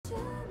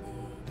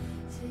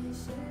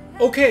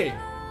Okay,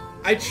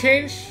 I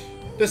changed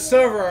the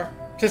server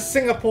to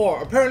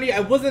Singapore. Apparently I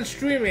wasn't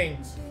streaming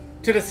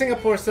to the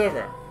Singapore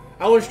server.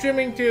 I was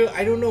streaming to,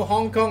 I don't know,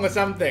 Hong Kong or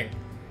something.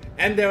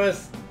 And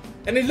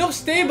and it looks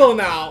stable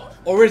now.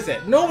 Or is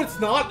it? No, it's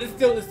not. It's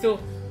still,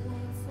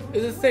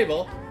 is it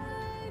stable?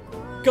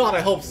 God,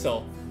 I hope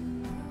so.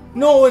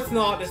 No, it's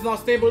not. It's not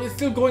stable. It's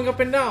still going up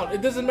and down.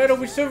 It doesn't matter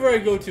which server I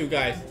go to,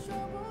 guys.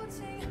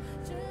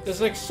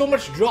 There's like so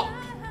much drop.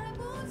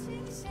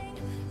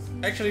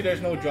 Actually,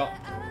 there's no drop.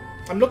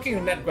 I'm looking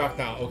at net graph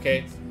now,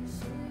 okay?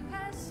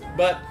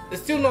 But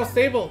it's still not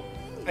stable.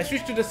 I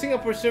switched to the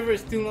Singapore server,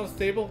 it's still not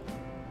stable.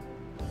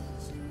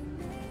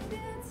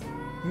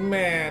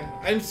 Man,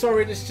 I'm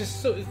sorry, it's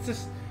just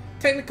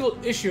technical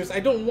issues. I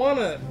don't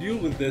wanna deal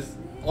with this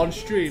on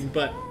stream,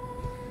 but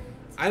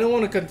I don't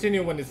want to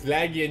continue when it's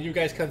laggy and you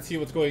guys can't see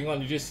what's going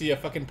on. You just see a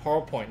fucking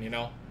PowerPoint, you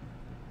know?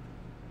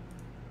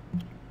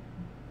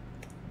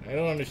 I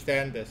don't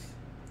understand this.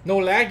 No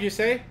lag, you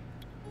say?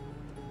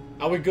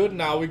 Are we good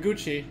now? Are we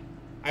Gucci?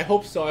 I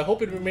hope so. I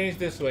hope it remains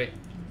this way.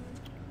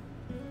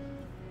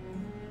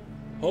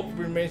 Hope it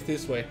remains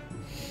this way.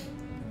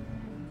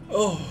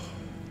 Oh.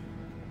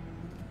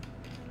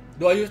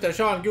 Do I use that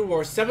shot on Guild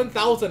Wars?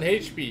 7,000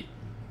 HP.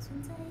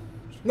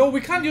 No,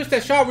 we can't use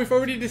that shot. We've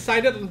already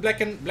decided on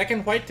black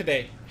and white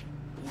today.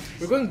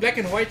 We're going black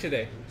and white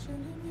today.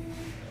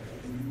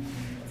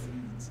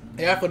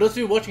 Yeah, for those of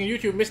you watching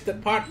YouTube, missed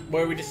that part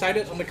where we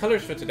decided on the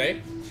colors for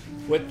today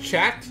with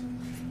chat,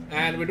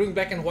 and we're doing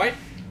black and white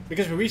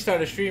because we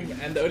restarted the stream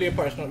and the earlier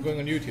part is not going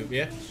on YouTube.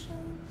 Yeah.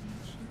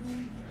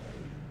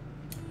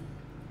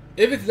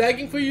 If it's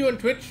lagging for you on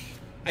Twitch,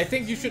 I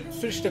think you should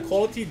switch the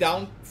quality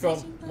down from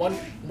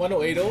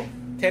 1080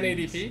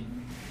 1080p.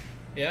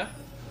 Yeah.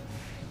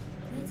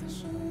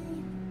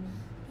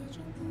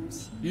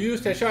 You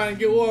use the shot and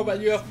get war, but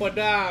you have for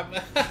damn.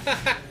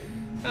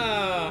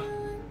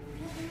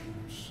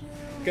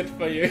 Good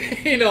for you.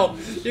 you know.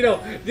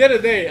 The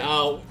other day,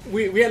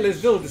 we had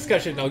this little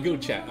discussion in our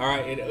guild chat. All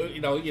right,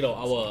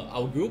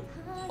 our group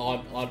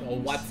on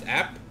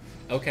WhatsApp.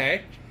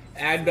 Okay,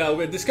 and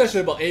we had discussion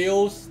about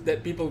AOs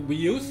that we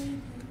use.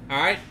 All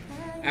right,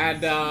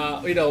 and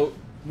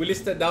we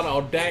listed down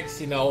our decks,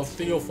 3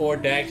 or 4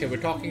 decks, and we're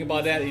talking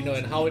about that,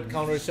 and how it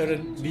counters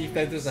certain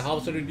defenses and how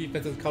certain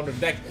defenses counter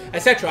decks,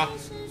 etc.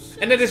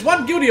 And then there's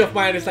one guildie of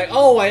mine that's like,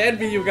 oh, I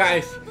envy you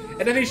guys.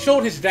 And then he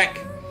showed his deck.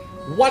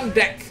 One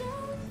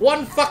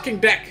fucking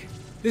deck.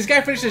 This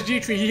guy finishes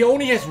G3, he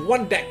only has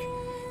 1 deck.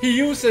 He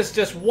uses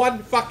just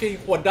 1 fucking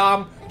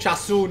Huadam,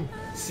 Chasun,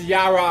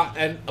 Ciara,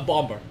 and a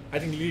bomber. I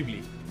think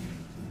Lively.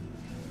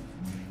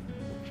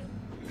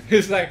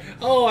 It's like,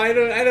 oh, I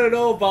don't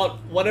know about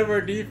whatever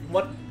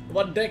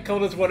what deck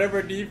counters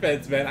whatever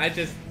defense, man.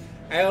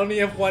 I only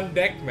have 1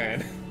 deck,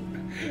 man.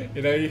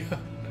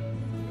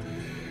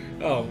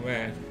 Oh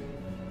man.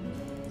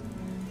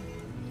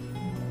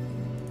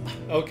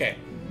 Okay.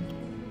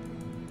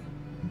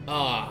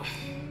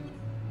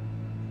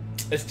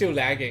 It's still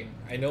lagging.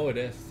 I know it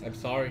is. I'm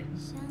sorry.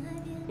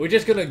 We're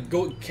just gonna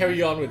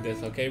carry on with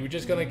this, okay? We're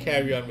just gonna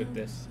carry on with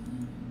this.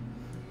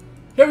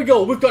 Here we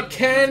go. We've got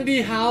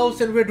Candy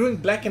House and we're doing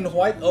black and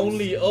white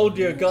only. Oh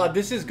dear God,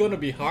 this is gonna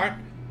be hard.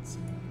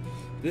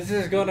 This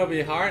is gonna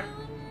be hard.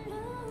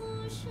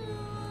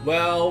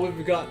 Well,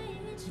 we've got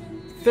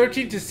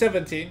 13 to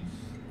 17.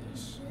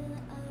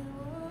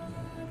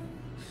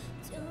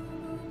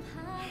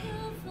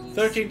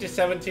 13 to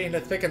 17.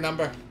 Let's pick a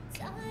number.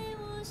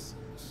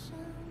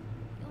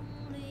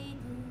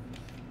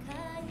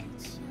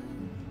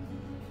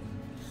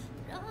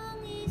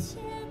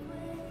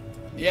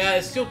 Yeah,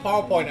 it's still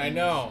PowerPoint, I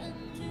know.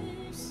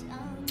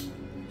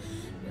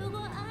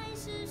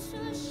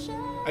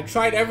 I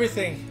tried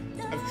everything.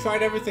 I've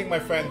tried everything, my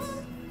friends.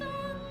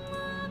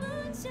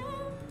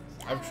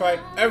 I've tried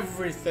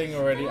everything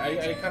already.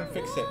 I can't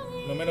fix it.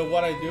 No matter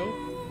what I do.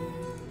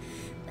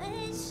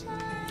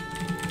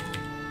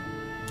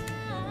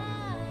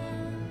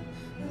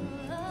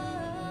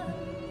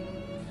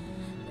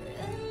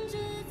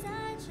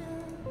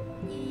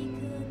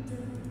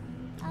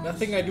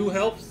 Nothing I do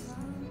helps.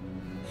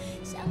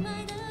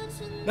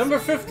 Number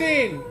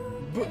 15!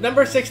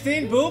 Number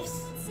 16, boobs?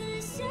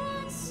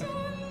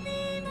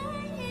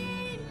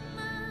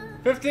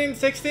 15,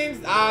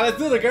 16? Ah, let's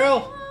do the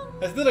girl!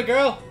 Let's do the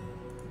girl!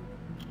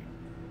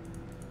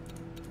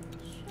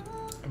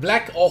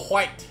 Black or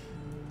white?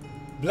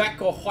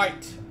 Black or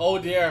white? Oh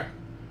dear.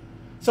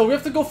 So we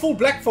have to go full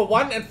black for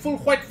one and full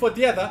white for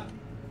the other.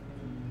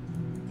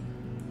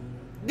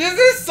 This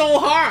is so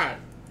hard!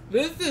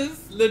 This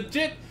is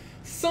legit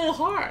so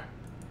hard!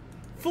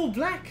 Full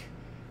black.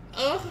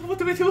 What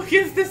do we do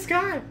against this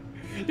guy?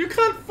 You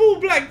can't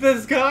full black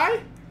this guy.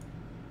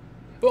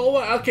 Well,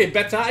 okay,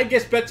 better. I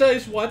guess better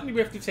is one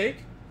we have to take.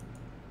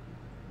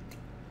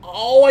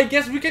 Oh, I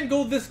guess we can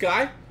go this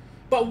guy.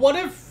 But what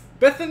if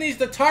Bethany's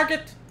the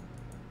target?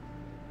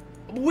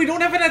 We don't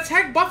have an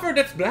attack buffer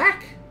that's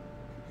black.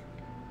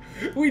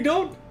 We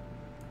don't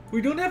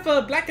have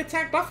a black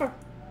attack buffer.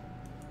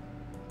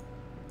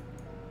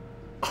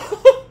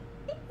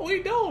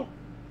 We don't.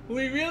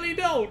 We really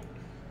don't.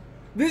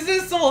 This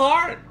is so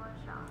hard.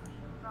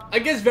 I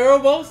guess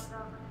variables.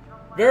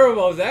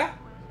 Variables, eh?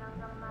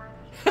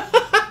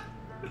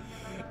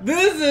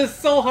 This is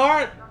so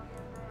hard.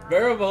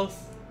 Variables.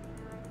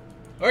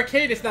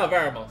 Arcade is now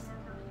variables.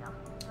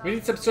 We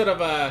need some sort of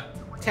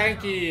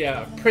tanky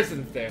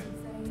prisons there.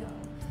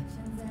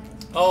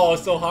 Oh,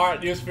 so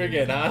hard. You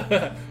forget,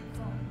 huh?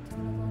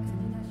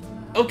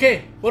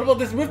 Okay, what about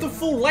this? We have to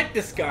full light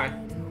this guy.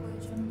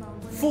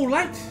 Full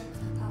light.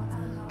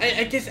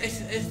 I guess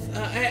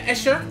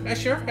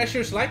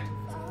Asher's light.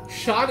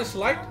 Sean is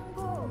light.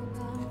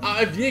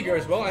 I have Jaeger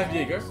as well. I have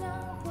Jaeger.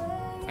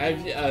 I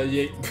have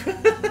Jaeger.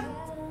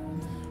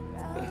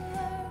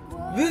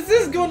 This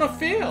is gonna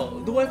fail.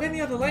 Do I have any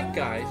other light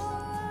guys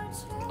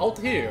out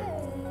here?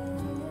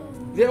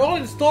 They're all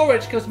in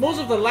storage because most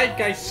of the light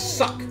guys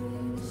suck.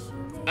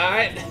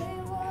 Alright.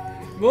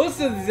 Most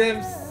of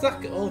them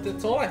suck. Oh,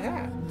 that's all I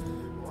have.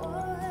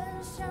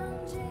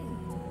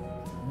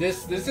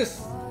 This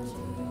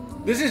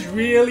is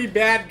really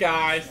bad,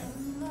 guys.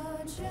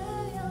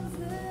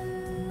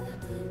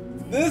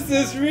 This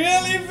is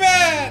really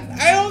bad.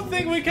 I don't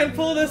think we can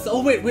pull this.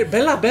 Oh wait,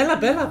 Bella. We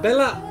have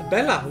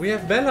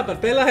Bella,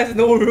 but Bella has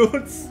no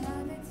runes.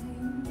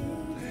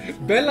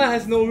 Bella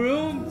has no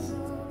runes.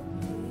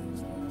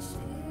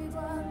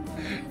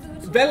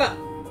 Bella.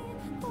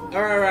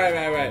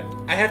 Alright.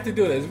 I have to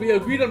do this. We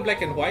agreed on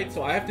black and white,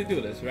 so I have to do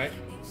this, right?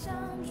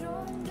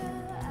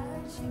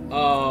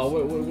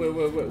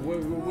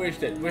 Where's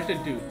that? Where's the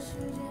dude?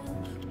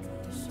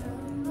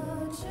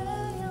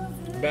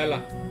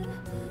 Bella.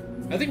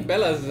 I think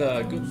Bella's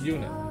a good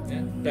unit.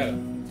 Yeah, Bella.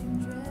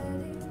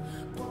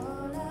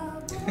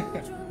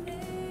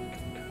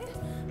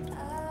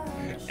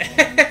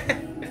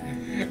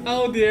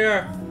 Oh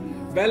dear,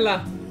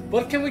 Bella.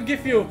 What can we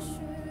give you?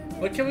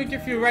 What can we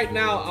give you right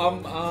now?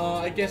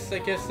 I guess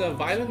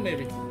violent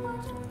maybe.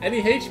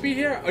 Any HP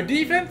here or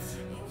defense?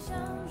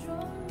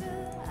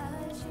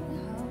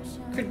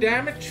 Crit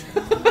damage?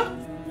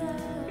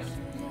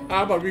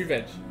 How about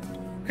revenge?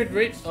 Crit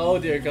rate? Oh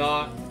dear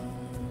god.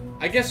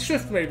 I guess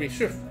Swift maybe.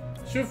 Swift,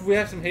 we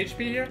have some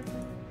HP here.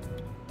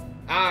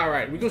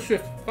 Alright, we go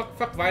Swift.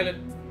 Fuck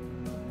violent.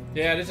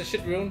 Yeah, this is a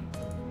shit rune.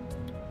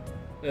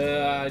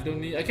 I don't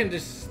need. I can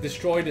just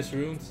destroy these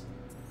runes.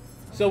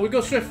 So we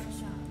go Swift.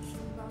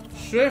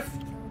 Swift.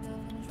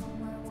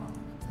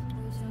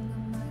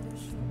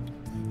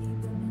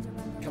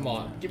 Come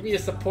on, give me a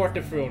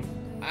supportive rune.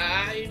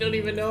 I don't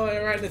even know.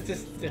 Alright, let's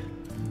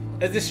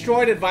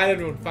destroy that violent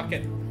rune. Fuck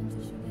it.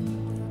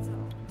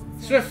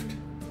 Swift.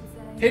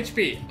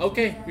 HP.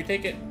 Okay, we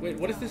take it. Wait,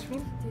 what is this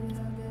rune?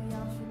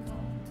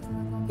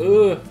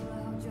 Ugh.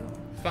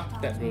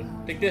 Fuck that rune.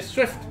 Take this.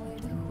 Swift.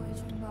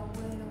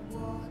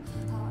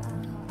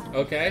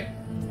 Okay.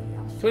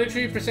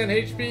 23%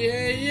 HP.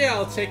 Yeah,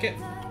 I'll take it.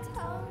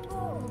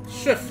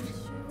 Swift.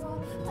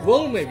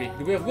 Will maybe.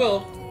 Do we have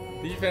will?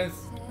 Defense.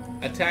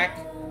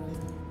 Attack.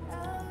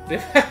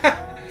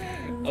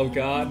 Oh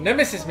god.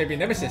 Nemesis maybe.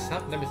 Nemesis,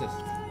 huh? Nemesis.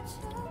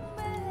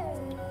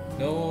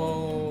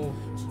 No.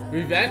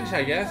 Revenge,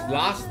 I guess.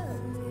 Last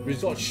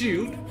resort.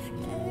 Shield.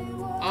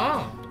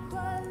 Ah.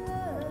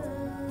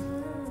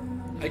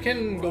 I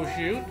can go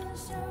shoot.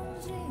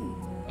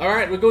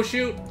 Alright, we'll go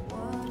shoot.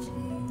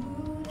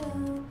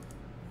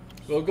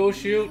 We'll go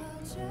shoot.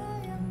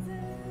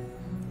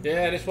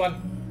 Yeah, this one.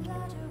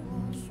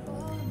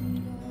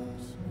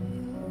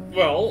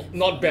 Well,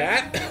 not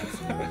bad.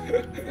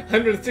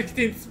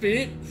 116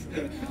 speed.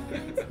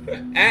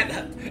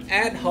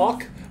 Ad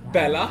hoc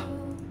Bella.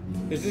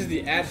 This is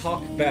the ad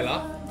hoc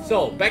Bella.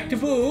 So, back to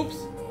boobs.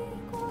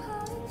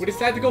 We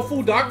decided to go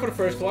full dark for the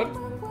first one.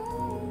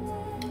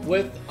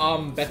 With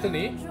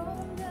Bethany.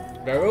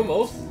 Very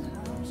almost.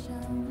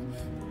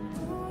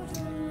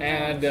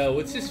 And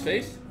what's his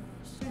face?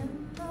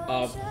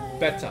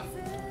 Beta.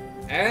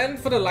 And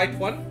for the light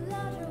one,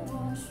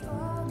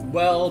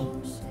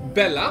 well,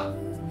 Bella.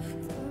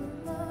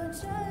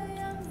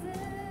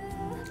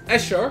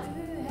 Asher.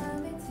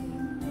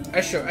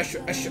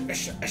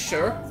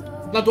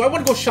 Now, do I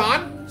want to go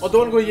Sean or do I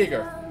want to go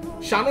Jaeger?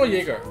 Sean or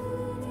Jaeger?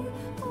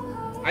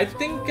 I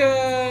think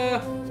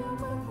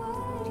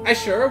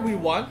Asher we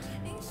want.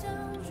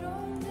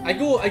 I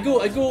go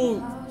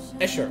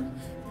Asher.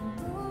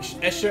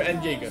 Asher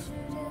and Jaeger.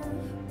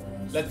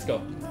 Let's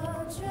go.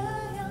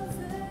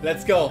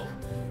 Let's go.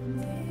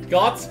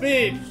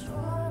 Godspeed.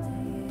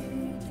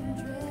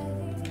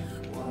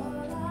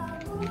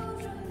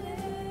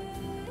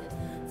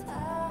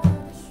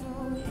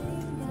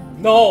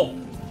 No.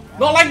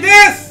 Not like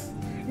this.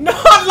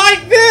 Not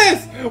like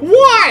this.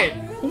 Why?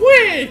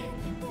 Wait.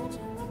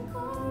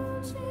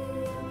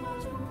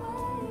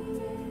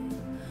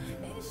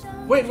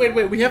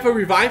 Wait. We have a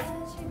revive.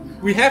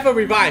 We have a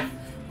revive.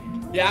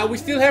 Yeah, we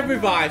still have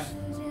revive.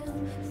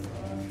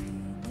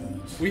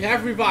 We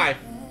have revive.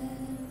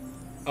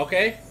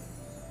 Okay.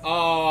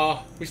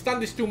 We stun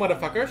these two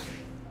motherfuckers.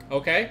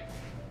 Okay.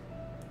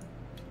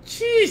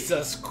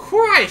 Jesus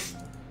Christ.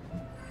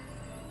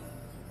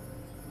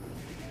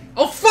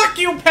 Oh, fuck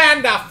you,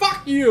 Panda.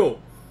 Fuck you.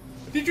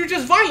 Did you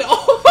just violate?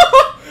 Oh.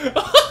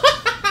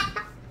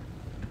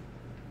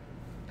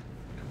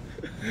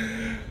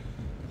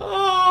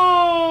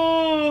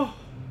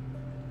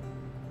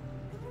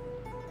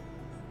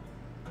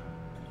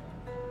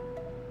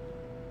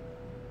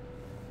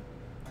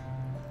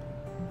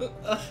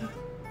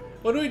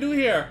 What do we do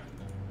here?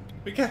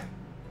 We can't.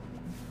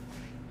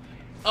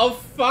 Oh,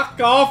 fuck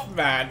off,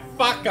 man.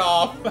 Fuck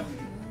off.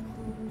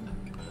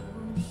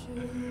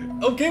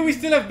 Okay, we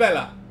still have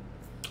Bella.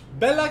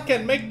 Bella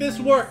can make this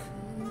work.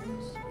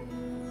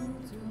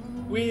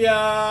 We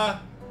go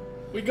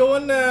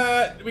on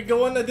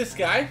this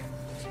guy.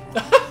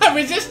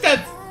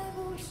 Resistance.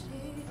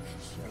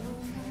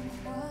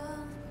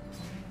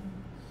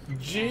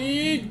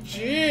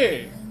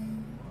 GG.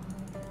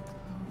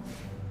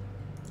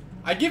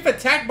 I give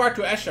attack bar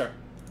to Escher.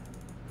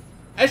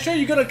 Escher,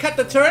 you gonna cut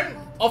the turn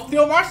of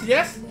Theomars?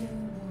 Yes?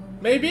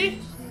 Maybe?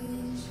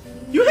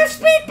 You have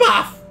speed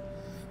buff!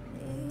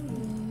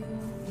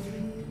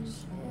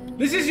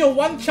 This is your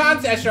one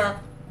chance, Escher.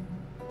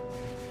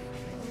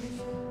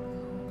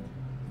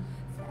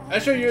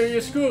 Escher,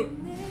 you're screwed.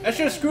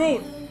 Escher is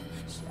screwed.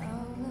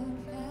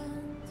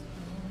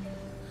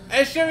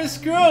 Escher is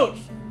screwed.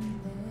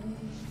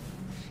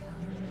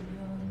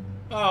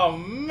 Oh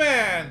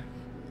man.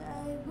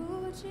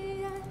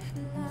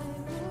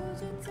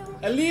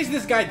 At least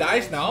this guy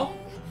dies now.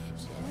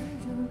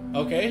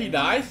 Okay, he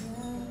dies.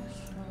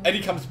 And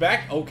he comes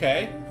back.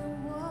 Okay.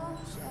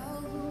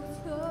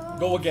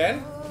 Go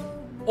again.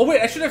 Oh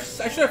wait, I should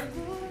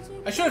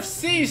have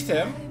seized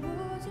him.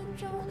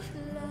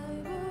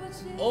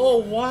 Oh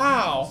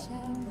wow.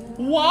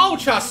 Wow,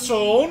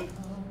 Chason.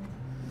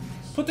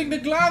 Putting the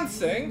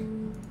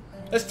glancing.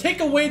 Let's take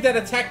away that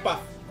attack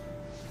buff.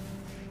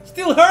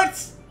 Still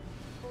hurts.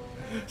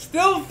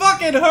 Still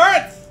fucking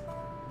hurts.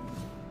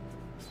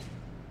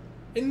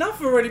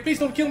 Enough already, please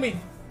don't kill me.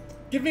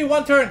 Give me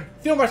one turn.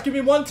 Theomars, give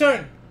me one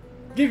turn.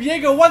 Give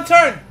Jaeger one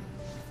turn.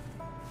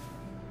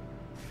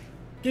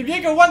 Give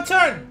Jaeger one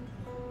turn.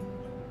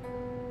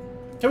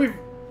 Can we...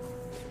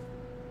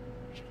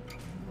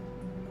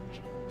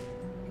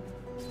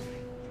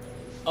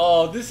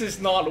 Oh, this is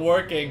not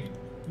working.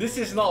 This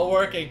is not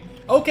working.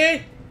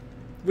 Okay.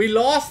 We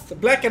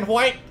lost black and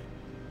white.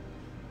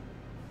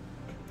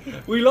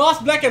 We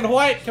lost black and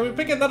white. Can we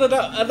pick another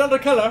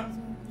color?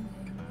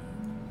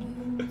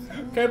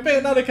 Can I pick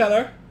another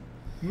color?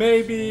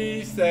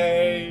 Maybe,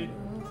 say...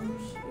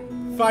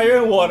 Fire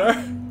and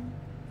water.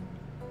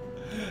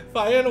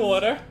 Fire and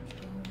water.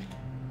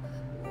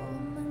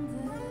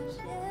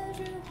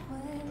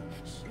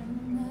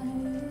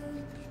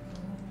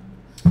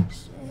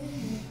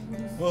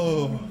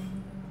 Whoa.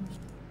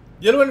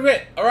 Yellow and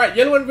red. Alright,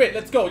 yellow and red.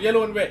 Let's go.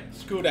 Yellow and red.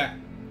 Screw that.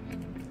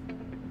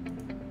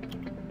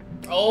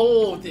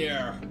 Oh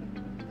dear.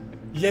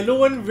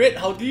 Yellow and red.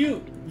 How do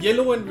you...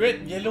 Yellow and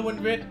red. Yellow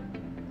and red.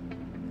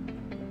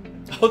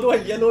 How do I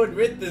yellow and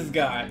red this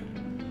guy?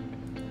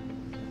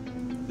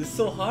 It's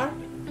so hard.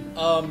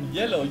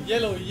 Yellow,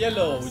 yellow,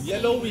 yellow.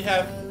 Yellow, we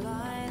have...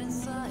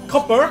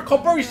 Copper.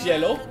 Copper is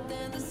yellow.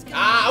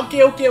 Ah,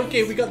 okay, okay,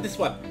 okay. We got this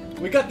one.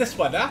 We got this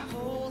one, huh?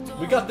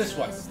 We got this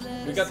one.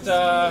 We got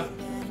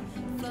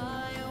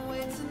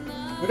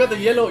the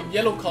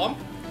yellow comp.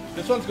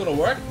 This one's gonna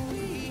work.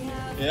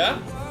 Yeah.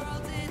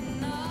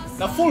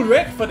 Now full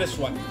red for this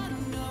one.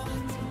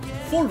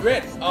 Full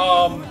red.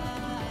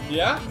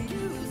 Yeah.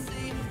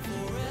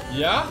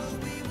 Yeah.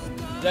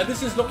 Yeah,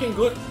 this is looking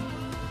good.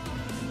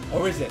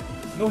 Or is it?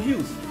 No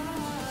hues.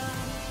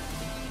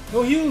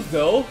 No hues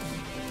though.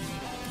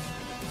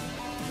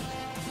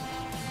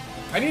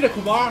 I need a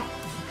Kumar.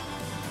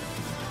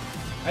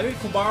 I need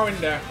Kumar in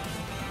there.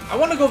 I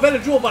want to go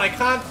Veladrul, but I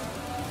can't.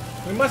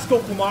 We must go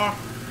Kumar.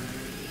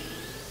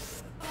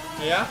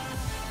 Yeah.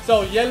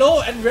 So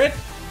yellow and red.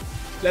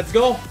 Let's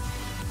go.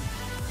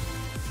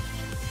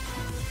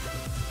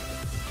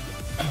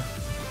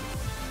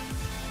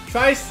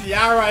 Try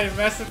Ciara and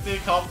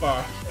Mesity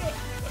Copper.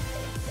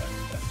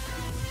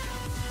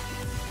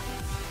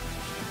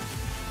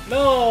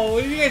 No,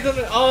 you guys don't.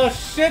 Oh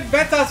shit,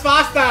 Beta's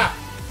faster.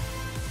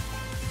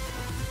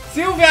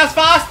 Sylvia's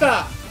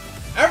faster.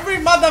 Every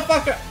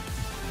motherfucker.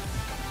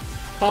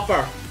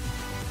 Copper.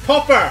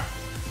 Copper.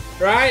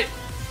 Right?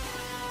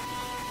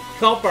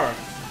 Copper.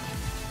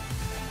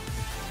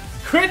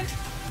 Crit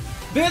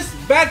this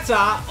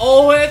beta.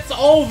 Oh, it's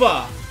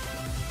over.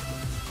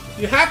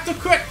 You have to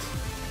crit.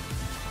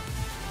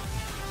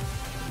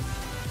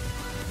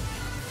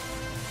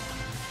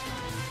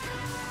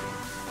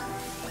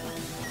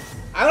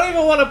 I don't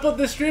even want to put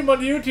this stream on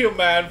YouTube,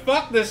 man.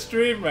 Fuck this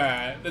stream,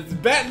 man. It's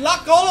bad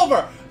luck all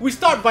over. We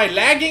start by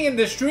lagging in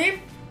the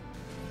stream?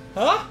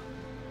 Huh?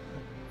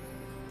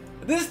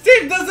 This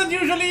team doesn't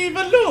usually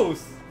even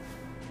lose.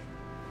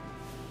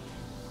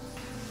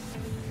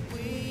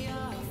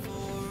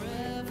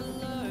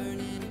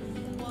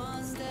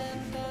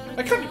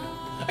 I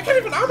can't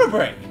even armor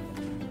break.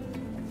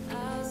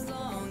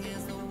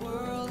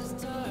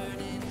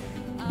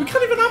 We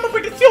can't even armor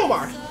break the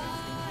Theomars.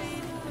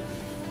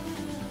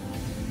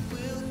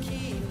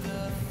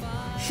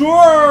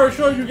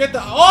 Sure, you get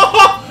the...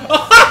 Oh!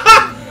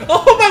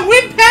 Oh, my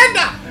wind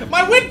panda!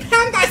 My wind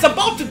panda is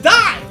about to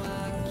die!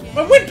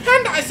 My wind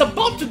panda is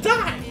about to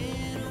die!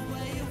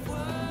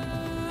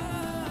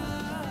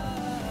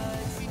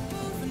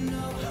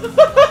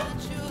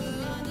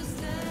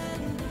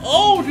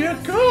 Oh, dear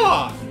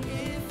God!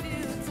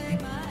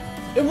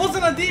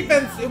 wasn't a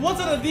defense. It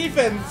wasn't a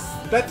defense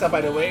better,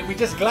 by the way. We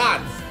just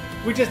glanced.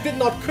 We just did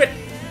not crit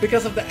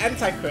because of the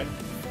anti-crit.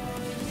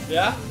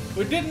 Yeah?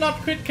 We did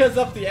not crit because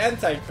of the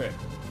anti-crit.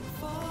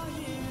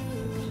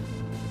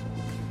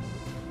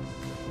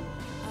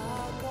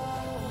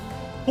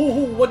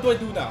 What do I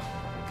do now?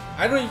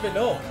 I don't even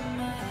know.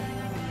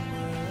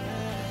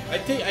 I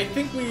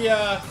think we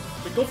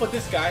go for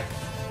this guy.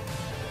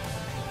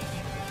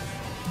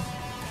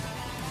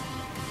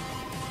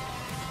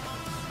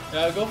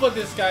 Yeah, go for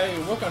this guy.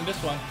 We work on this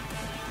one.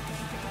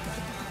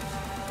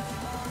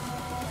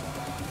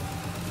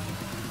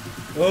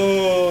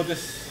 Oh,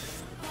 this.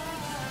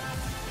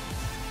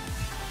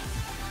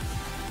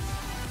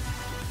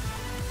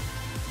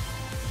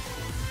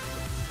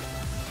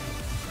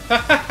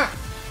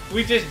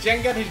 We just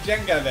Jenga his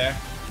Jenga there.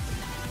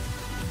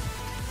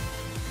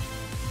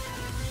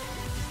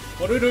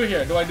 What do we do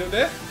here? Do I do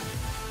this?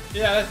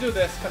 Yeah, let's do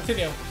this.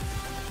 Continue.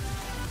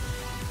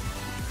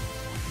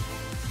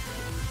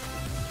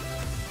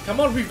 Come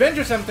on, revenge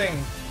or something.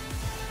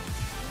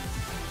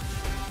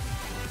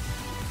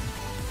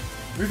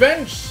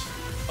 Revenge.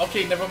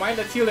 Okay, never mind.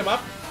 Let's heal him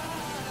up.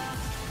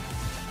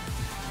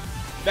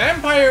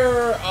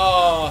 Vampire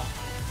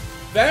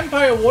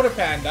Water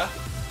Panda.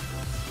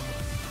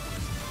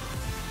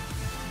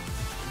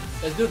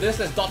 Let's do this.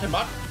 Let's dot him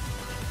up.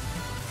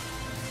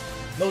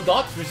 No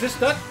dots. Resist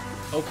that.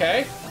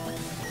 Okay.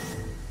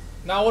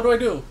 Now what do I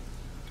do?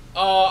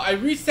 I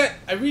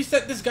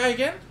reset this guy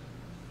again.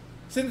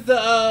 Since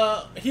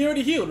the he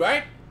already healed,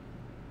 right?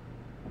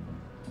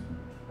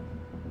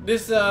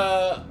 This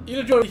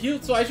Illusion already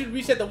healed, so I should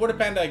reset the Water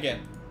Panda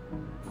again.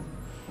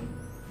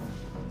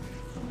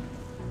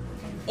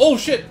 Oh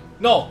shit!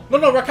 No,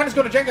 Rakan is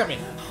gonna Jenga me.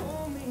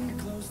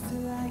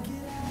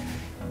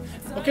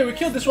 Okay, we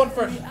killed this one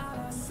first.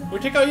 We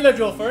take out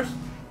Illusion first.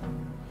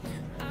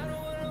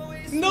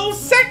 No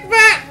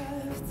Sekbat!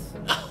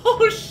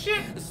 Oh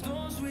shit!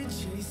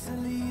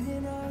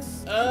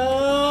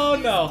 Oh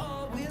no!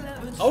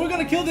 Are we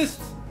gonna kill this?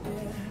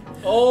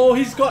 Oh,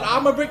 he's got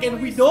armor break and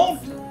we don't.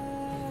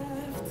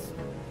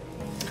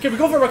 Okay, we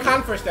go for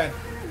Rakan first then.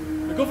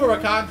 We go for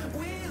Rakan.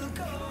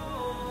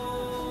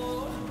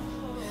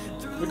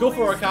 We go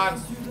for Rakan.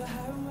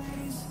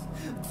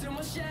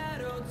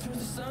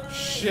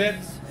 Shit.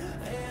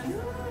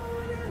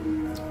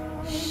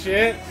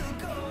 Shit.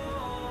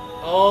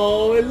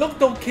 Oh, it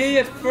looked okay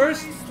at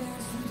first.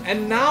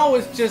 And now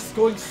it's just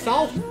going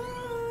south.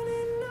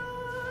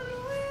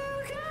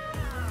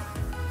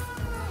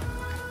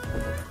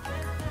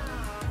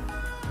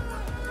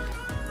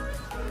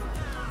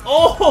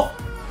 Oh!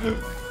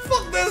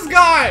 Fuck this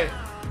guy!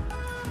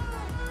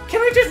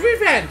 Can I just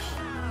revenge?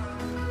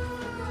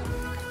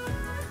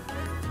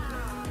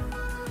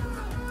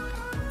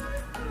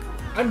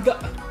 I'm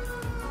done.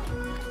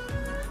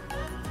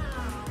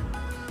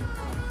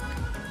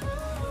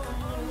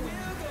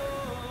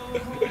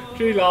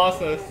 Three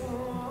losses.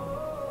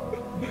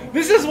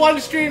 This is one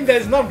stream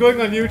that's not going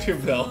on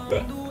YouTube though.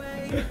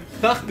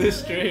 Fuck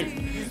this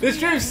stream. This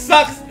stream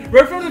sucks.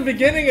 Right from the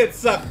beginning it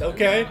sucked,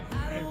 okay?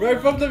 Right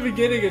from the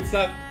beginning it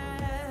sucked.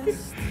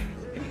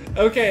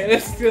 Okay,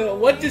 let's do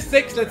 1 to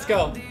 6, let's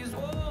go.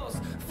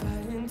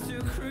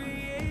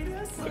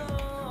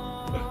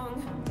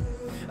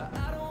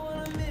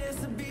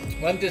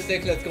 1 to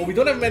 6, let's go. We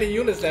don't have many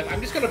units left.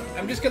 I'm just gonna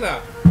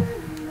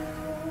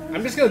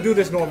do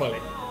this normally.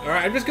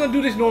 Alright, I'm just gonna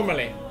do this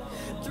normally.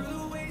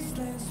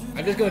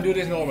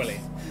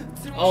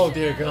 Oh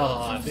dear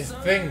god, this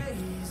thing.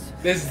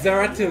 This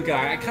Zeratil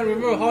guy. I can't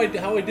remember how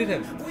I did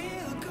him.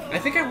 I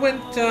think I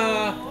went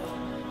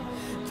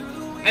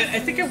I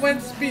think I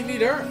went speed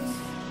leader.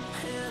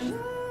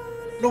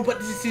 No, but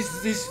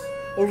this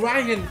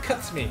Orion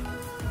cuts me.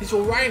 This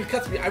Orion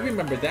cuts me. I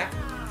remember that.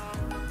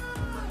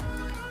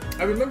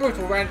 I remember if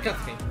Orion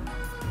cuts me.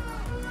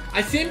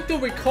 I seem to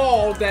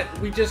recall that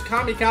we just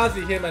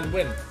kamikaze him and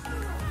win.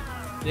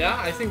 Yeah,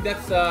 I think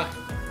that's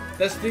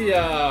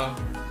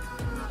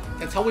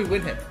how we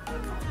win him.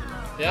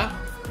 Yeah?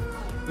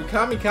 We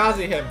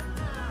kamikaze him.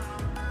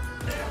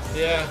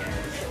 Yeah.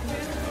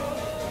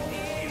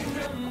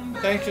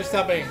 Thanks for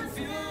subbing.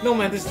 No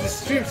man, this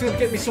stream's gonna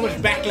get me so much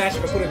backlash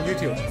if I put it on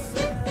YouTube.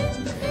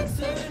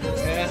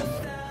 Yeah.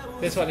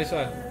 This one.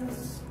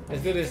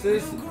 Let's do this.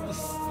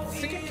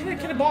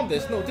 Can I bomb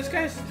this? No, this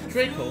guy's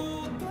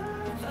Draco.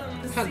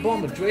 Can't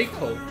bomb a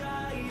Draco.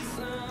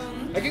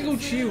 I can go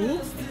Chiu.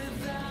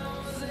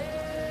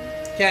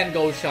 Can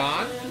go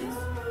Shan.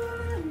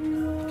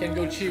 Can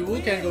go Chiu.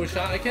 Can go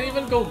Shan. I can't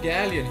even go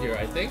Galleon here,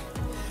 I think.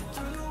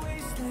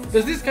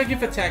 Does this guy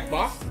give attack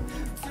buff?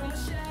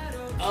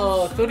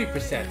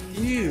 30%.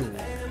 Ew.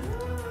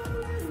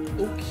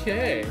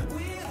 Okay.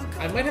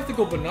 I might have to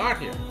go Bernard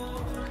here.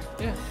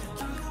 Yeah.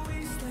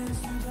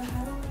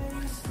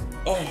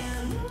 Oh.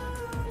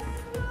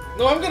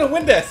 No, I'm gonna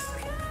win this.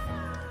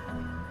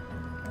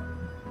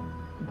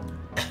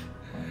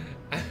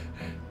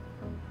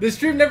 This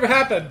stream never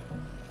happened.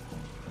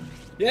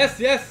 Yes,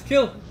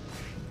 kill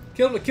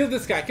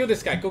this guy,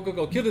 go,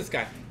 kill this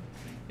guy.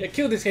 Yeah,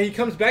 kill this guy, he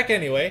comes back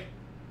anyway.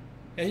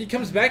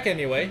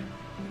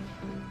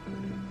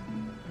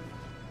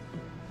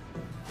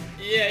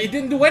 Yeah, he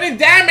didn't do any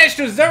damage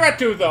to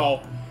Zeratu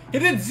though. He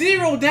did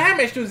 0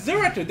 damage to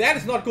Zeratu. That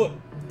is not good.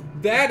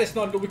 That is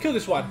not good. We kill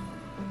this one.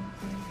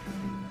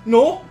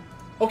 No.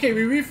 Okay,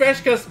 we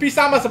refresh because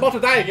Pisama is about to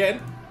die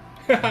again.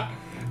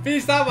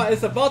 Pisama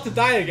is about to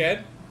die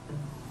again.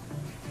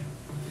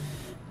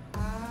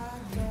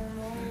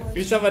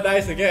 Pisama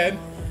dies again.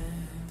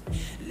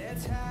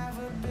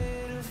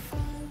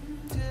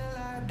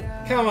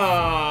 Come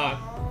on.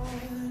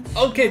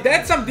 Okay,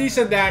 that's some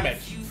decent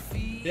damage.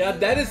 Yeah,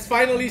 that is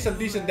finally some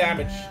decent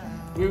damage.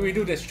 We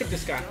do this. Strip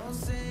this guy.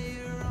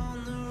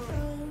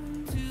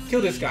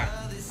 Kill this guy.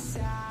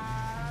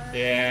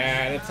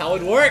 Yeah, that's how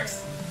it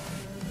works.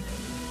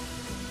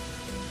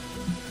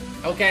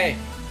 Okay.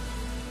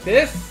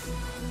 This.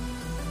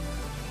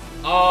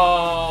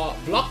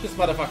 Block this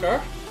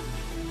motherfucker.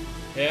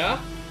 Yeah.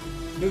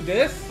 Do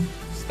this.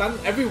 Stun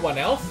everyone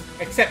else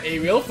except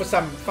Ariel for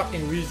some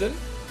fucking reason.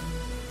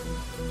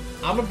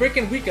 Armor break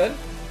and weaken.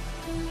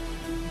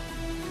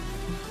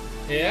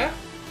 Yeah.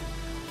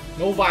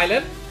 No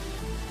violent.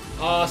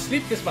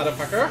 Sleep this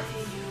motherfucker.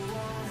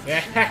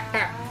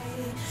 Yeah.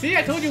 See,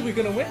 I told you we're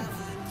gonna win.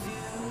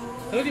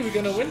 Told you we're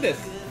gonna win this.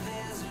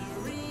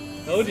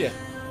 Told you.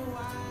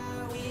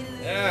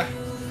 Yeah.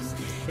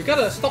 We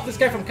gotta stop this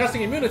guy from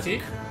casting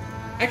immunity.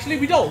 Actually,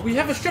 we don't. We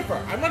have a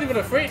stripper. I'm not even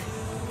afraid.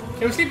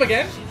 Can we sleep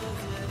again?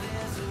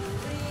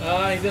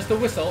 He does the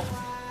whistle.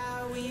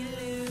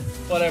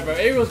 Whatever.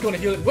 Ariel's gonna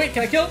heal it. Wait,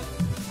 can I kill?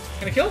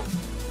 Can I kill?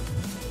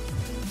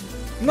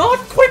 Not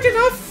quite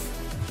enough.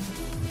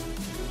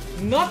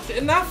 Not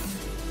enough.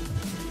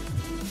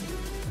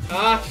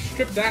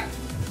 Strip that.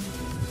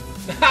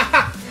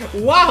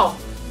 Wow.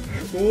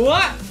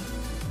 What?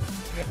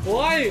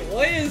 Why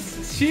is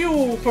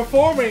Shiu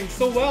performing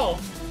so well?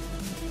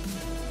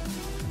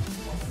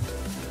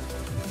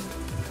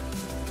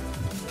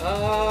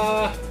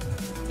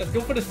 Let's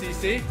go for the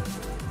CC.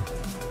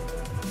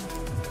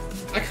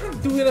 I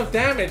can't do enough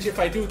damage if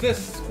I do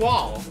this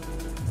Squall.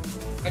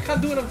 I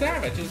can't do enough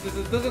damage.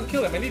 It doesn't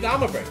kill him. I need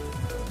armor break.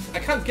 I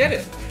can't get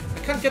it. I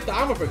can't get the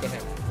armor break on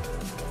him.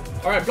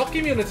 Alright, block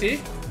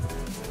immunity.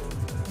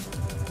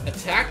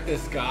 Attack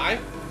this guy.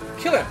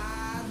 Kill him.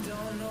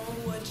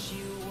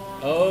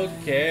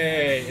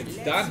 Okay, it's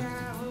done.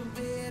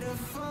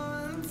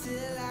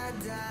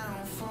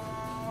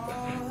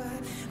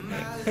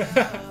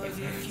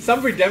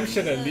 Some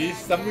redemption at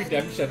least. Some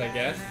redemption, I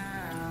guess.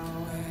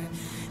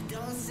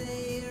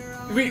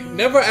 We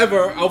never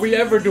ever are we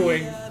ever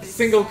doing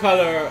single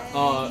color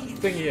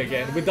thingy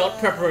again without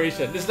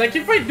preparation. It's like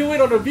if I do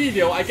it on a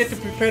video, I get to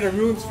prepare the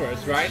runes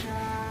first, right?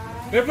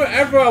 Never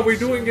ever are we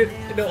doing it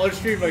on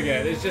stream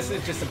again. It's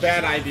just a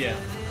bad idea.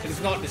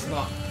 It's not. It's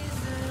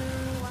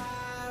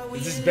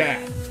just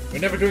bad. We're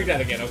never doing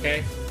that again,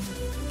 okay?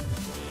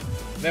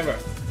 Never.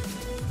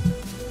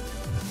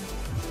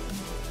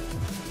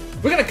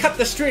 We're gonna cut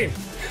the stream.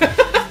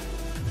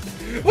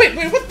 Wait,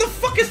 what the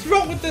fuck is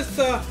wrong with this?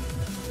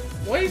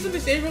 Why isn't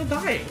this Ariel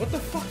dying? What the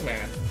fuck,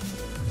 man?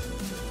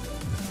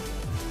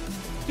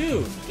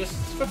 Dude, just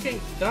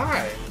fucking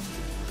die.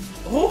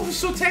 Oh,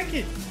 so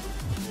tanky.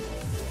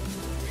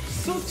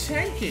 So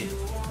tanky.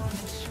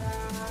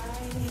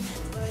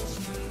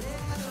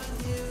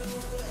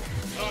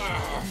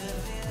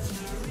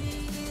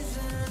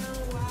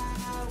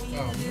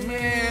 Oh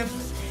man,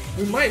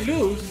 we might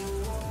lose.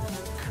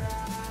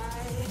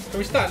 Can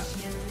we stun?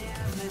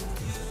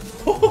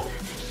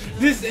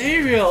 This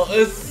Ariel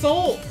is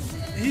so...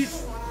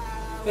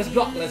 Let's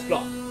block, let's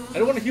block. I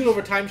don't want to heal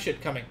over time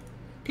shit coming.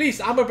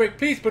 Please, armor break,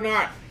 please,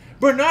 Bernard.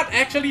 Bernard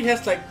actually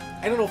has like,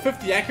 I don't know,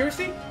 50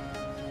 accuracy?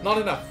 Not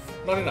enough,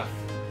 not enough.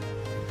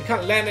 You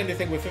can't land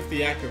anything with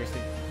 50 accuracy.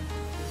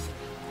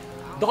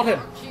 Dot him.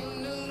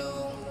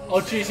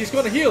 Oh jeez, he's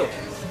gonna heal.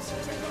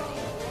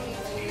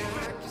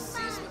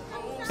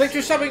 Thank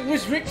you for subbing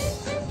with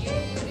Ricks.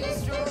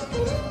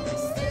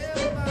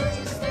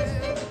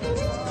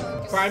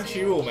 Prime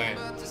Chiru, man.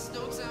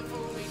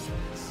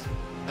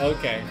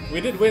 Okay,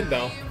 we did win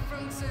though.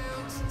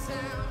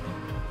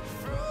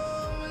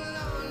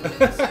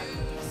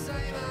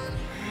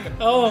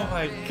 Oh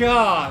my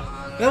god,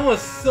 that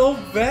was so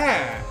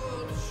bad.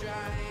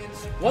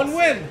 One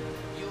win.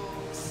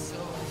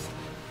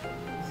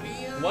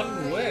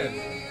 One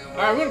win.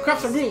 Alright, we're gonna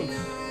craft some runes.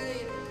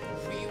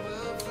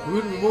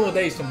 Rune removal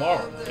day is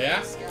tomorrow,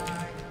 yeah?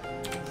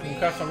 We can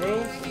craft some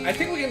runes. I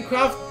think we can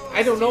craft,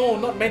 I don't know,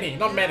 not many.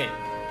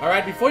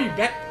 Alright, before you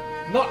bet,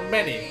 not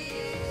many.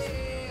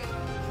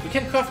 We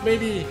can craft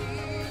maybe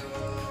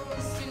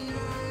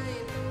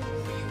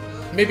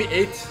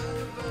 8.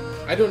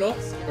 I don't know,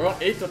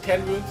 around 8 or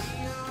 10 runes.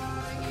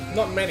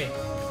 Not many.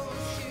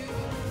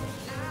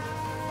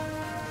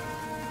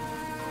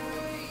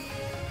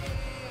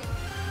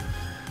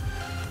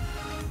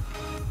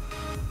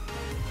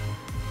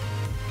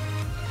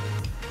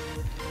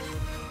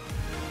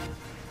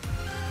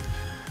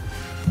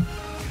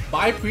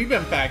 Buy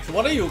premium packs.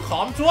 What are you,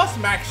 calm to us,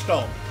 Max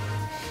Stone?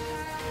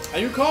 Are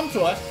you calm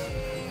to us?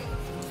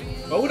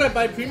 Why would I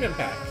buy premium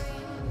packs?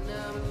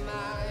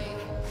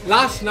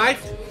 Last night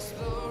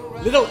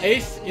Little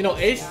Ace, you know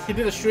Ace, he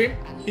did a stream.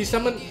 He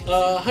summoned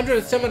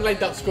 107 Light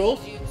Dark Scrolls,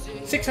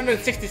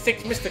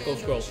 666 Mystical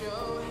Scrolls.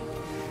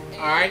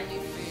 Alright.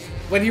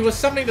 When he was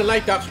summoning the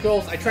Light Dark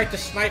Scrolls, I tried to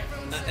snipe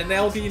an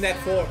LD Net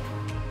 4.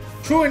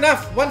 True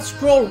enough, 1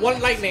 scroll,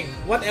 1 lightning.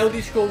 1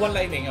 LD scroll, 1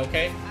 lightning,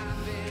 okay?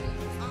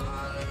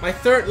 My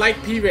 3rd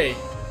Light P-Ray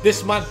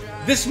this month.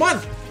 This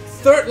month!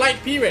 3rd Light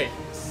P-Ray.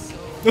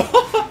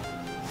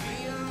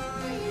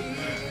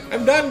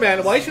 I'm done,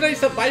 man. Why should I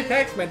sub buy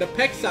packs, man? The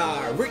packs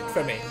are rigged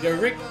for me. They're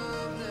rigged.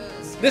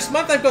 This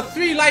month I've got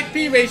 3 Light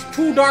P-Rays,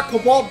 2 Dark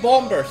Cobalt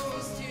Bombers.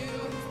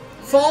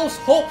 False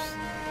hopes.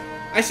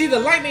 I see the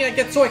lightning, I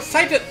get so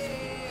excited.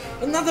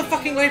 Another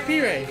fucking Light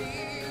P-Ray.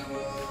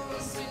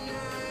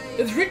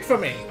 It's rigged for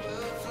me.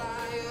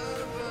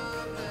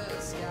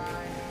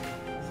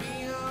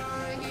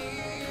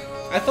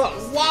 I thought,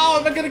 wow,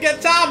 am I gonna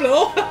get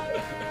Tableau?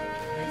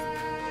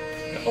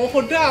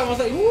 Oh damn, I was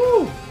like,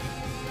 woo!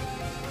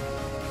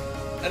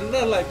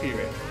 Another Light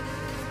P-Ray.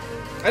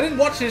 I didn't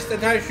watch his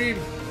entire stream.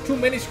 Too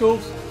many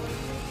scrolls.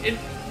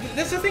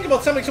 That's the thing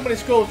about summoning so many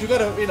scrolls. You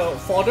gotta, you know,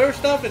 fodder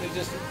stuff, and it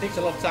just takes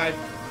a lot of time.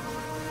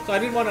 So I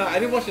didn't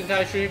watch the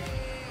entire stream.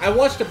 I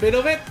watched a bit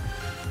of it.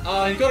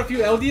 He got a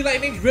few LD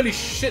lightnings, really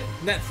shit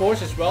net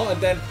force as well,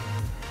 and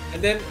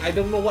then I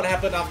don't know what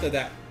happened after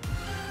that.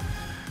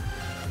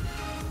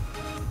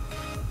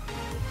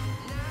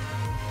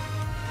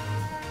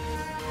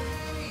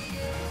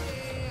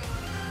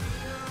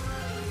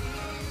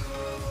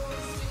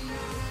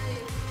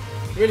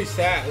 Really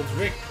sad. It's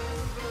rigged.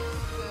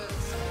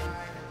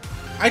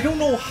 I don't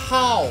know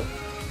how.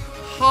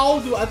 How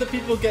do other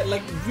people get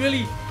like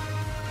really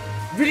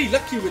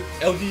lucky with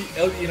LD,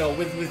 you know,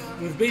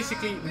 with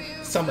basically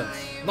summons,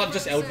 not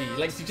just LD.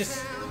 Like you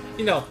just,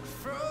 you know,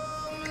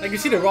 like you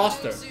see the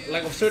roster,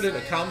 like of certain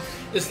accounts,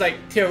 it's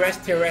like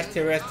TRS.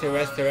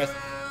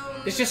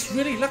 It's just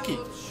really lucky.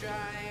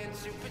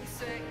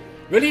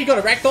 Really, he got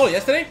a ragdoll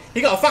yesterday? He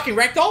got a fucking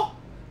ragdoll?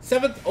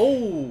 7th.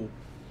 Oh,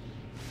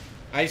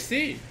 I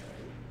see.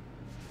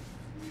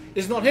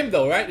 It's not him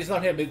though, right? It's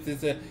not him.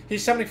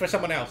 He's summoning for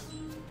someone else.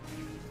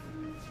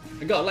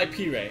 I got a Light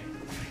P-Ray.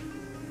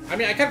 I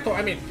mean, I can't call.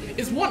 I mean,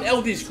 it's 1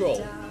 LD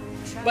scroll.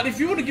 But if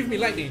you want to give me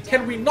lightning,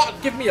 can we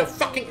not give me a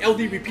fucking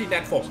LD repeat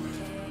net force?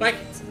 Like,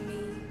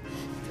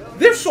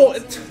 they're so.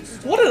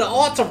 What are the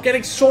odds of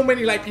getting so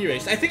many Light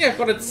P-Rays? I think I've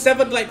gotten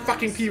 7 Light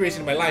fucking P-Rays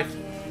in my life.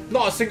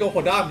 Not a single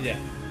Hodam yet.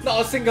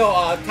 Not a single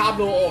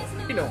Tableau or,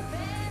 you know.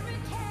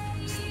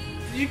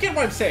 You get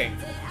what I'm saying?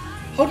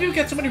 How do you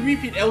get so many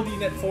repeat LD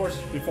net force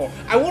before?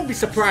 I won't be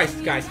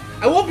surprised, guys.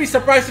 I won't be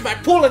surprised if I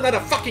pull another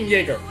fucking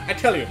Jaeger. I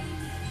tell you.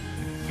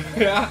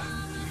 Yeah.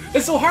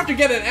 It's so hard to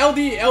get an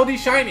LD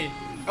shiny.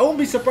 I won't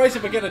be surprised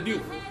if I get a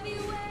dupe.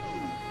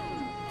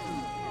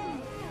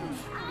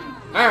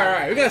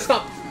 Alright, we're gonna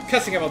stop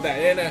cussing about that.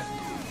 And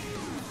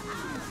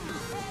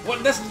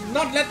what does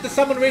not let the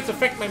summon rates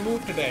affect my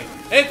mood today.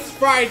 It's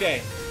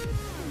Friday.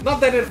 Not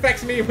that it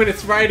affects me when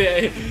it's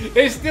Friday.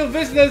 It's still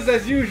business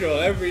as usual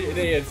every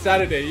day and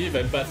Saturday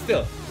even, but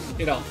still,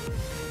 you know.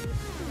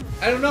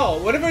 I don't know.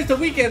 Whenever it's the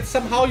weekend,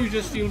 somehow you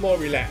just feel more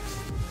relaxed.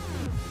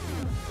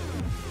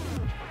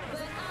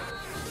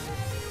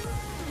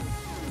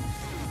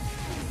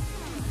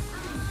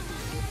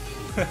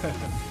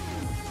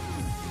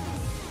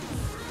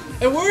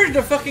 And where's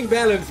the fucking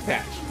balance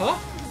patch, huh?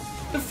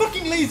 The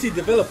fucking lazy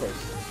developers.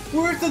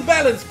 Where's the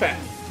balance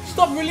patch?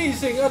 Stop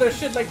releasing other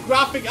shit like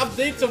graphic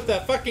updates of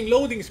the fucking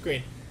loading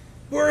screen.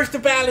 Where's the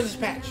balance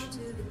patch?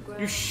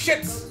 You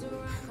shits.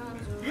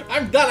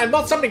 I'm done. I'm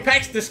not summoning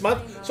packs this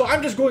month, so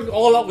I'm just going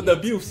all out with the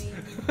abuse.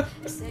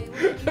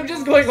 I'm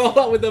just going all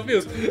out with the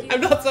abuse. I'm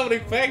not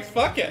summoning packs.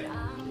 Fuck it.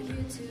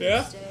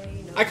 Yeah?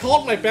 I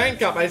called my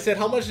bank up. I said,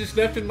 how much is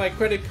left in my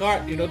credit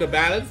card? You know, the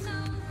balance.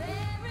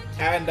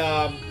 And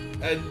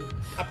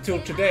up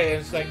till today,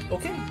 it's like,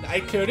 okay, I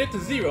cleared it to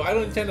 0. I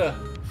don't intend to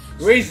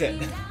raise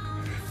it.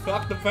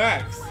 Fuck the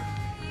packs.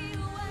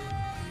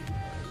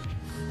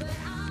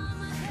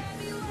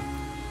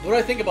 What do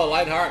I think about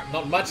Lightheart?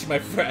 Not much, my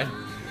friend.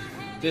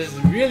 This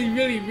is really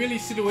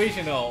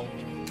situational.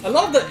 A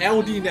lot of the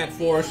LD net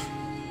force,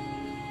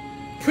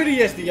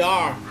 pretty as they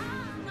are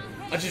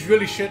just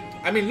really shit.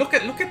 I mean, look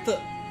at the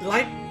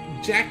Light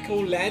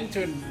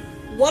Jack-o'-lantern.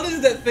 What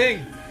is that thing?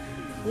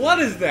 What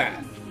is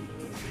that?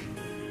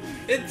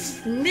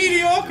 It's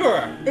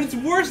mediocre. It's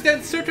worse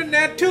than certain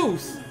Nat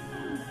 2s.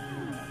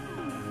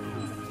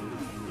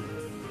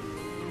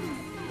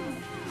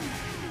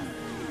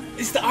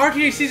 Is the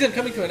RTA season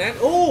coming to an end?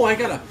 Oh,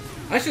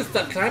 I should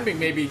start climbing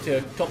maybe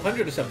to top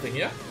 100 or something,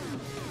 yeah?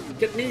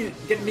 Get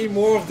me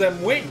more of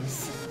them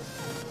wings.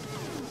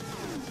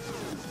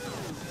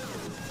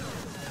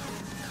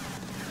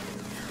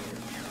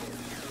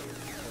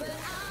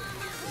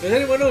 Does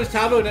anyone know is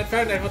Tableau net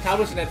 5? Net 4?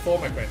 Tableau's net 4,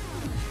 my friend.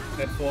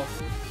 Net 4.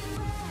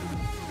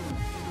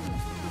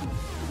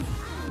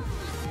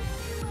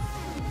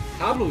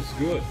 Tableau's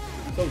good.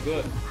 So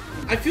good.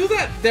 I feel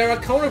that there are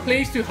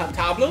counterplays to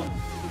Tableau.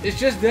 It's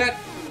just that,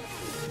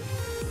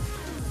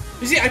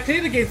 you see, I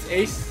played against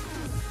Ace.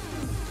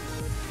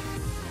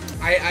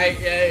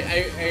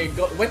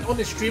 went on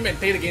the stream and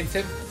played against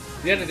him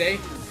the other day,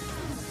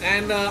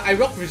 and I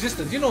rocked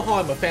resistance. You know how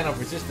I'm a fan of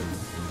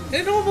resistance. And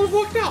it almost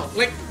worked out.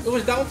 Like, it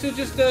was down to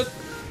just a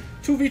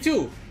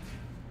 2v2.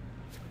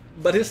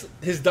 But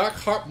his Dark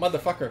Harp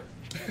motherfucker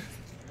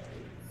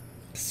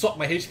swapped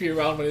my HP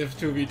around when it was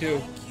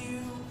 2v2.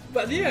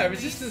 But yeah,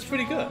 resistance is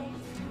pretty good.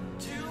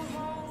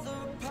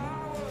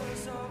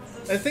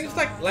 And things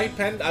like Light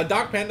Panda,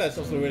 Dark Panda is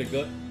also really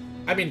good.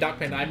 I mean Dark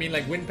Panda, I mean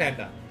like Wind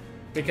Panda.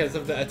 Because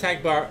of the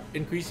attack bar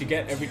increase you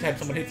get every time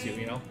someone hits you,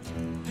 you know?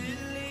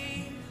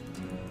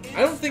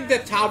 I don't think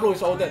that Tableau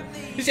is all that.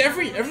 Because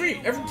every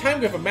time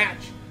we have a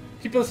match,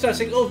 people start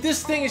saying, oh,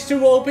 this thing is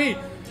too OP.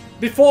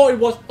 Before it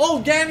was, oh,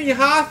 Gani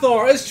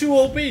Hathor is too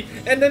OP.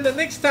 And then the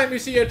next time you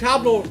see a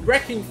Tableau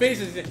wrecking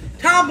faces,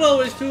 Tableau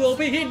is too OP.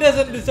 He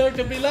doesn't deserve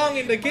to belong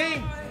in the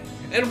game.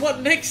 And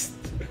what next?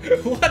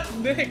 What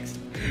next?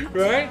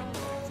 Right?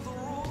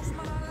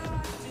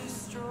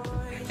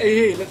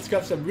 Hey, let's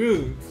grab some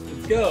runes.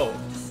 Let's go.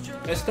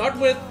 Let's start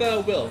with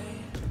Will.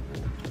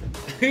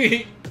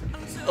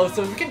 Oh,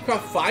 so we can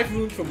craft 5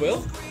 runes for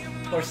Will?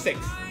 Or 6?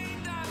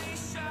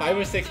 5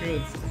 or 6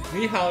 runes.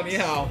 你好,你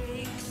好.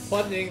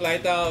 欢迎来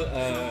到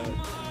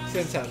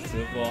现场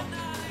直播.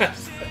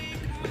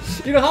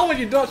 You know how when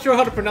you're not sure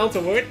how to pronounce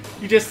a word,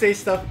 you just say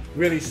stuff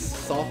really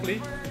softly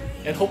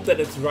and hope that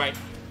it's right.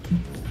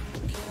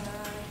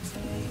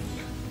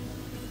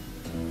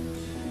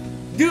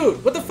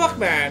 Dude, what the fuck,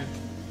 man?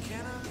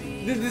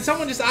 Did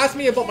someone just ask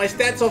me about my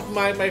stats of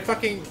my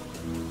fucking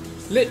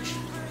Lich?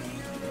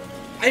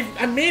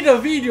 I made a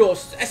video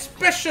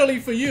especially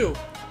for you.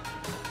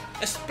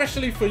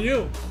 Especially for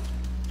you.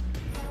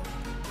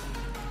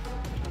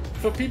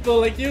 For people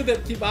like you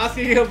that keep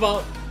asking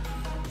about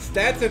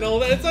stats and all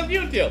that, it's on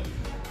YouTube.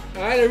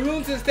 Alright, the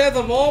runes and stats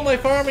of all my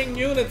farming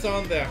units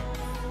on there.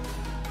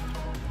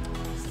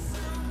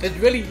 It's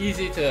really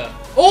easy to...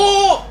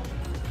 Oh!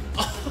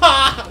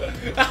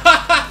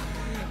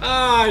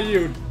 Ah,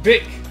 you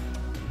dick.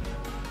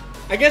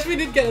 I guess we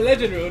did get a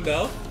legend rune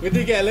though. We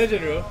did get a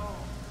legend rune.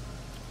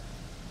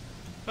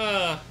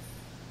 Ah.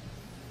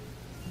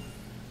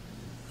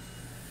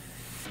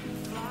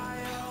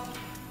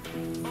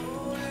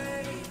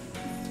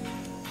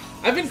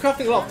 I've been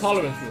crafting a lot of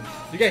tolerance runes.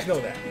 You guys know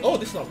that. Oh,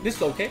 this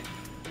is okay.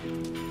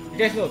 You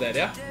guys know that,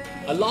 yeah?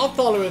 A lot of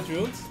tolerance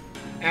runes.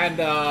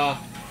 And I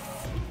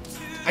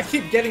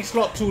keep getting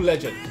slot 2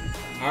 legend.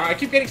 Alright, I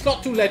keep getting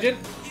slot 2 legend.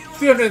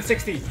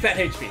 360 fat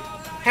HP.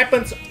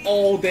 Happens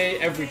all day,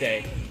 every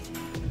day.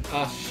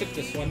 Ah, shit,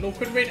 this one. No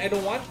crit rate, I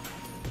don't want.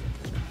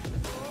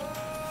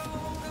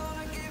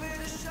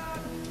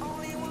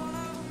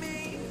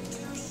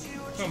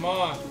 Come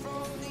on.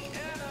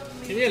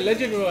 Give me a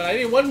legend rune. I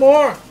need one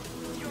more.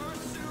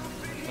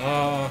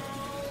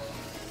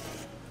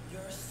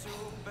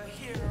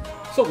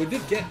 So we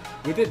did get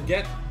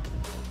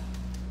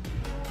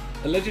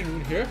a legend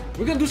rune here.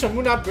 We're gonna do some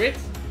rune upgrades.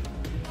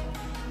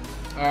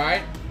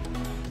 Alright.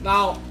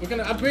 Now we're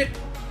gonna upgrade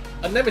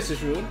a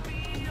Nemesis rune,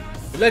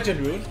 a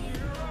legend rune.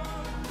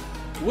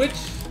 Which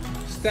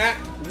stat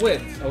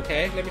wins?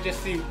 Okay, let me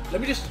just see.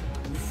 Let me just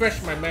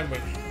refresh my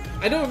memory.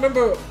 I don't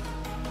remember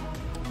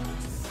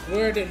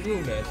where the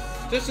rune is.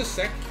 Just a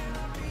sec.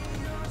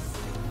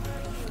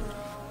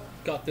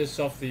 Got this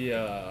off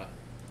the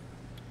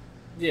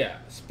yeah,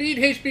 speed,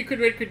 HP, crit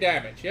rate, crit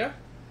damage, yeah?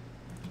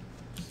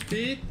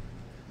 Speed,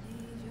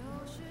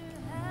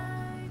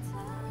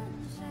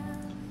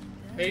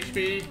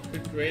 HP,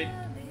 crit rate,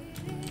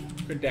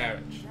 crit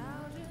damage.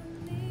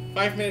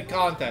 5-minute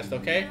contest,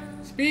 okay?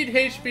 Speed,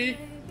 HP,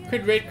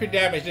 crit rate, crit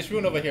damage, this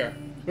rune over here.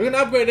 We're gonna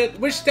upgrade it.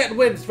 Which stat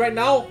wins? Right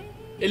now,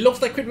 it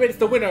looks like crit rate is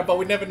the winner, but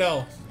we never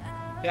know.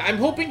 Yeah, I'm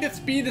hoping that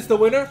speed is the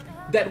winner.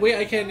 That way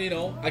I can, you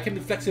know, I can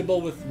be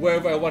flexible with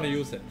wherever I want to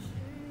use it.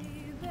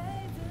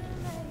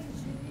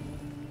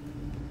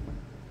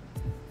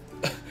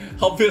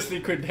 Obviously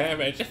crit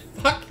damage.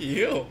 Fuck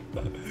you.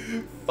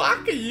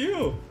 Fuck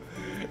you.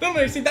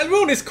 No, see, that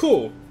rune is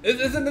cool.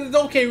 It's an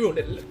okay rune.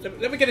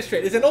 Let me get it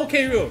straight. It's an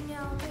okay rune.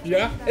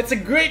 Yeah? It's a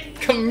great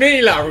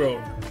Camila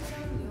rune.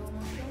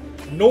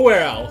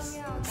 Nowhere else.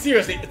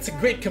 Seriously, it's a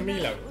great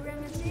Camila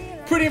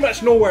rune. Pretty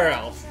much nowhere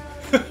else.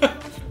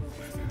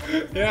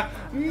 Yeah,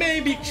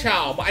 maybe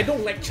Chow, but I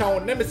don't like Chow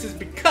on Nemesis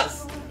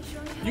because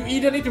you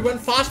either need to run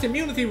fast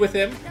immunity with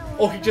him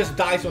or he just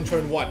dies on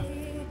turn 1,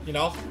 you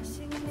know?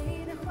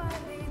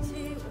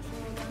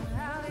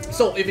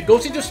 So if it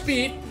goes into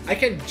speed, I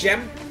can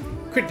gem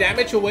crit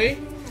damage away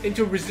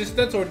into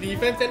resistance or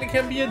defense and it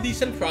can be a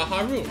decent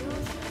Praha rune.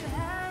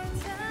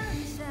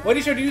 What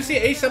is your, do you see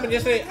Ace summon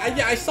yesterday?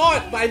 Yeah, I saw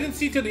it, but I didn't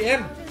see it till the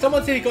end.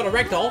 Someone said he got a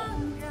ragdoll.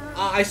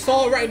 I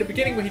saw it right in the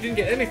beginning but he didn't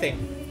get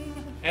anything.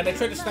 And I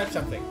tried to snipe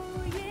something.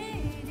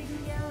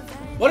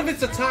 What if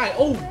it's a tie?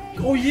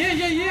 Oh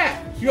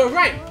yeah. You're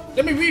right.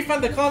 Let me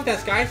refund the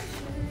contest, guys.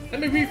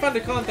 Let me refund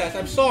the contest.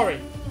 I'm sorry.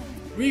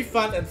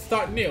 Refund and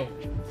start new.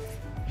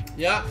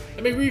 Yeah,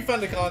 let me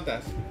refund the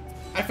contest.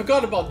 I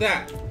forgot about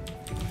that.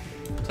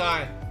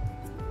 Tie.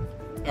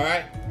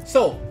 Alright.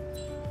 So,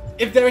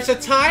 if there is a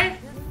tie,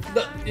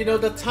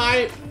 the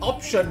tie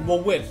option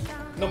will win.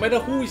 no matter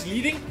who is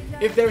leading,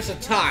 if there's a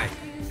tie,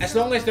 as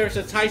long as there's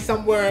a tie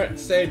somewhere,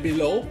 say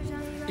below,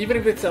 even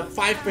if it's a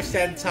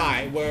 5%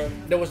 tie where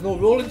there was no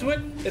roll into it,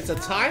 it's a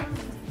tie.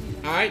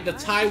 Alright, the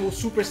tie will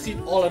supersede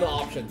all other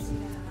options.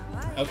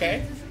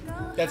 Okay?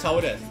 That's how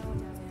it is.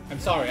 I'm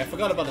sorry, I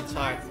forgot about the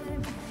tie.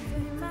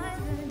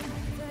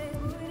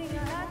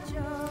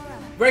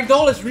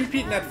 Ragdoll is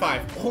repeat net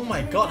 5. Oh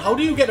my god, how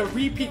do you get a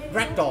repeat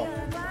Ragdoll?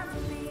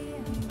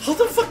 How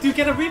the fuck do you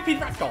get a repeat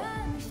Ragdoll?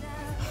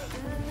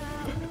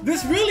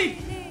 This really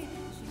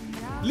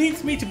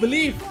leads me to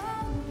believe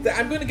that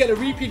I'm gonna get a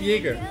repeat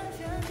Jaeger.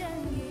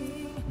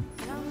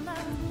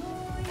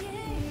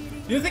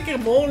 You think a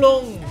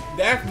Molong,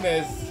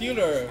 Daphnis,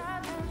 Healer?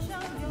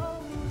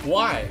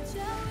 Why?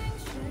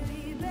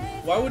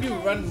 Why would you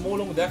run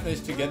Molong,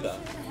 Daphnis together?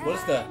 What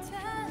is that?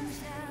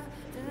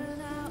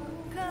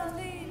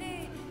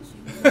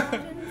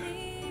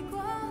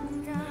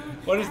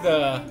 What is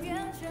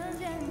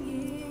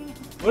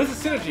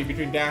the synergy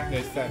between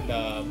Daphnis and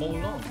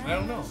Molong? I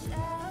don't know.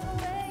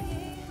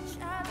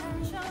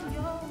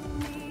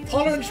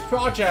 Tolerance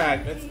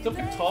Project. Let's look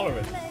at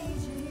tolerance.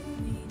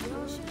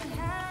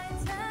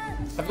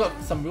 I've got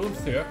some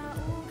runes here.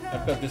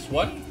 I've got this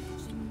one.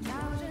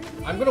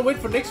 I'm gonna wait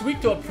for next week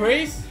to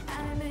appraise.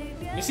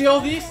 You see all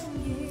these?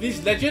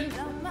 These legend.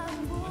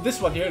 This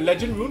one here,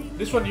 legend rune.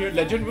 This one here,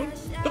 legend rune.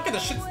 Look at the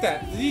shit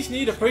stat. These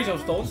need appraisal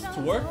stones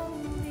to work.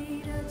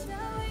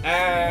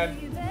 And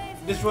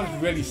this one's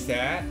really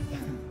sad.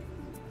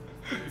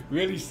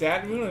 Really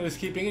sad rune. I'm just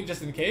keeping it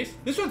just in case.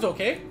 This one's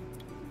okay.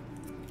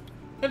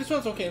 Yeah, this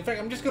one's okay. In fact,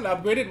 I'm just gonna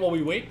upgrade it while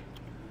we wait.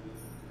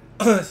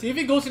 See if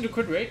it goes into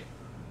crit rate.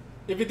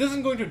 If it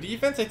doesn't go into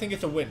defense, I think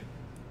it's a win.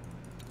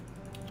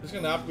 Just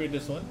gonna upgrade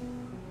this one.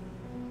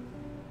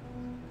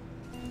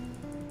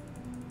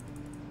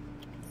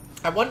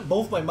 I want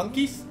both my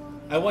monkeys.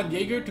 I want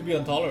Jaeger to be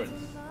on tolerance.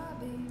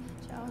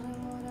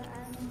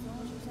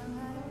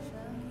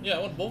 Yeah,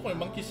 I want both my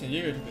monkeys and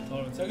Jaeger to be on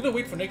tolerance. I'm gonna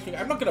wait for next week.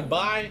 I'm not gonna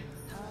buy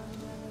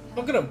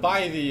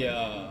the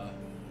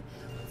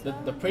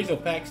appraisal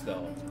packs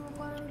though.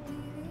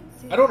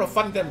 I don't want to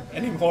fund them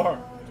anymore.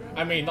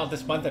 I mean, not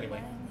this month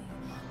anyway.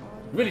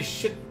 Really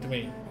shit to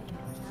me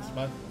this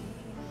month.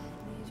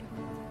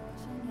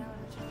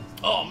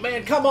 Oh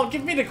man, come on,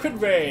 give me the crit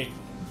rate.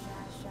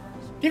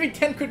 Give me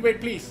 10 crit rate,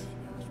 please.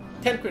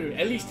 10 crit rate,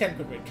 at least 10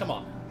 crit rate. Come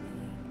on.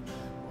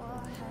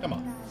 Come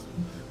on.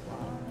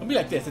 Don't be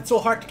like this. It's so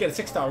hard to get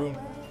a 6-star rune.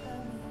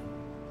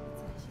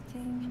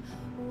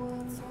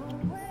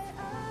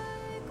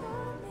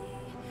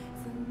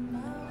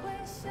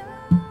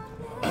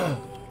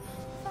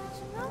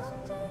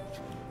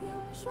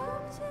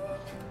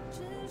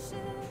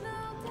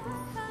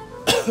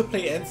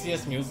 Play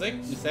NCS music,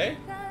 you say?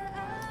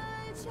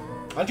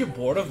 Aren't you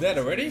bored of that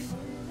already?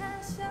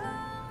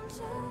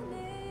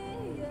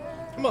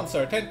 Come on,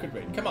 sir, 10 crit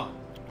rate, come on.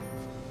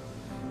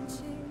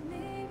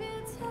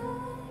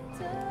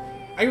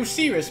 Are you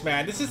serious,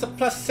 man? This is a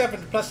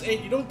 +7,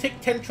 +8. You don't take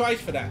 10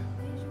 tries for that.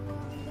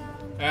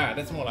 Ah,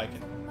 that's more like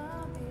it.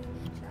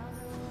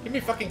 Give me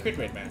fucking crit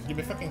rate, man. Give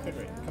me fucking crit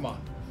rate. Come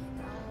on.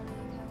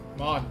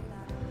 Come on.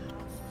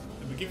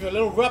 Let me give you a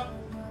little rub.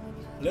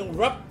 A little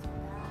rub.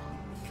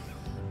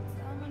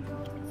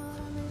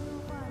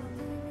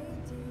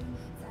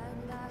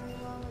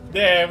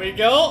 There we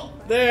go.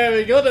 There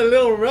we go. The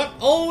little rub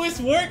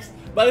always works,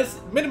 but it's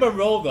minimum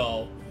roll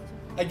though.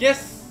 I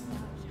guess.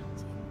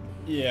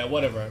 Yeah,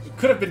 whatever. It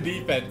could have been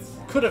defense.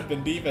 Could have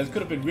been defense.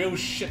 Could have been real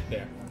shit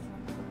there.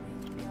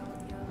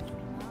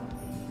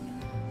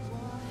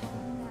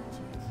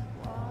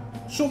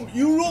 Some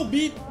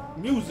Eurobeat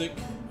music.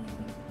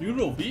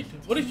 Eurobeat?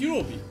 What is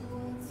Eurobeat?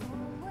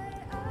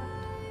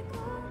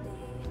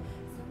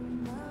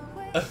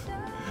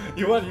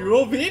 You want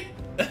Eurobeat?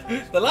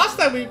 The last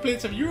time we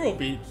played some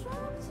Eurobeat.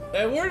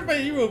 Where's my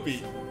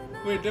Eurobeat?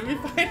 Wait, let me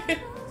find it.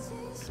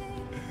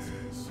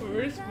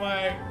 Where's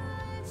my...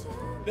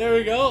 There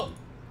we go.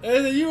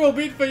 There's a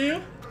Eurobeat for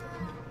you.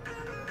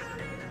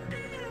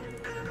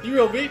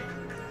 Eurobeat.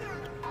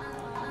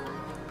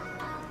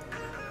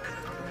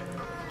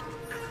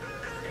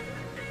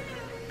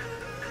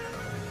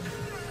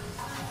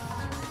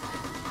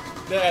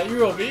 There,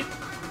 Eurobeat.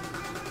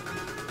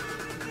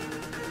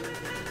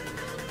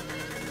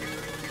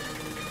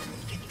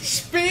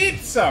 Speed,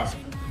 sir!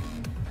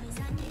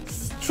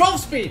 12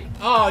 speed!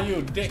 Oh,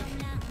 you dick.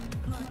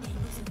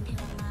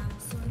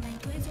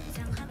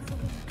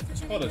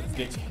 What a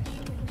dick.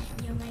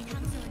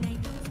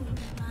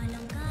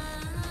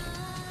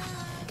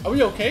 Are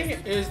we okay?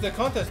 Is the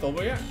contest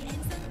over yet?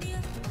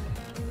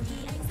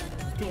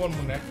 Do one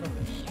more next one.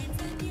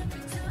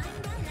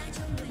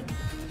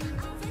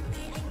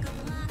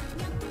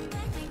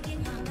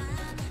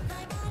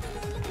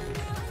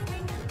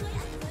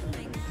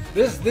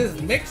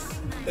 This mix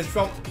is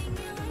from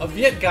a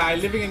Viet guy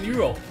living in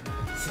Europe.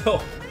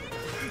 So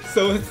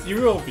it's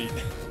Eurobeat.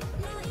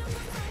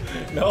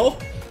 No?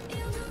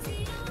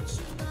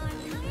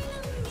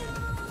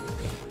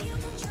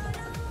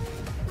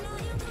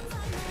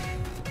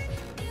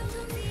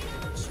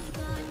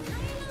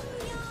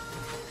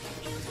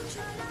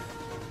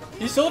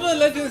 He sold a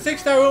Legend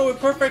 6-star rune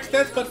with perfect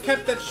stats but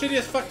kept that shitty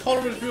as fuck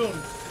tolerance rune.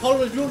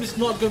 Tolerance rune is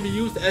not going to be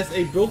used as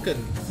a broken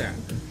stat.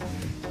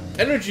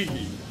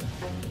 Energy.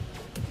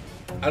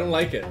 I don't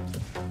like it.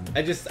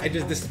 I just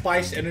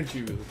despise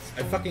energy runes.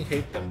 I fucking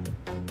hate them.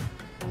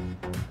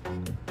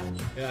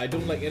 Yeah, I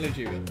don't like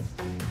energy runes.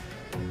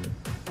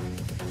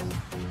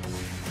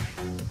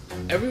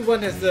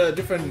 Everyone has a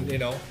different, you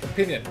know,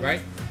 opinion,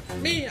 right?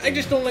 Me, I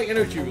just don't like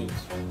energy runes.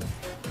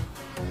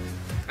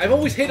 I've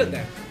always hated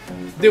them.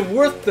 They're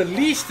worth the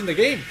least in the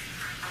game.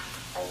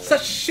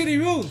 Such shitty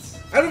runes.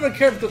 I don't even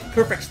care if it's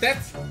perfect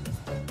stats.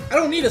 I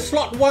don't need a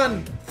slot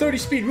 1 30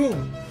 speed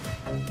rune.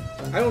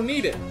 I don't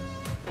need it.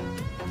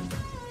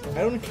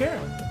 I don't care.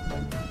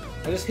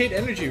 I just hate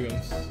energy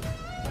runes.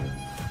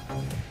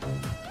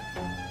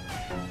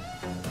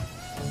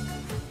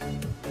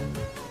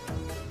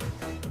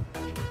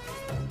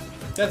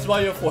 That's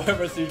why you're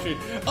forever C3.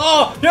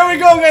 Oh, here we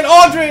go again,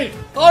 Audrey!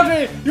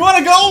 Audrey, you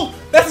wanna go?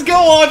 Let's go,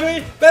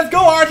 Audrey! Let's go,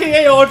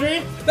 RTA,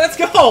 Audrey! Let's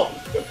go!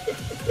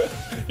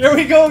 Here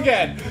we go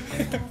again.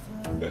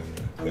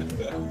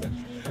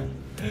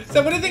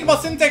 So what do you think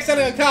about Syntax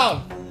selling an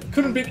account?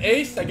 Couldn't beat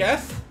Ace, I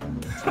guess?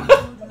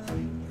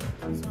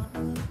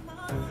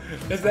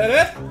 Is that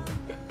it?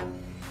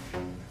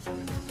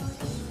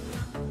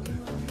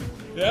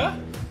 Yeah?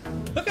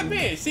 Look at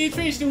me,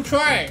 C3 still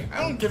trying.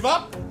 I don't give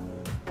up.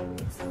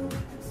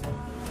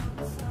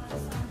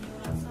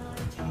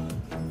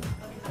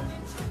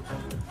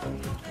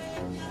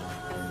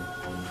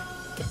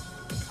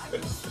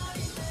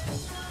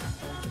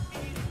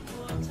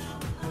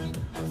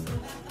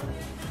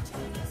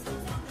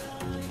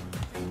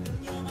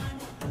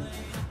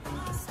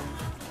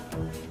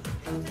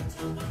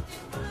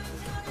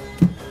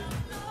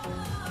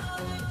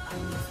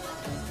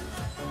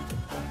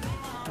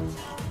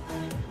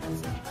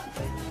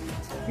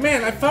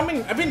 Man,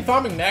 I've been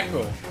farming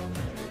Necro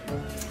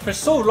for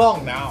so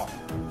long now.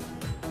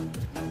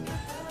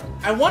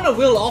 I want a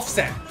will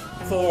offset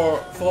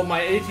for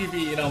my ATB,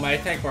 you know, my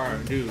attack bar,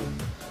 dude.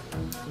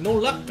 No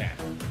luck, man.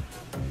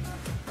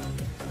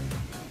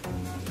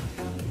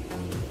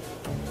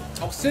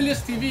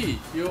 Auxilius TV,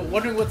 you're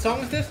wondering what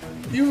song is this?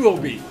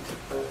 Eurobeat.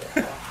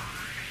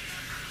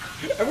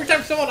 Every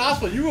time someone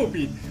asks for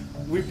Eurobeat,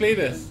 we play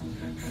this.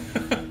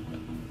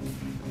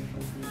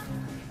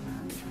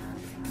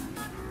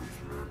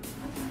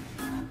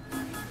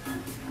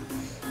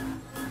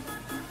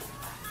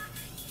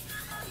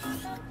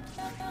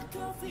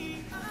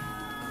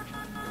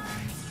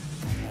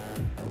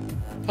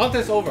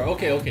 Contest over.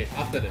 Okay.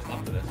 After this.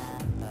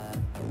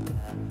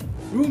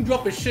 Rune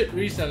drop is shit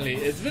recently.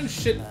 It's been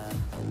shit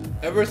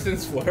ever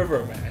since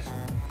forever, man.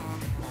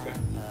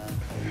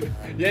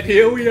 Yet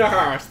here we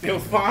are, still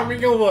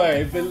farming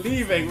away,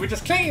 believing. We're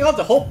just clinging on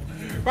to hope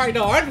right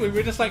now, aren't we?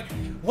 We're just like,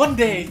 one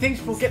day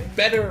things will get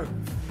better.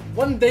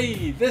 One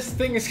day this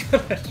thing is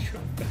gonna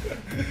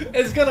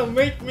it's gonna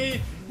make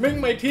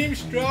my team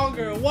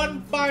stronger.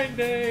 One fine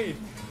day.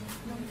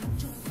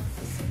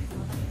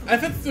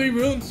 I've had 3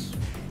 runes.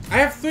 I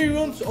have 3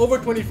 runes over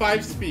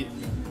 25 speed.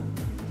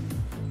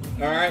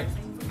 Alright.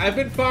 I've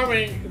been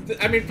playing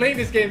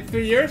this game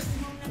 3 years.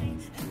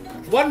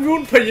 1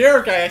 rune per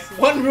year, guys.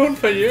 1 rune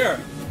per year.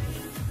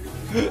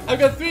 I've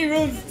got 3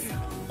 runes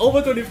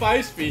over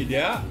 25 speed,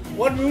 yeah?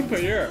 1 rune per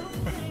year.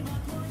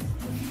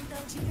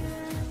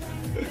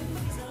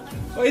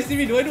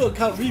 YDCB, do I do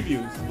account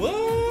reviews?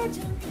 What?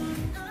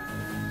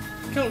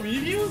 Account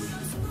reviews?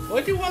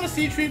 Why do you want a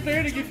C3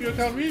 player to give you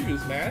account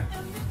reviews, man?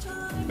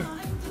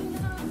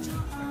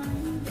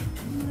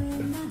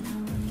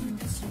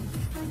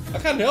 I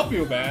can't help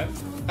you, man.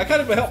 I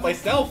can't even help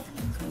myself.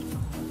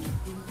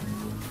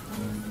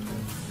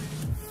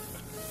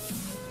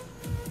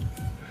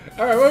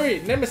 Alright,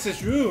 wait,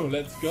 Nemesis rune,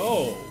 let's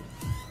go.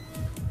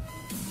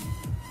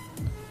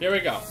 Here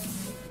we go.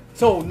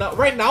 So now,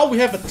 right now we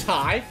have a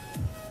tie.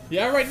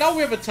 Yeah, right now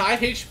we have a tie.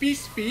 HP,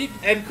 speed,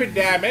 and crit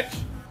damage.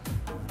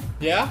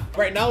 Yeah,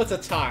 right now it's a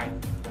tie.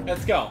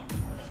 Let's go.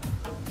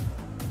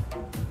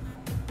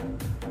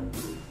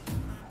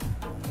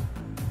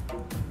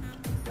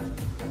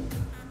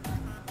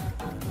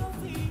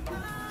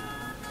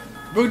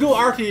 We'll do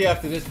RTA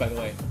after this, by the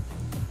way.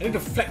 I need to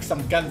flex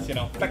some guns, you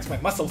know, flex my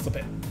muscles a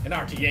bit in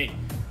RTA,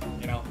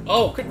 you know.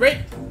 Oh, crit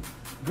rate,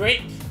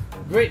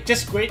 great,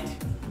 just great.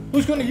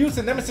 Who's gonna use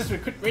the Nemesis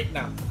with crit rate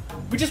now?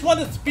 We just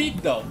wanted speed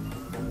though.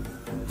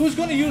 Who's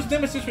gonna use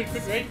Nemesis with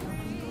crit rate?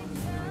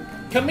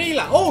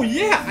 Camila. Oh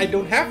yeah, I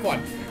don't have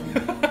one.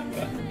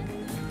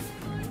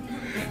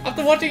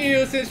 After watching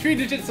you since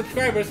 3-digit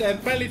subscribers and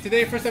finally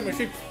today, first time I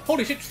stream.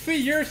 Holy shit, 3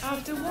 years.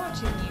 After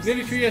watching you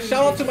nearly 3 years.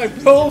 Shout out to my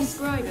bros.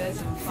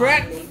 Subscribers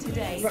Fred.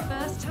 Today's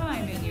first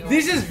time in your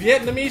These is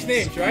Vietnamese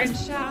names, right? And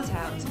shout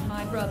out to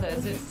my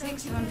brothers at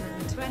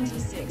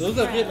 626. Those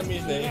are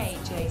Vietnamese names.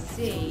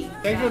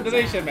 Thanks for the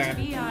donation, man.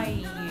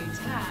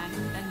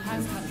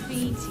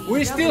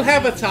 We still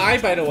have a tie,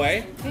 by the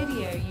way.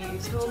 Video you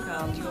talk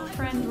and your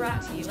friend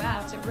rat you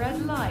out at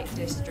red light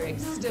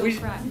districts still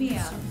crack me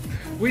up.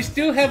 We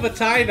still have a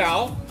tie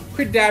now.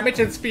 Crit damage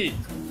and speed.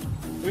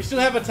 We still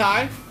have a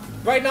tie.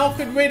 Right now,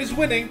 crit rate is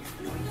winning.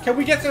 Can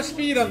we get some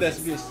speed on this,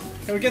 please?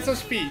 Can we get some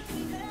speed?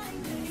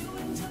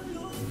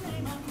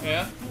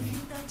 Yeah.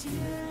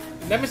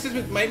 Nemesis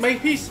with my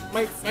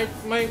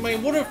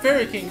Water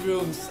Fairy King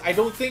rooms. I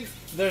don't think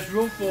there's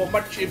room for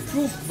much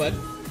improvement.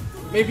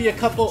 Maybe a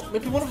couple.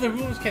 Maybe one of the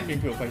rooms can be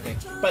improved, I think.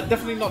 But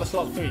definitely not a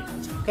slot 3.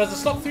 Because the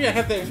slot 3 I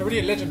have there is already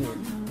a legend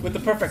room with the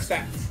perfect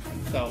stats.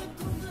 So,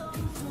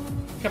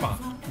 come on.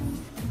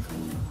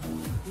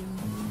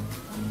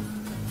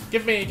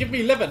 Give me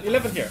 11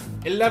 here.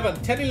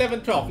 11, 10,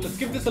 11, 12. Let's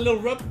give this a little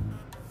rub.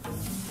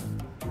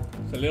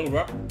 It's a little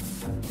rub.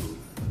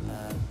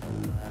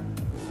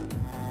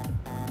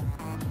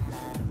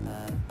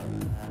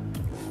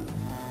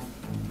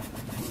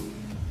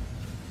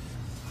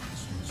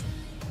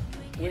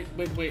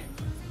 Wait.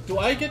 Do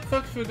I get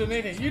fucked for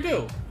donating? You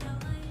do.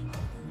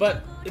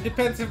 But it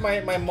depends if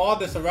my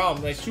mod is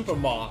around, my super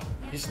mod.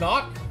 He's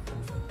not?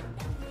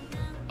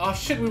 Oh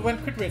shit, we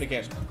went crit rate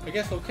again. I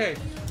guess okay.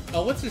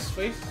 What's his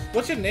face?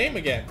 What's your name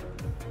again?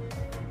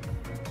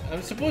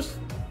 I'm supposed...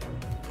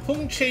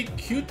 Hung Che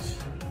Cute,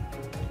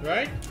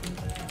 right?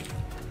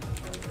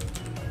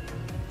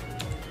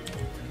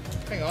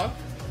 Hang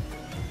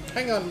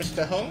on,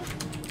 Mr. Hung.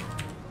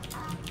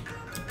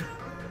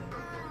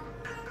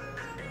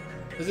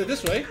 Is it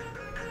this way?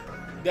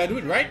 Did I do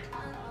it right?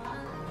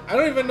 I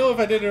don't even know if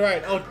I did it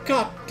right. Oh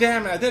god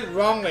damn it, I did it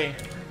wrongly.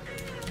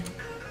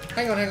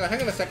 Hang on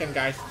a second,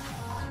 guys.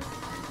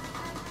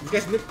 You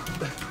guys nip.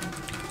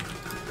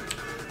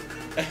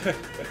 I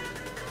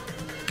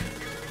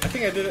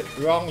think I did it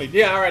wrongly.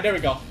 Yeah, alright, there we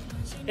go.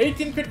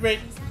 18 crit rate.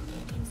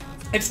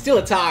 It's still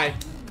a tie.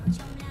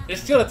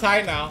 It's still a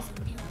tie now.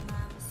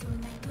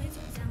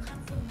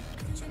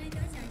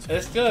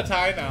 It's still a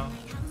tie now.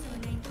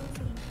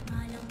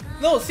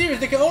 No, serious,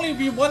 there can only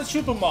be one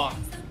super mod.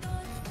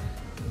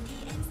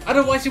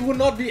 Otherwise it would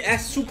not be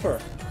as super.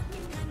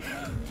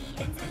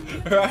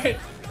 Right?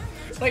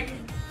 Like,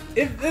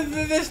 if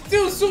there's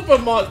two super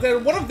mods,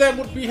 then one of them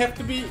would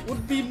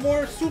be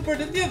more super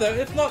than the other.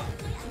 If not,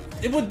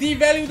 it would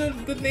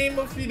devalue the name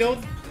of, you know,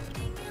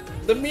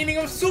 the meaning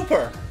of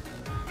super.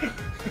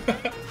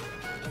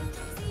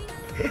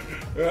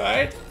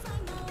 Right?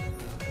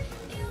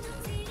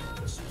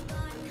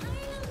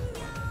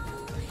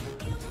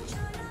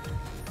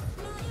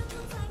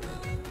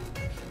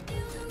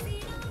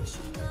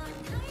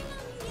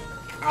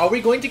 Are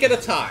we going to get a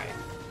tie?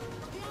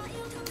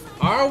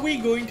 Are we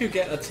going to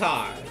get a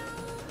tie?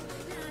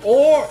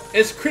 Or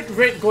is crit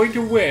rate going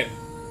to win?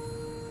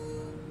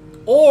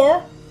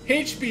 Or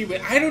HP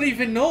win? I don't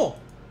even know.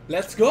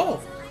 Let's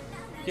go.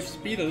 Give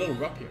speed a little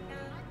rub here.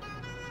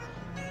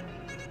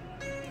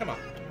 Come on.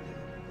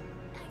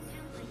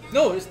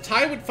 No, it's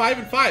tied with 5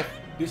 and 5.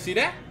 Do you see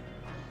that?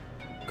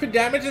 Crit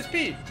damage and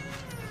speed.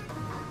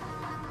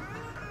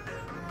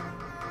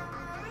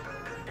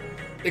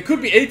 It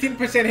could be 18%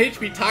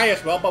 HP tie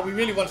as well, but we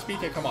really want speed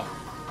here. Come on.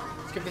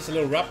 Let's give this a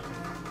little rub.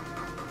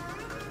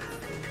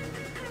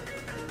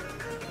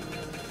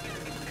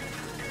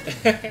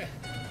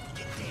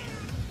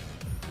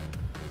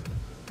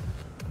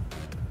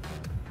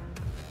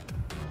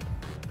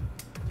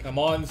 Come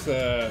on,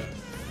 sir.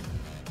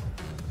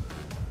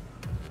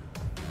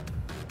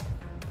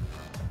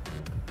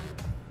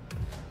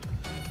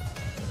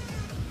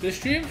 The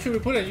stream should we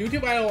put on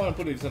YouTube? I don't want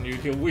to put it on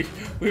YouTube.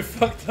 We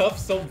fucked up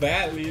so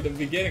badly in the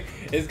beginning.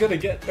 It's gonna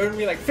earn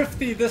me like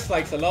 50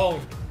 dislikes alone.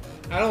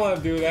 I don't want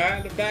to do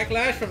that. The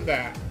backlash from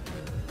that.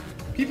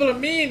 People are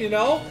mean, you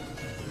know.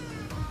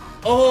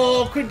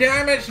 Oh, crit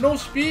damage, no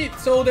speed,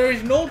 so there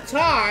is no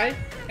tie,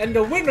 and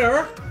the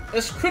winner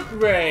is crit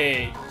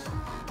rate.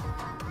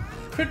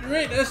 Crit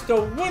rate is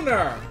the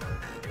winner.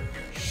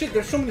 Shit,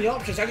 there's so many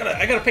options. I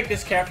gotta pick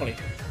this carefully.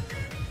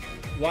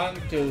 1,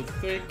 2,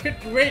 3. Crit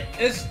rate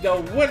is the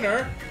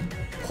winner.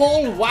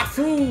 Paul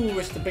Wafu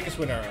is the biggest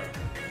winner.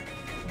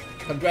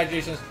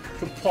 Congratulations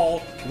to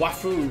Paul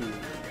Wafu.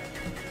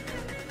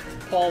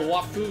 Paul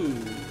Wafu.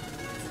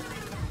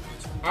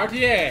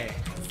 RTA.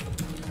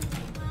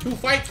 2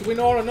 fights, win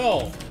or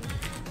no.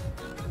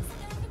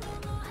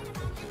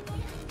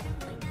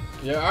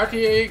 Yeah,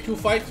 RTA, 2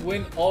 fights,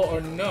 win all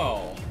or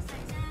no.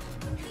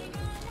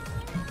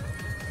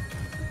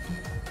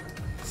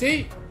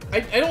 See?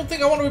 I don't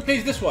think I want to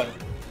replace this one.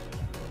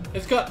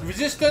 It's got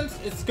resistance,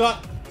 it's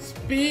got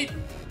speed,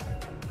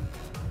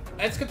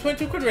 and it's got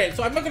 22 crit rate.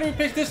 So I'm not gonna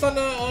replace this on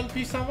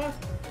Pisama.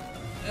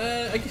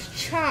 I guess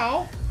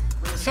Chow.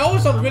 Chow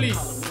is on really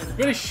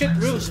shit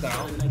rules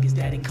now.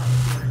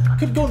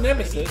 Could go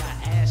Nemesis. I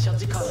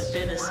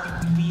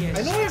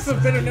know I have a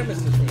better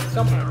Nemesis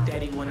somewhere.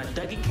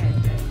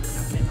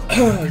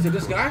 Is it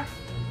this guy?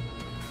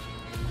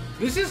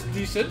 This is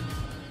decent,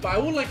 but I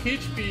would like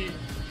HP.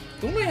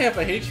 Don't I have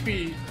a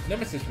HP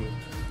Nemesis room?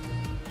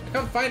 I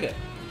can't find it.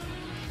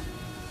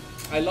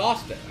 I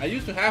lost it. I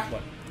used to have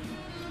one.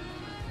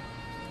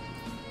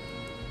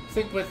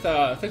 Think with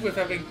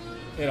having,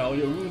 you know,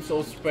 your rooms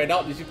so spread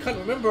out, you can't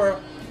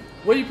remember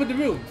where you put the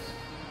rooms.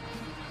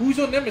 Who's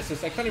your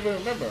Nemesis? I can't even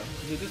remember.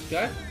 Is it this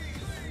guy?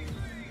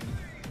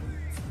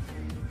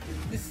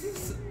 This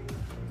is...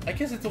 I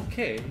guess it's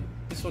okay.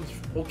 This one's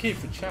okay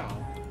for Chow.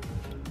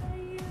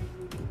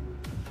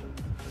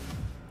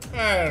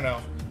 I don't know.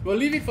 We'll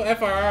leave it for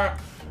FRR.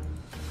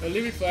 We'll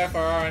leave it for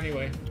FRR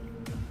anyway.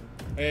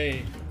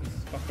 Hey, this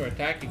fucker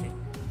attacking me.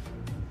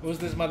 Who's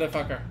this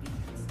motherfucker?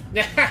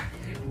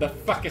 The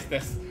fuck is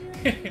this?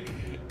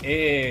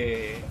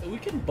 Hey, we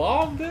can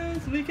bomb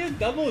this? We can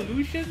double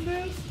illusion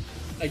this?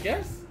 I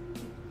guess?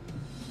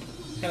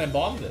 Can I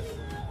bomb this?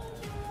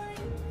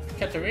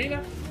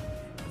 Katarina?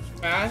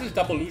 Ah, this is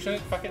double illusion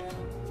it, fuck it.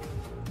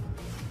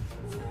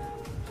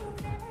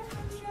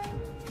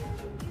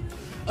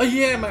 Oh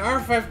yeah, my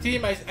R5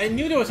 team, I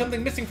knew there was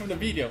something missing from the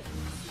video.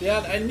 Yeah,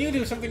 I knew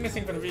there was something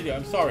missing from the video,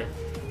 I'm sorry.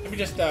 Let me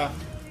just,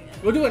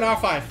 we'll do an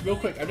R5 real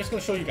quick. I'm just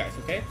gonna show you guys,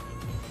 okay?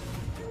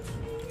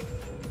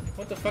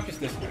 What the fuck is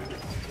this, man?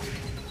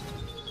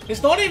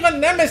 It's not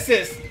even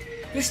Nemesis!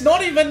 It's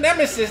not even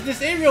Nemesis!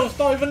 This aerial's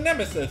not even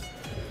Nemesis!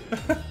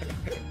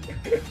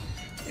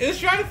 It's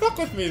trying to fuck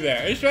with me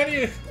there. It's trying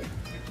to...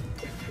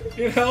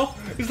 You know?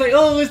 It's like,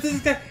 oh, is this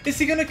guy... Is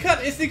he gonna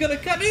cut? Is he gonna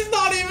cut? He's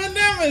not even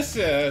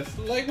Nemesis!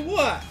 Like,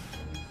 what?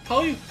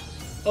 How you...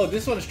 Oh,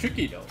 this one is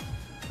tricky, though.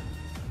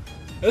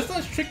 This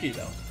one's tricky,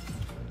 though.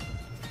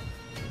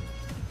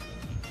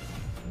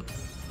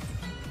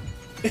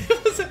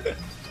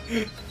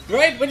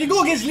 Right? When you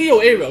go against Leo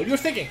Aerial, you're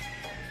thinking,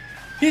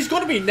 he's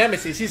gonna be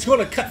Nemesis, he's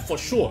gonna cut for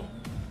sure.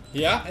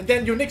 Yeah? And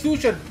then your next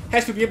illusion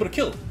has to be able to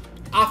kill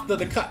after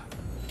the cut.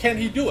 Can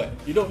he do it?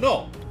 You don't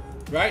know.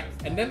 Right?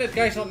 And then that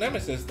guy's not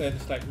Nemesis, then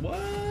it's like, what?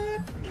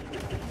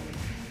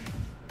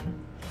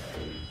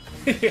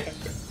 Yeah.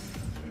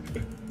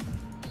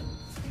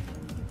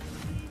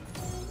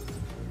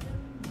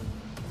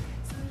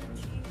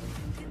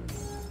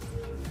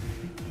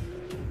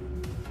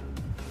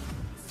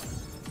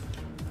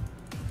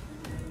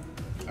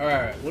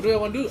 Alright, what do I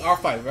want to do?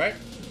 R5, right?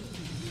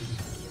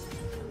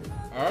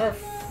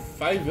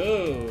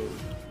 R5.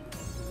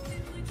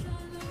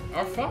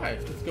 R5.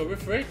 Let's go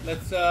riff rate.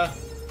 Let's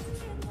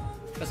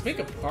make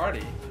a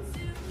party.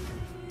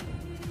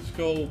 Let's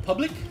go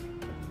public.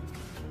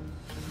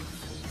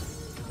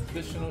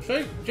 Additional.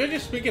 Should I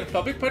just make it a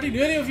public party?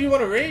 Do any of you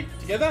want to raid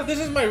together? This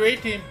is my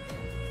raid team.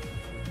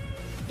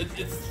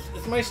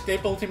 It's my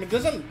staple team. It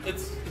doesn't.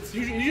 It's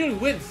usually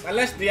wins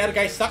unless the other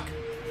guys suck.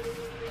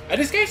 And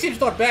this guy seems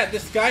not bad.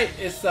 This guy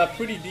is a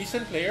pretty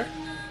decent player.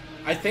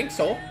 I think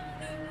so.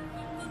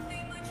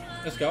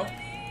 Let's go.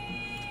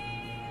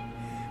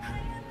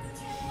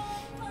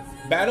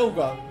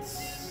 Battlegrounds.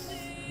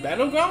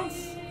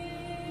 Battlegrounds?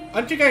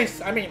 Aren't you guys...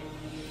 I mean...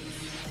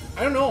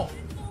 I don't know.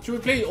 Should we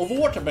play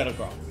Overwatch or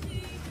Battlegrounds?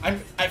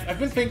 I've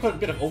been playing quite a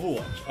bit of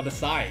Overwatch on the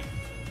side.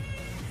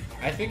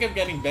 I think I'm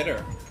getting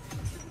better.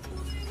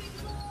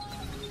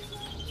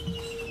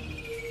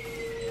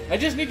 I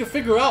just need to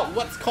figure out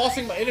what's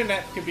causing my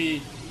internet to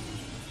be,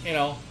 you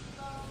know,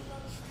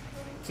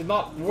 to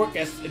not work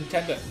as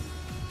intended.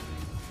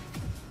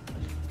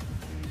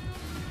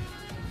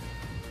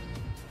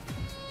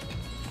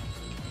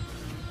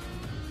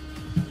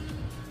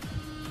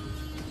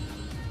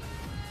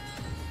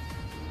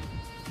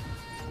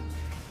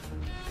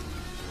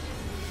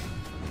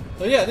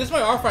 So yeah, this is my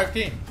R5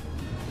 team.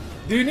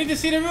 Do you need to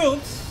see the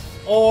runes?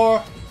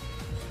 Or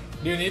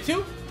do you need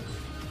to?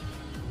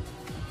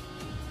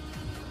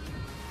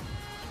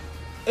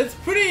 It's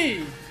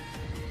pretty...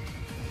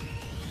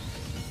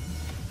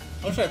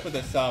 How should I put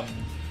this?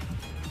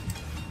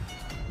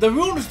 The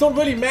runes don't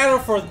really matter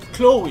for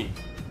Chloe.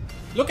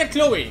 Look at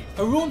Chloe.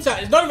 Her runes are...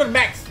 It's not even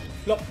maxed.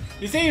 Look.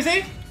 You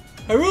see?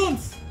 Her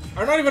runes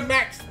are not even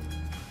maxed.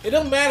 It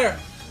doesn't matter.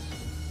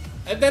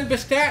 And then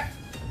Bistat.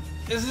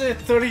 This is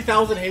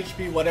 30,000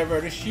 HP,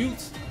 whatever. The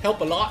shields help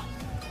a lot.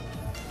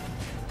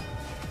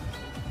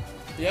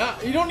 Yeah,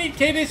 you don't need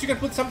Cadis, you can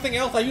put something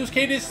else. I use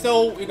Cadis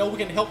so, you know, we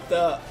can help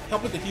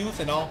with the heals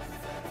and all.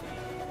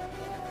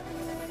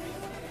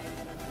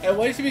 And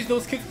YDCB is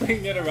those kids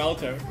playing near the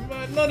router.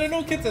 No, there are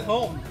no kids at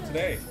home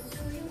today.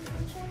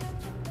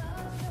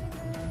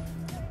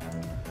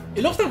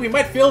 It looks like we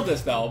might fail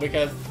this though,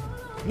 because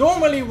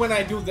normally when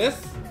I do this,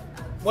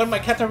 when my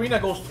Katarina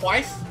goes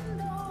twice,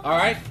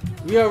 alright,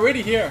 we are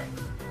already here.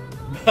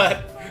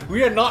 But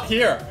we are not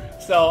here.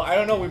 So I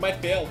don't know, we might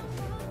fail.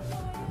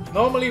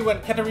 Normally when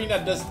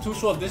Katarina does 2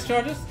 short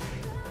discharges,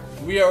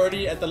 we are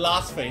already at the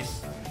last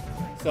phase.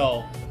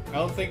 So I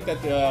don't think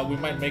that we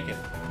might make it.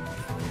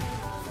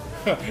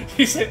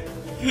 He said,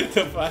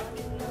 the fuck?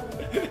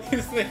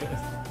 He said,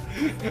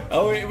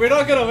 oh, we're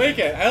not gonna make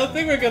it. I don't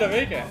think we're gonna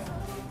make it.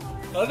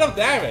 Not enough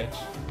damage.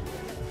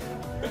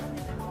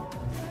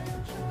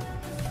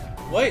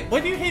 Wait, why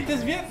do you hate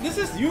this Viet? This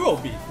is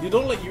Eurobeat. You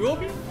don't like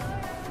Eurobeat?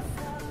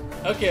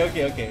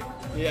 Okay.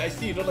 Yeah, I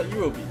see you don't like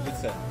Eurobeat.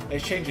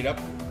 Let's change it up.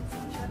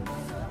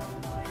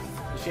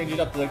 Let's change it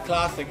up to the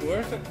classic.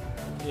 Where is it?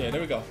 Yeah,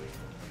 there we go.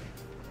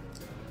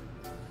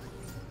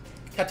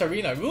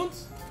 Katarina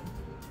runes?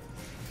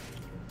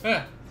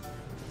 Huh.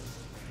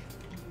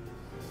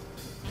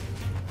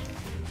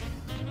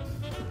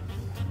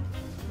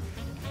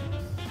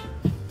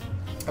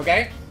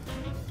 Okay.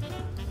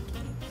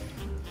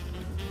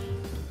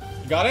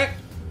 Got it?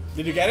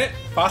 Did you get it?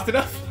 Fast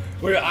enough?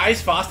 Were your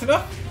eyes fast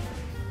enough?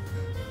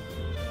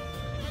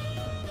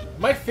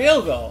 Might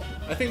fail though.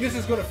 I think this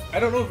is gonna. I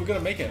don't know if we're gonna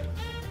make it.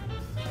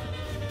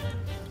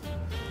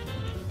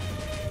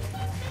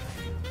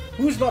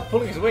 Who's not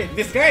pulling his weight?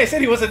 This guy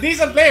said he was a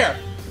decent player.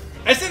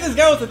 I said this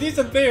guy was a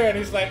decent player, and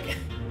he's like,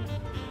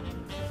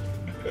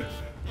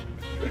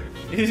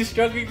 he's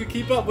struggling to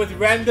keep up with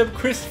random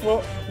Chris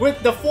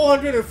with the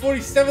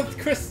 447th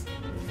Chris.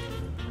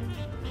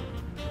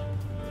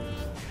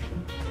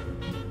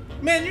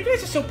 Man, you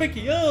guys are so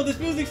picky. Oh, this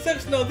music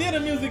sucks. No, the other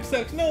music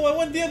sucks. No, I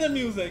want the other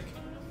music.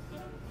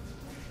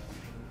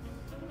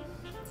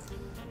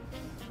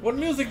 What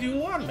music do you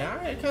want, man?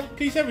 I can't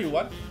please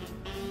everyone.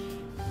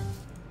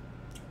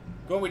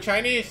 Going with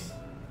Chinese.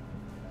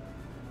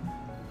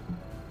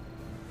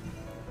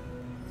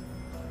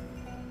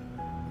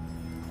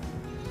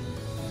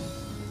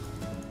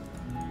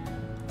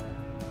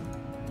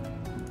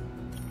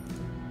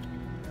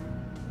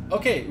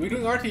 Okay, we're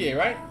doing RTA,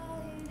 right?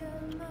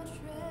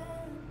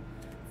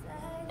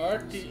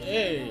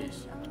 RTA.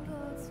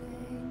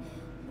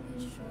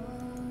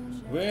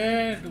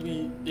 Where do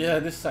we... Yeah,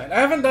 this side.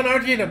 I haven't done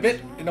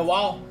RTA in a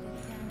while.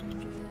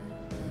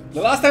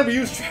 The last time we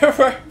used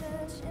Trevor.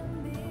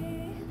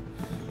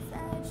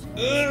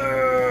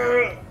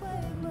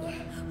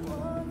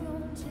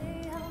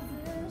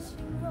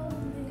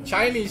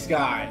 Chinese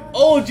guy.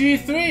 Oh,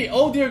 G3.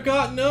 Oh, dear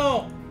God,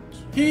 no.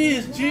 He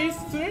is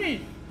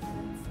G3.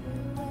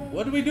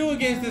 What do we do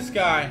against this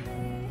guy?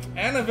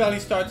 Annabelle, he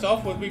starts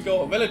off with. We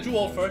go Vela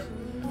Jewel first.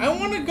 I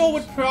want to go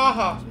with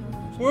Praha.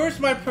 Where's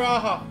my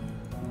Praha?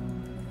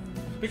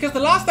 Because the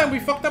last time we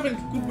fucked up in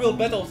Goodwill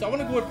battles, I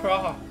want to go with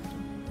Praha.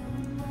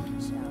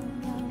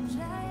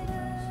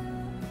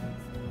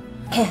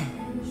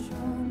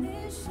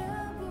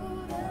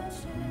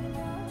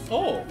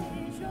 Oh.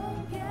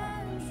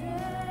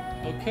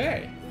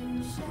 Okay.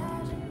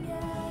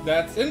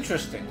 That's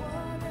interesting.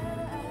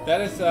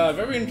 That is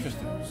very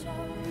interesting.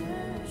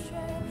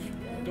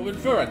 Go with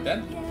Virat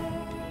then.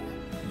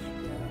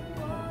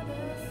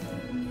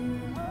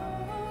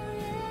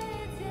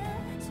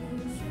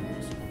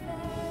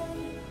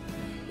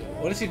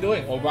 What is he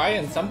doing?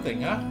 Orion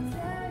something, huh?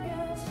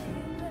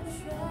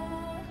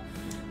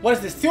 What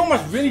is this?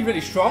 Theomar's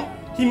really strong?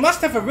 He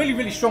must have a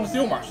really strong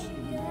Theomar's.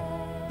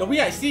 The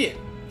way I see it.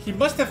 He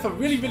must have a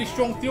really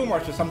strong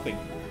Theomar's or something.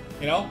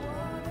 You know?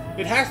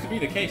 It has to be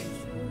the case.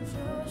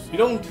 You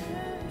don't...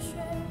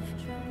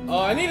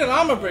 I need an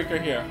armor breaker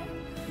here.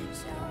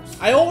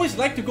 I always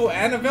like to go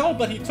Annabelle,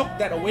 but he took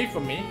that away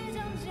from me.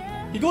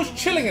 He goes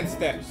chilling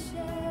instead.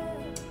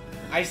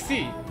 I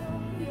see.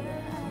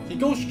 He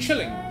goes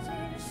chilling.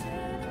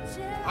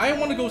 I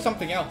want to go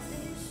something else.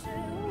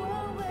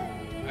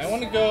 I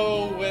want to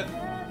go with...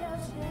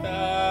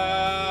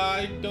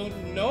 I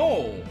don't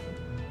know.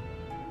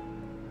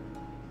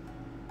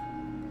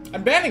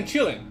 I'm banning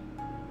chilling.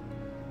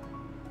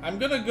 I'm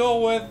gonna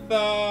go with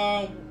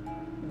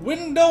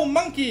Window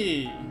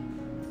Monkey.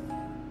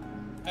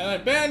 And I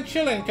ban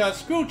chilling because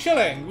screw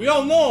chilling. We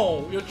all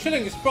know your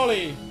chilling is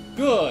probably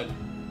good.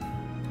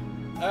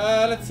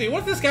 Let's see.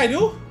 What does this guy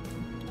do?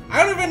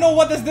 I don't even know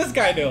what does this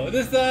guy do.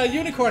 This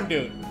unicorn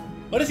dude.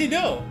 What does he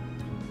do?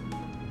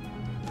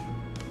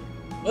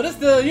 What does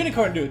the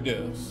unicorn dude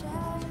do?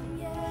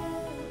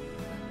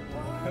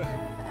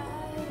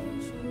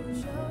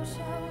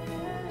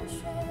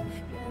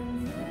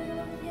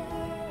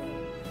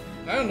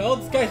 I don't know.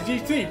 This guy's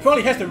G3. He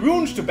probably has the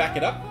runes to back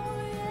it up.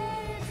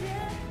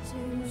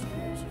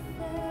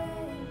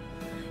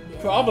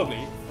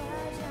 Probably.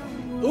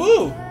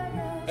 Ooh!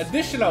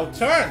 Additional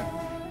turn.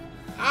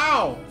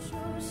 Ow!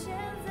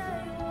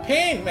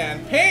 Pain,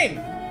 man. Pain!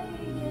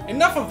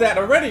 Enough of that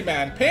already,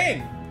 man.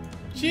 Pain!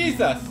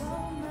 Jesus!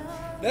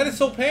 That is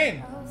so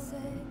pain.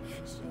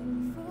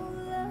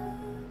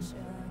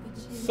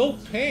 So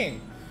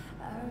pain.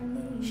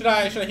 Should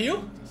I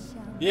heal?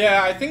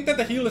 Yeah, I think that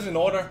the heal is in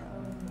order.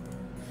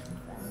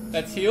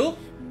 Let's heal.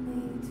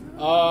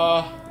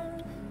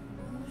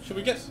 Should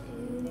we get...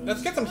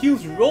 Let's get some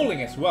heals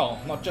rolling as well,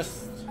 not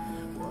just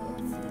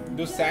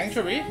do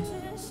Sanctuary.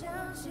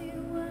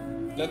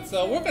 Let's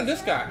work on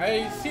this guy.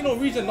 I see no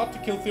reason not to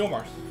kill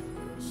Theomars.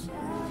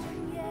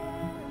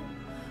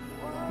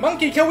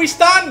 Monkey, can we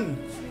stun?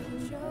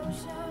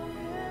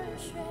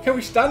 Can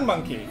we stun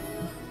Monkey?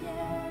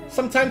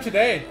 Sometime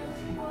today.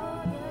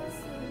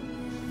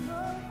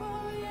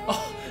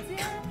 Oh.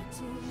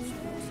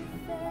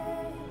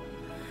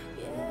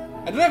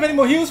 I don't have any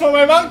more heals for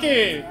my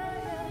Monkey!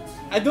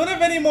 I don't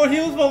have any more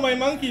heals for my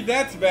Monkey,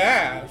 that's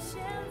bad.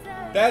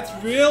 That's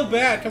real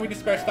bad. Can we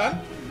despair stun?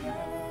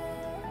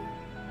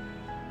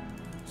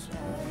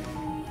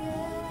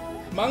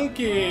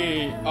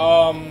 Monkey,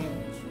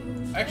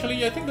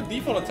 actually I think the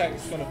default attack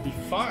is gonna be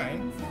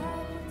fine.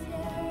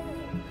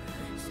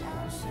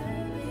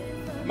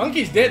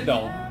 Monkey's dead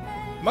though.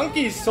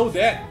 Monkey is so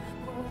dead.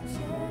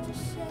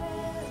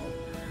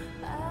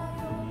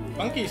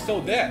 Monkey is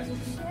so dead.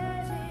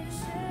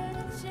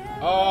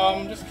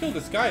 Just kill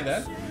this guy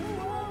then.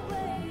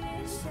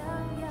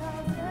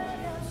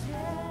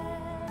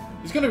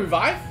 He's gonna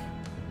revive?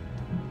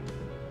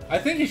 I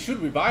think he should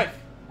revive.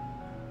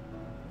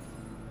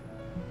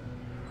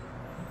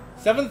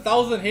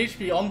 7,000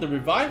 HP on the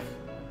revive.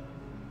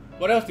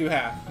 What else do you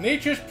have?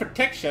 Nature's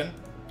protection.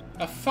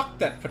 Fuck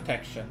that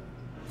protection.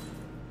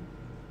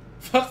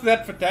 Fuck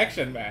that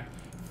protection, man.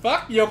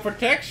 Fuck your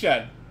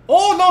protection.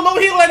 Oh, no, no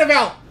heal,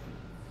 Annabelle.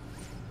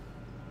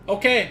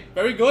 Okay,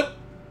 very good.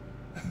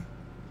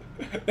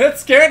 That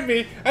scared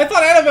me. I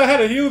thought Annabelle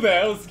had a heal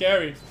there. That was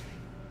scary.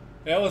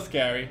 That was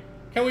scary.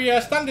 Can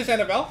we stun this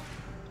Annabelle?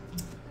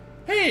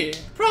 Hey,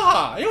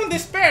 Praha, you're in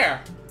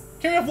despair.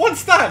 Can we have one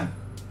stun?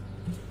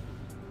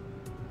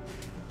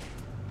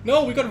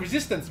 No, we got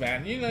resistance,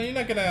 man. You're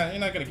not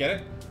gonna get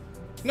it.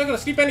 You're not gonna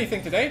skip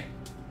anything today.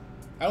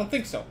 I don't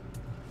think so.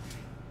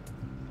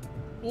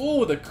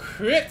 Ooh, the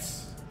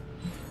crits.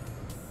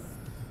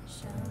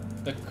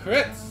 The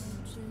crits.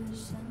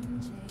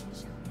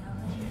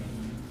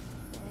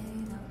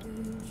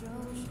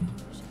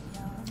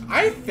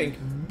 I think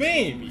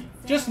maybe,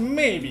 just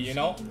maybe, you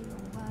know,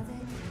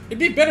 it'd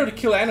be better to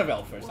kill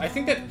Annabelle first. I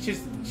think that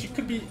she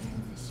could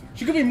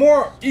be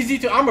more easy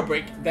to armor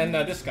break than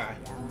this guy.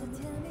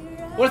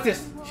 What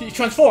is this? She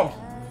transformed.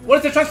 What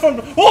is the transformed?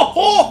 Oh,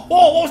 oh,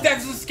 oh! What was that?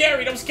 This is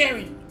scary. That was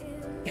scary.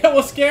 That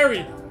was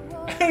scary.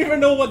 I don't even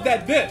know what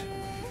that did.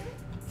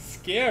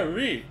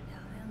 Scary.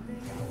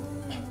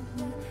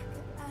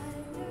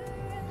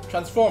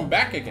 Transform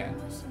back again.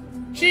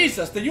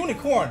 Jesus, the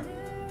unicorn.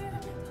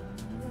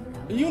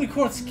 The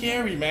unicorn's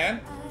scary,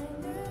 man.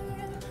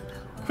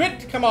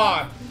 Crit, come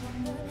on.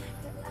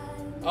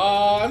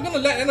 I'm gonna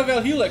let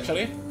Annabelle heal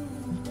actually.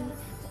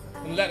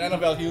 I'm gonna let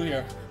Annabelle heal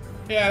here.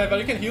 Hey Annabelle,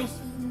 you can heal.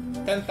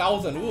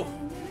 10,000. Ooh.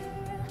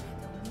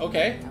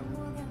 Okay.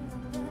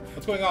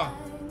 What's going on?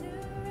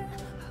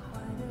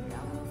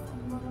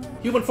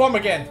 Human form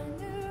again.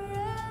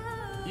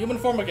 Human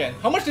form again.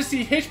 How much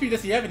HP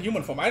does he have in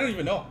human form? I don't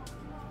even know.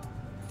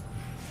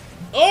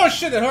 Oh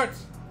shit, it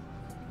hurts.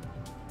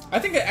 I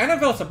think that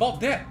Annabelle's about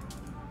dead.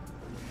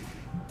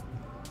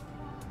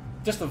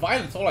 Just the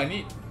violence, all I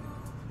need.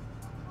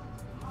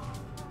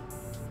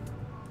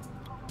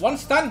 One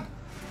stun.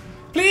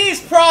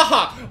 Please,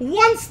 Praha!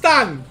 One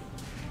stun!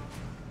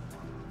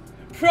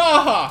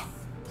 Praha!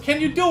 Can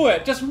you do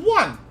it? Just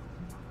one!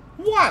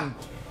 One!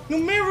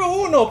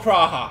 Numero uno,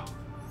 Praha!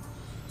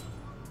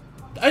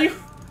 Are you...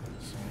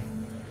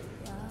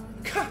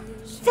 God,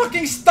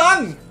 fucking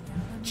stun!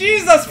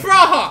 Jesus,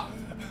 Praha!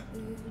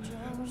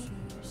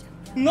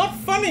 Not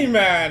funny,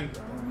 man!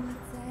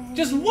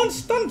 Just one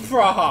stun,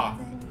 Praha!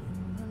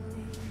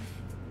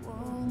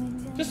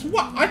 Just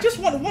what? I just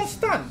want one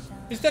stun!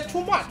 Is that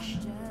too much?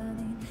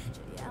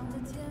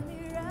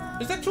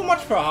 Is that too much,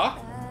 Praha?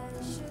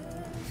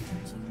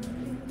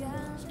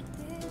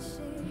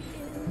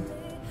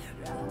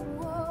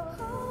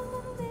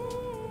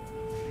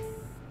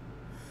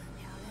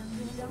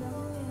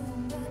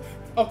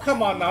 Oh,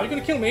 come on now, you're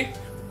gonna kill me?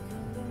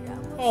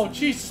 Oh,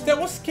 jeez, that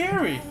was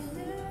scary.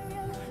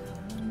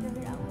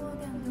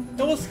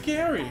 That was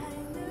scary.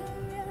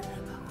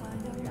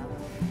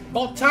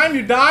 About time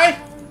you die!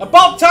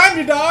 About time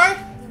you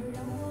die!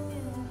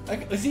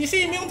 Is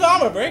he immune to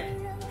armor break?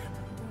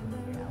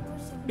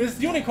 This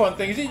unicorn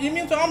thing, is he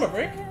immune to armor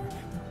break?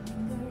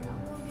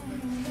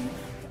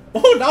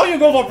 Oh, now you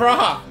go for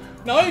Praha!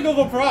 Now you go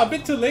for Praha. A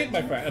bit too late,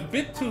 my friend. A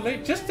bit too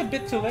late. Just a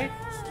bit too late.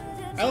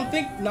 I don't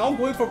think now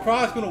going for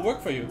Praha is gonna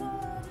work for you.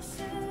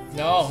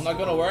 No, not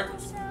gonna work.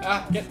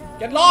 Ah,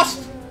 get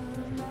lost!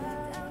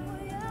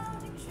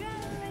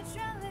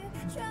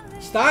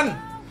 Stun!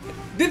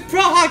 Did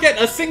Praha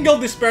get a single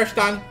despair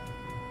stun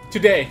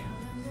today?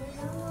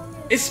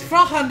 Is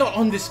Praha not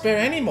on despair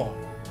anymore?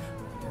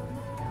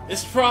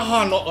 Is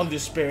Praha not on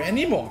despair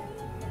anymore?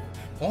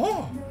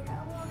 Oh.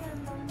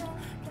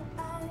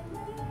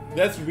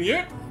 That's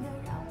weird.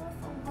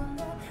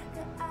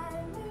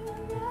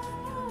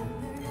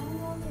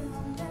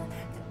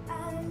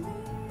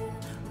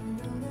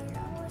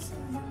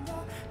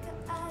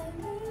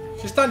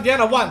 She stunned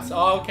Diana once.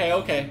 Oh, okay,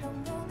 okay.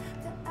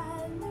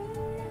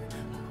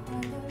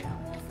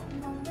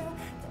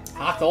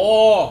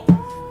 Hathor!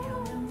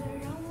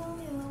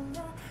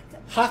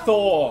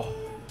 Hathor!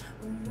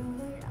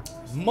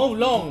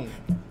 Molong!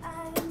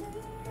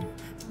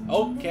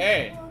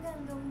 Okay.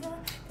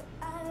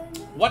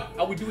 What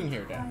are we doing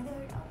here then?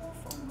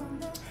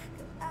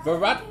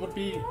 Virat would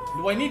be...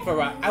 Do I need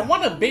Virat? I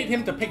want to bait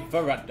him to pick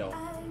Virat though.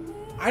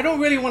 I don't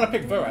really want to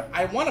pick Virat.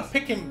 I want to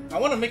pick him... I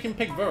want to make him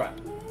pick Virat.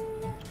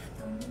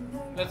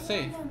 Let's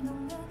see.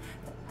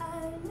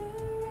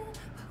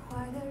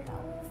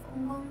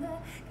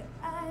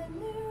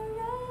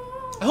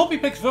 I hope he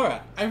picks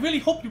Virat. I really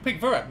hope you pick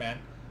Virat, man.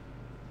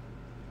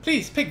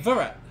 Please, pick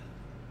Virat.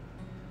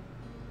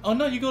 Oh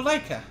no, you go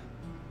Laika.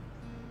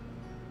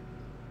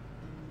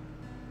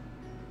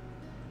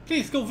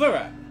 Please, go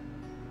Virat.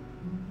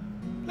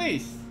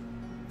 Please.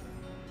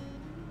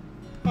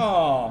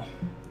 Oh.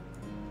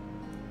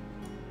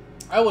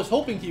 I was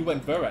hoping he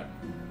went Virat.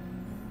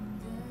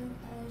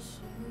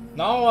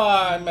 Now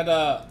I'm at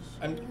a...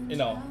 you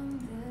know...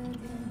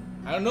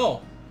 I don't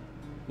know.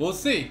 We'll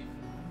see.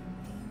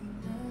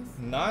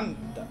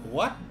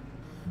 What?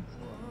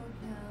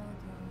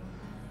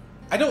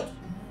 I don't...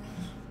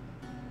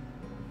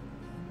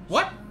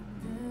 What?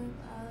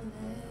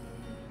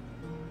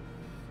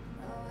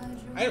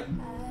 I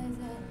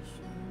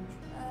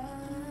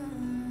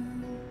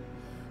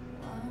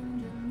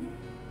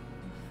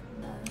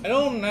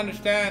don't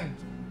understand.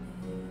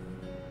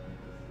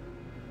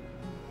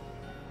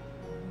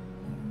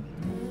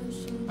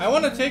 I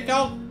want to take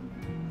out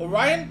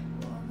Orion.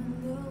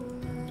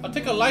 I'll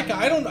take a Leica.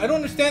 I don't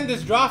understand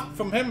this draft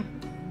from him.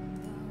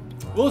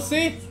 We'll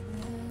see.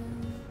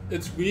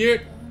 It's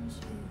weird.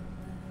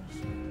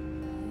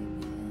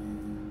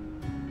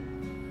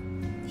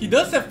 He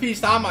does have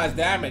Pisama as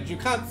damage. You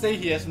can't say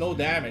he has no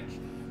damage.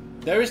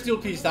 There is still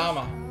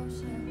Pisama.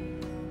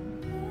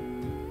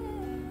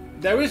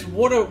 There is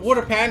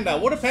Water Panda.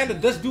 Water Panda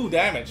does do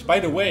damage, by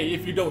the way,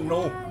 if you don't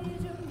know.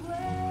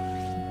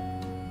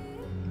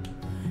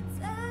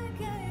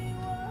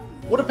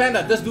 Water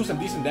Panda does do some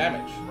decent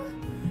damage.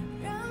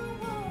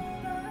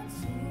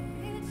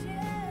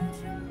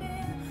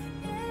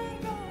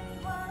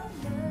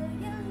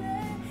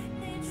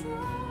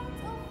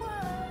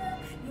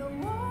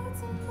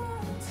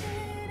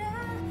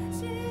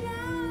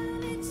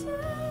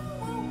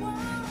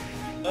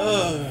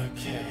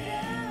 Okay,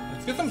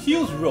 let's get some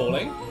heals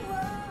rolling.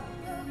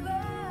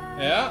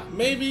 Yeah,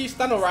 maybe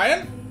stun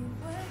Orion.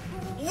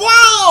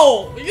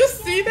 Wow! You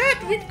see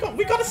that?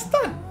 We got a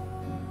stun.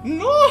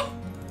 No.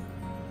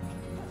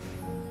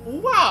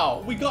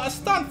 Wow, we got a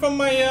stun from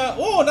my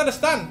oh, not a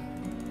stun.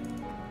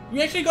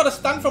 We actually got a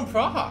stun from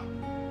Praha.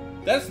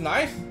 That's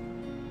nice.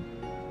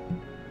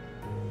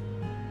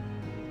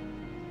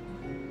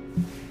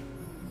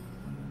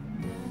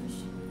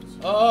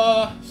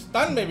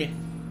 Stun maybe.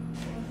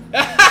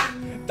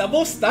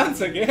 Double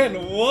stuns again.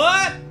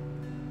 What?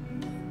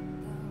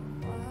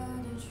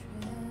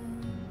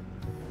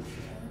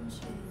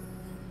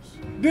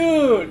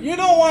 Dude, you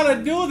don't want to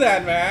do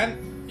that,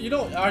 man. You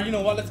don't. You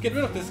know what? Let's get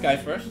rid of this guy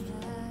first.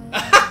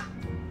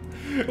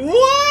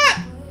 What?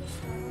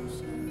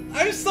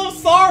 I'm so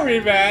sorry,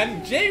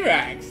 man.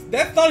 J-Rax.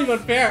 That's not even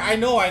fair. I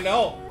know.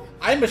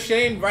 I'm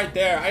ashamed right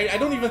there. I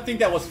don't even think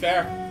that was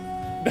fair.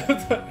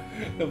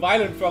 The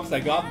violent procs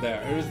I got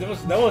there. That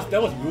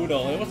was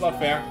brutal. It was not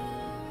fair.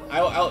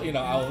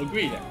 I'll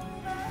agree that.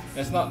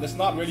 That's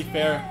not really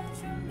fair.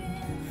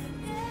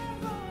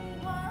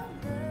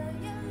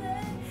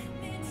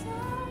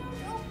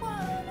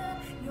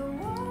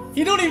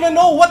 He don't even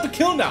know what to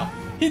kill now.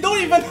 He don't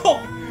even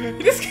know.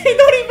 This guy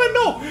don't even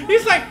know.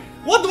 He's like,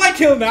 what do I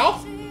kill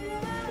now?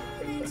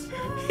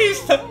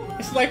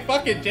 It's like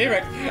fucking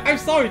J-Rex. I'm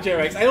sorry,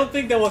 J-Rex. I don't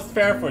think that was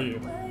fair for you.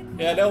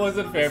 Yeah, that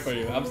wasn't fair for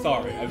you. I'm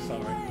sorry.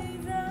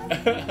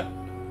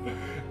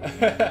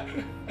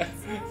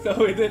 So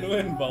we didn't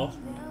win both.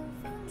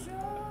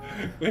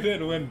 We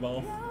didn't win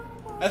both.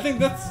 I think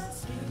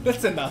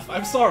that's enough.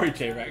 I'm sorry,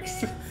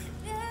 J-Rex.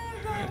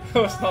 That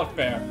was not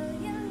fair.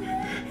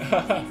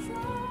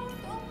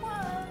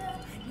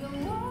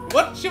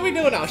 What should we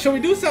do now? Should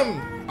we do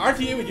some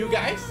RTA with you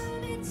guys?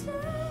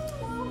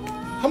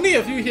 How many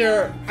of you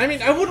here? I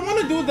mean, I would want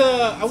to do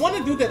that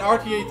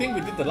RTA thing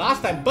we did the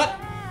last time, but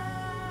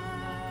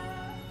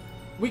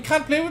we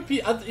can't play with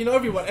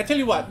everyone. I tell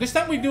you what, this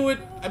time we do it.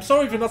 I'm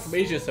sorry if you're not from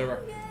Asia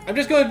server. I'm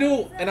just gonna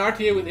do an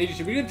RTA with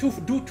Asia. We're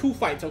gonna do two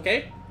fights,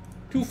 okay?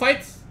 Two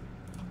fights,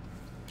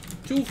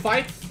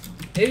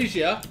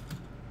 Asia.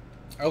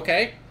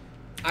 Okay.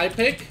 I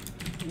pick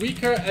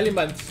weaker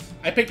elements.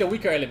 I pick the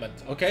weaker element,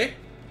 okay?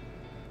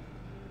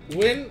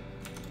 Win.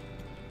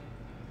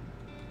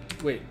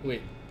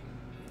 Wait.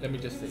 Let me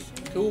just say.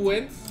 2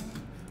 wins.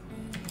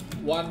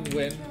 1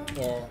 win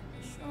or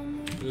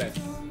less.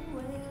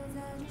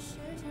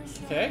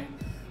 Okay.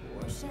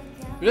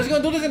 We're just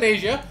gonna do this in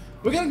Asia.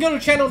 We're gonna go to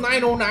channel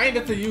 909.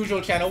 That's the usual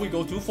channel we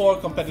go to for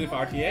competitive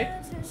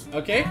RTA.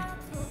 Okay.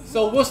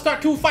 So we'll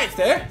start 2 fights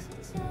there.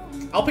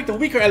 I'll pick the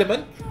weaker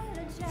element,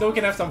 so we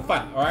can have some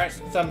fun. All right.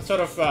 Some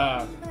sort of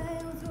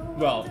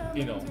well,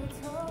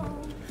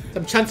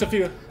 some chance for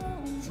you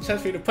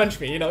to punch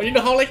me. You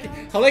know how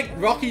like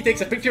Rocky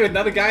takes a picture with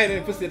another guy and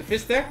then puts the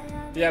fist there.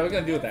 Yeah, we're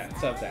gonna do that.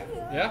 Some of that.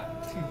 Yeah.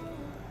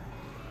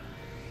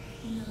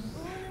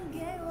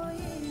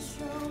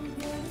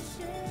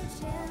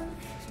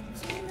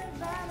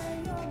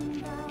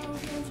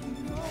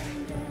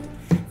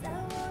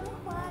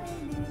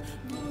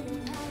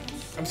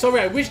 I'm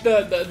sorry, I wish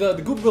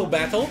the goodwill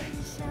battle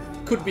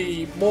could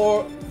be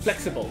more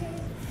flexible.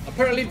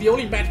 Apparently the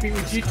only match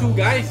between G2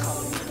 guys.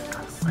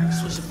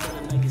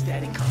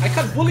 I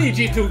can't bully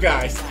G2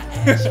 guys.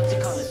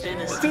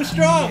 It's too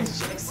strong.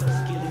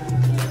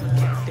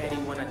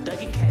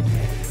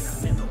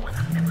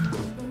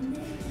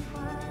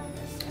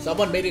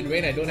 Someone made it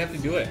rain, I don't have to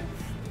do it.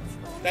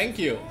 Thank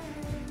you.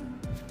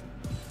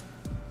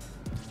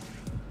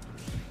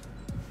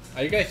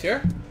 Are you guys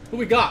here? Who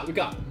we got? We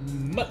got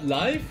Mud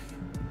Life.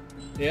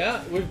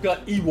 Yeah, we've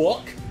got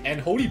Ewok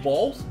and Holy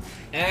Balls.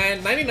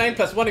 And 99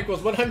 plus 1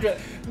 equals 100.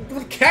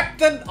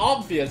 Captain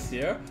Obvious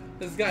here.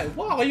 This guy.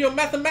 Wow, are you a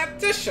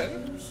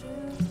mathematician?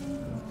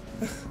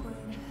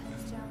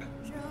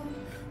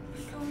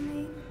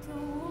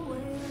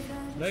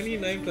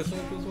 99 plus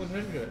 1 plus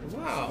 100.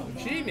 Wow,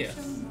 genius.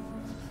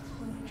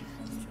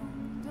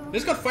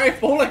 Just got fired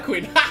Polar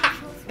Queen.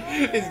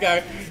 This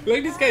guy.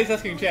 Like, this guy is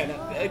asking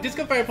chat. Just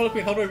got fired Polar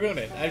Queen, how do I ruin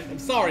it? I'm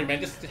sorry, man.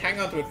 Just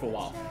hang on to it for a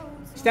while.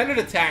 Standard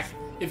attack.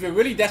 If you're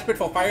really desperate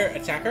for fire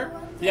attacker,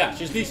 yeah,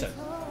 she's decent.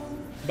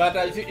 But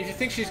if you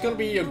think she's gonna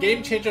be your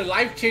game changer,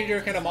 life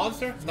changer kind of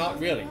monster, not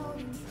really.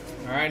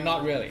 Alright,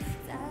 not really.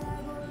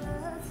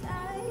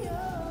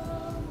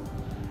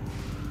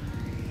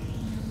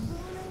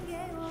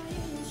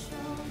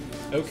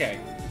 Okay.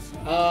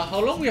 How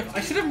long we have?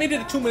 I should have made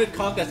it a 2-minute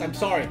contest. I'm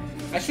sorry.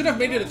 I should have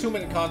made it a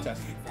 2-minute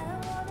contest.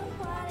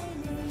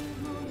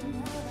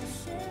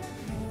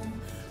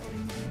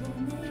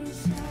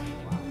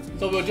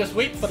 So we'll just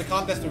wait for the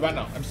contest to run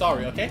out. I'm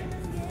sorry, okay?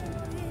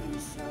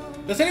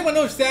 Does anyone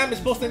know if Sam is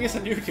posting this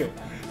on YouTube?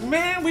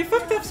 Man, we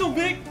fucked up so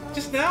big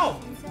just now.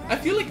 I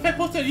feel like if I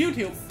post it on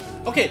YouTube...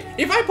 Okay,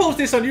 if I post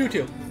this on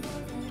YouTube...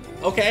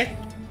 Okay?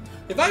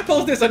 If I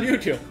post this on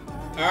YouTube...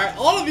 Alright,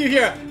 all of you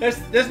here...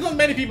 There's not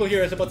many people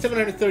here. It's about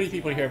 730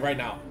 people here right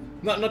now.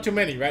 Not too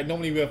many, right?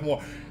 Normally we have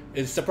more.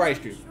 It's a surprise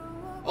stream.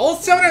 All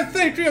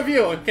 733 of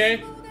you,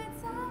 okay?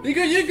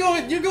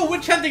 You go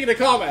witch hunting in the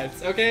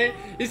comments, okay?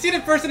 You see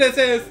the person that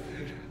says...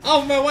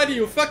 Oh man, why do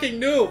you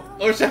fucking noob?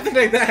 Or something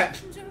like that.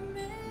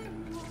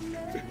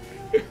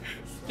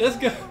 Just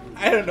go...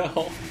 I don't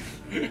know.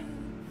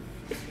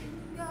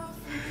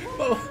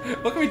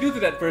 What can we do to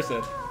that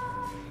person?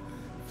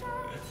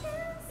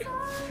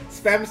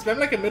 Spam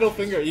like a middle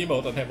finger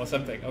emote on him or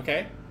something,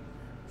 okay?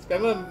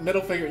 Spam a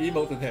middle finger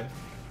emote on him.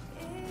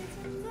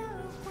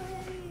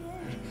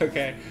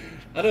 Okay.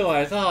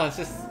 Otherwise, oh, it's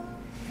just...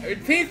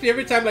 It pains me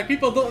every time, like,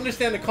 people don't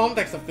understand the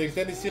context of things.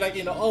 Then they see, like,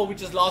 you know, oh, we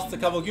just lost a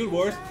couple of Guild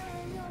Wars.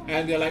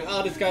 And they're like,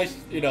 oh, this guy's,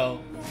 you know...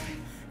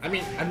 I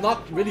mean, I'm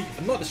not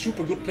a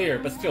super good player,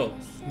 but still,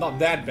 not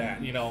that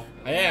bad, you know.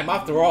 I am,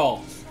 after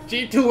all.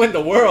 G2 in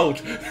the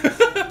world!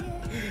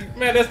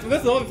 Man, that's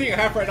the only thing I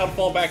have right now to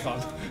fall back on.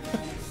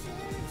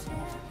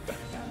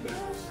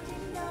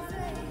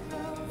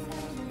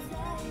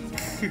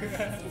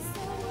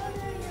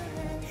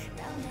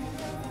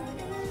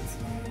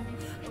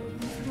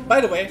 By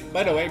the way,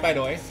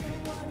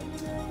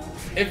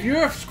 if you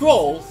have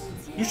scrolls,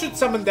 you should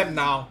summon them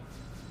now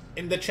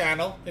in the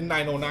channel in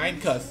 909,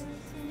 because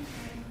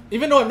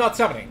even though I'm not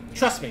summoning,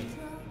 trust me,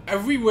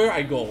 everywhere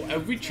I go,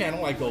 every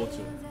channel I go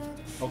to,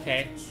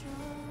 okay,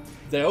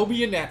 there will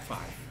be a nat 5.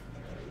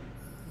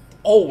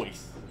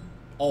 Always.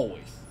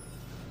 Always.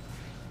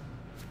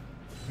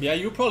 Yeah,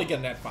 you'll probably get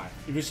a nat 5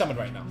 if you summon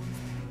right now.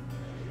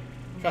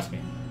 Trust me.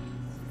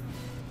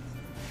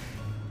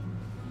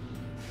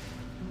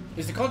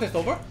 Is the contest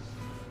over?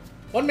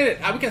 1 minute,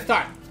 we can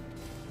start.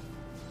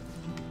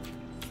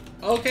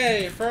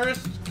 Okay,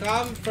 first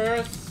come,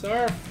 first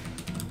serve.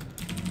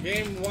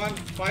 Game 1,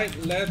 fight,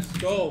 let's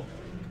go.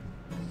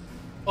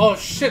 Oh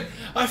shit,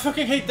 I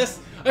fucking hate this.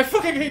 I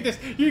fucking hate this.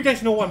 You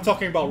guys know what I'm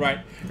talking about, right?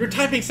 You're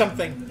typing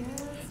something.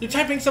 You're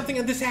typing something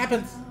and this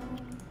happens.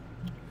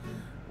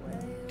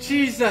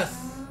 Jesus.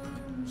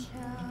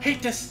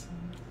 Hate this.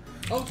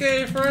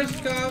 Okay,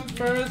 first come,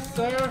 first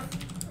serve.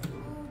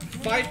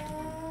 Fight.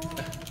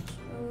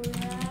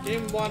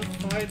 Game 1,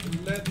 fight,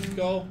 let's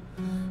go.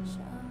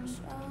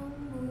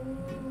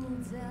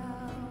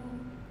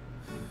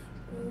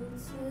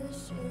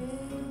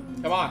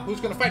 Come on, who's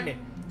gonna fight me?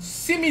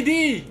 Simmy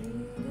D!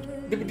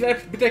 Did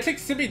I click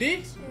Simmy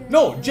D?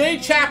 No, J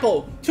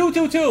Chapel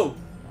 222.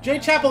 J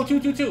Chapel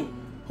 222.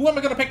 Who am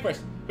I gonna pick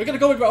first? We're gonna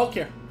go with Raoul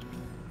here.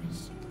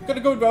 We're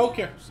gonna go with Raoul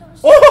here.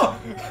 Oh!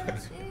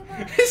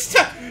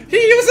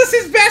 He uses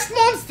his best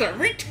monster!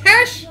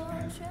 Ritesh!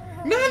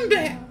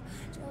 Nande!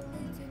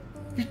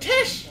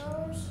 Ritesh!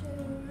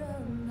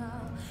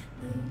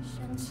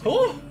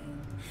 Oh!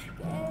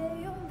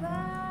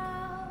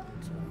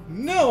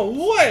 No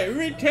way!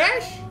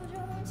 Ritesh!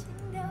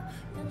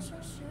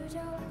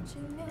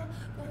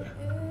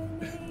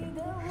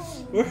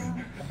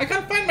 I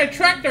can't find my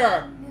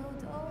tractor!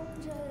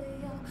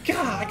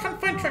 God, I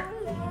can't find tractor.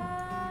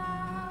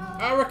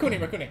 Rakuni.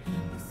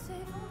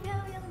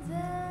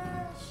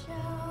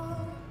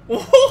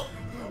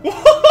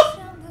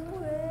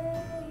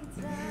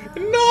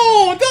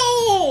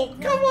 No!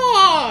 Come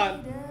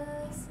on!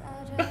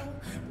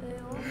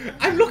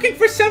 I'm looking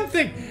for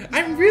something!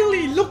 I'm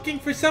really looking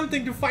for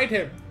something to fight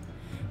him.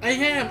 I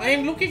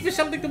am looking for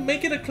something to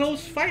make it a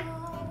close fight.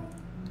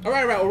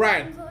 Alright,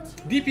 Orion.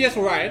 DPS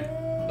Orion.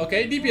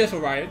 Okay, DPS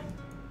Orion.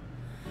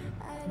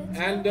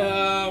 And,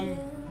 I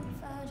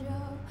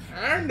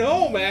don't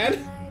know, man.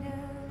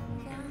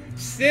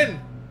 Sin.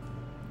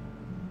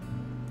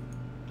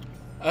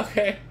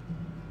 Okay.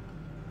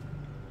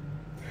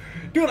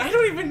 Dude, I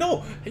don't even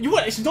know. You know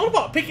what? It's not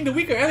about picking the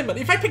weaker element.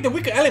 If I pick the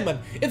weaker element,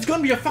 it's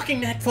gonna be a fucking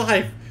nat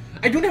 5.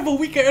 I don't have a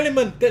weaker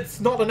element that's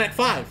not a nat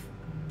 5.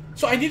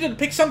 So I needed to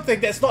pick something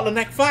that's not a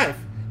nat 5.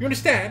 You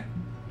understand?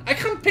 I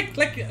can't pick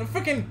like a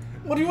freaking...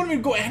 What do you want me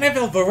to go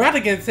NFL Verrat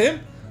against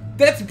him?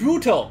 That's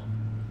brutal.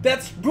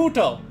 That's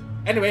brutal.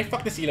 Anyway,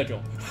 fuck this Ela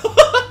Joe.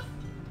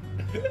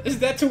 Is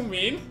that too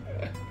mean?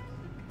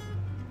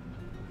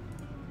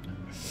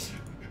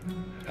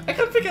 I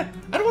can't pick a...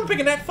 I don't want to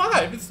pick an Act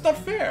 5. It's not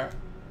fair.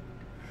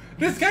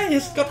 This guy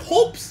has got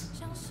hopes.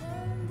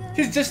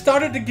 He's just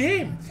started the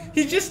game.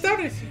 He just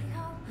started...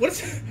 What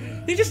is...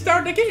 He just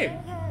started the game.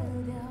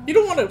 You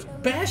don't want to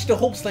bash the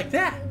hopes like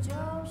that.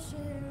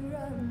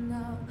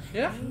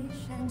 Yeah?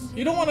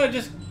 You don't want to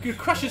just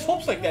crush his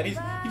hopes like that. He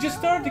just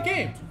started the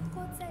game.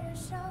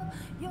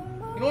 You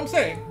know what I'm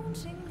saying?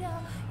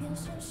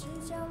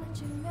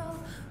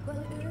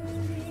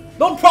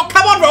 Don't proc!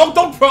 Come on, bro!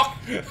 Don't proc!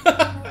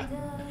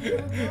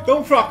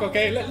 Don't proc,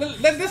 okay?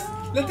 Let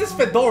this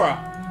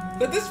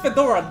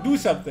Fedora do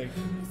something.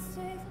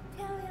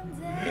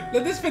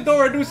 Let this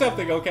Fedora do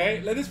something,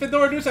 okay? Let this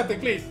Fedora do something,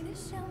 please.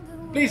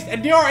 Please,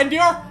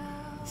 endure!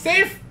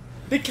 Save!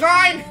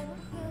 Decline!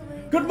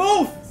 Good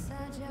move!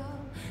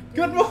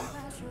 Good move!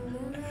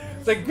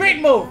 It's a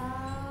great move!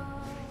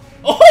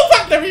 Oh,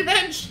 fuck! The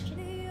revenge!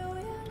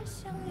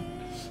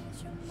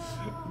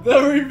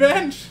 The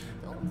revenge!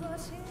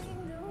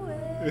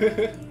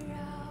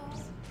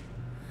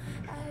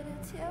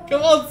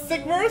 Come on,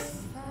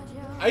 Sigmers!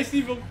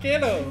 Icy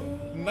Volcano!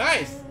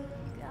 Nice!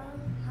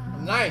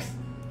 Nice!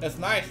 That's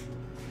nice.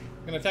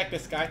 I'm gonna attack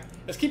this guy.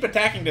 Let's keep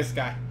attacking this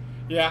guy.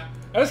 Yeah.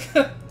 I'm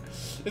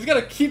just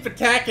gonna keep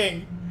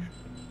attacking.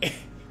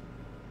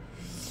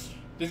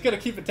 Just gonna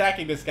keep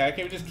attacking this guy.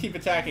 Okay, we just keep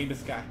attacking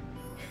this guy.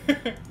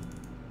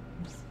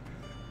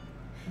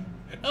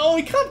 Oh,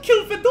 we can't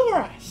kill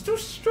Fedora! He's too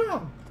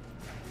strong!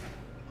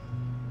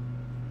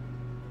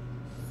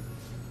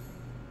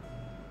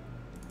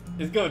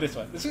 Let's go with this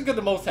one. This one's got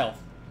the most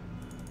health.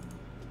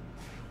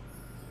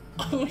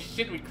 Oh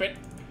shit, we crit.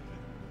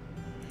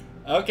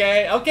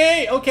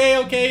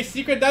 Okay.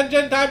 Secret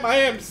dungeon time. I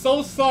am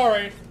so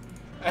sorry.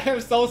 I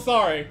am so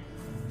sorry.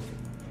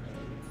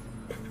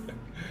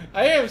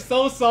 I am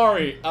so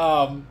sorry.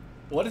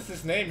 What is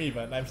his name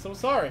even? I'm so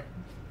sorry.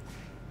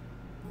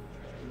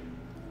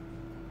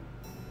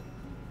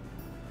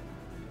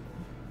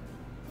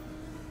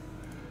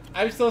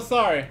 I'm so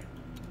sorry.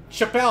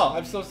 Chappelle,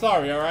 I'm so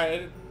sorry,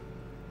 alright?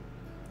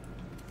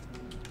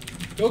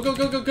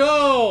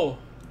 Go!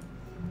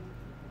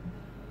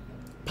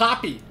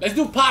 Poppy. Let's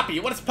do Poppy.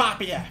 What is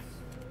Poppy at?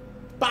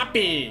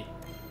 Poppy.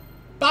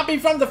 Poppy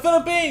from the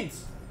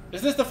Philippines.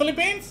 Is this the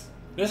Philippines?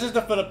 This is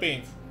the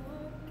Philippines.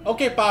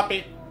 Okay,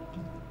 Poppy.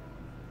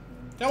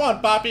 Come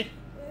on, Poppy.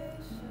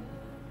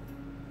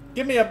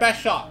 Give me a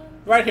best shot.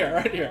 Right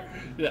here.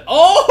 Yeah.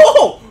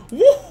 Oh!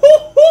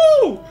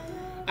 Woohoo!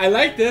 I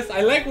like this.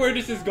 I like where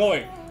this is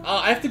going.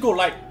 I have to go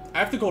light.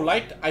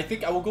 I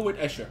think I will go with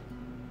Escher.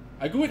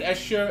 I go with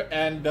Escher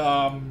and,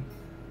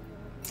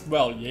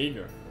 well,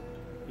 Jaeger.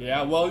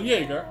 Yeah, well,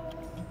 Jaeger.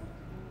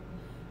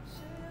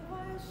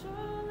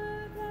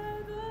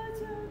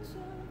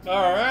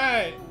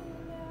 Alright.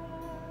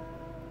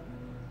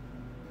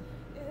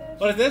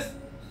 What is this?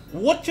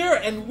 Water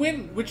and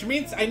wind, which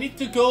means I need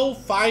to go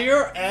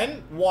fire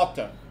and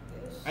water.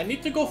 I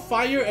need to go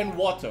fire and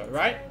water,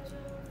 right?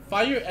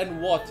 Fire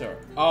and water.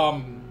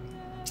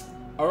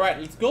 Alright,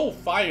 let's go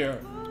fire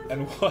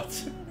and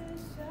water.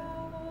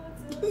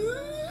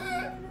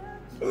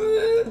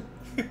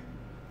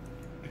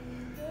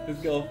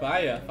 Let's go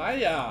fire.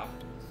 Fire!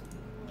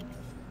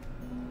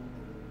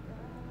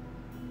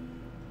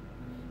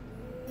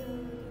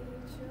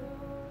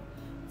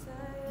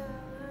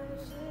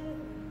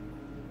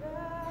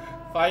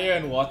 Fire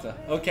and water.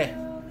 Okay.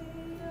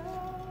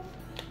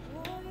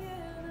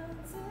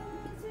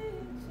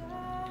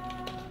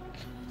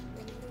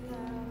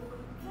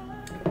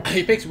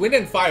 He picks wind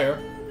and fire.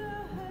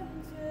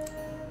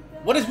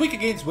 What is weak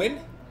against wind?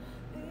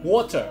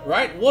 Water,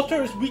 right?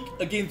 Water is weak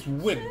against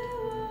wind.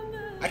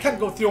 I can't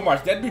go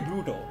Theomars. That'd be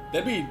brutal.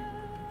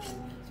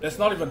 That's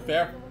not even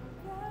fair.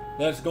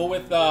 Let's go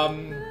with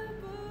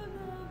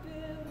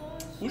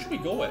who should we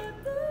go with?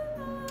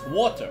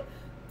 Water.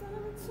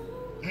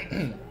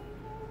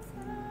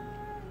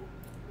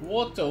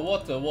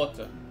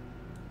 Water.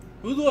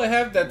 Who do I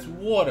have that's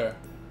water?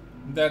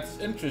 That's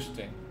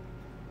interesting.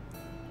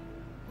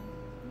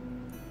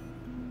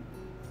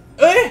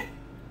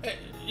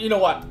 You know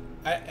what?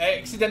 I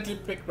accidentally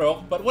picked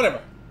Rogue, but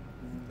whatever.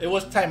 It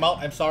was timeout,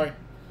 I'm sorry.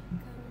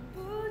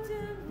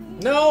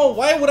 No,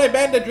 why would I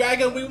ban the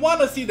dragon? We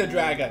want to see the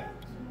dragon.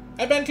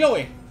 I banned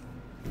Chloe.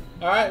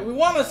 Alright, we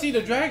want to see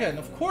the dragon,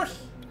 of course.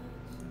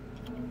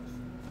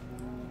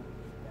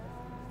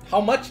 How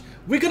much?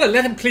 We're gonna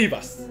let him cleave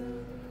us.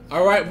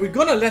 Alright, we're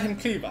gonna let him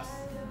cleave us.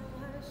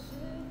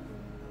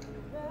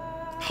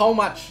 How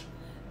much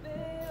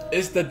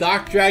is the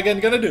Dark Dragon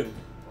gonna do?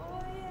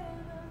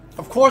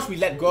 Of course we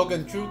let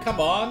Gorgon through,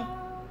 come on.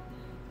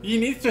 He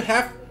needs to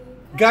have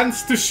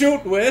guns to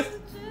shoot with.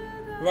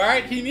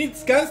 Right? He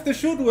needs guns to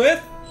shoot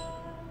with.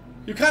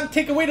 You can't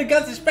take away the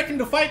guns and expect him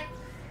to fight.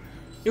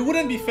 It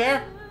wouldn't be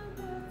fair.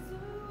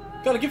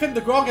 Gotta give him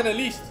the Gorgon at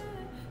least.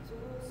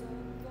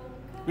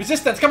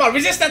 Resistance, come on,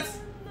 resistance!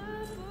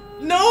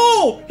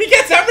 No! He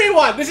gets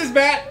everyone! This is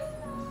bad!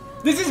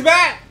 This is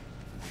bad!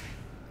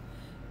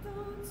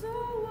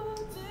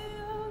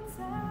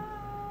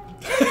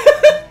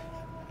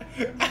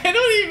 I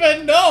don't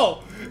even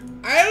know!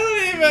 I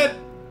don't even...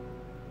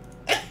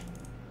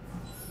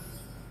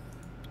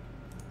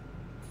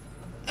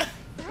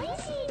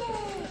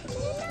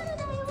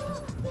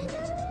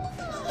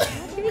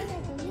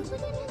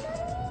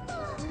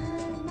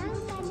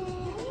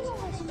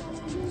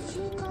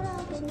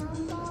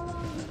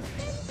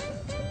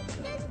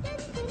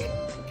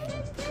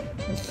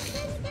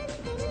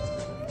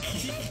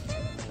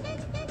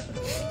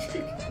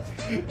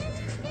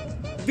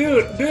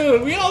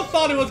 Dude, we all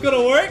thought it was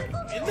gonna work.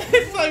 I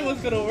thought it was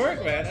gonna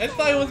work, man. I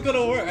thought it was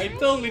gonna work. I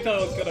totally thought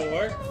it was gonna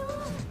work.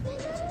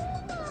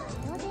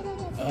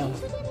 Oh.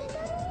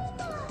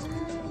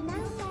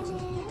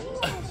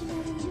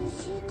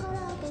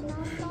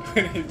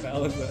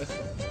 20,000.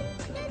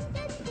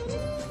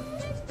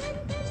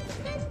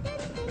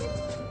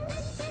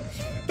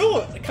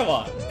 Don't, come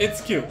on,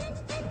 it's cute.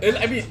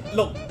 I mean,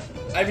 look,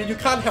 I mean, you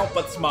can't help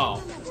but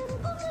smile,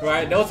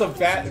 right? There was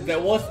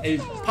a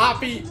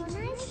poppy,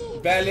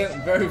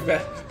 valiant, very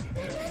bad.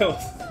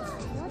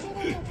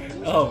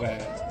 Oh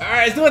man! All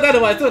right, let's do another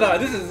one. Let's do another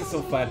one. This is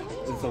so fun.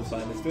 This is so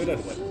fun. Let's do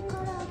another one.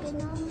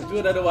 Let's do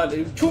another one.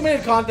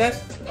 2-minute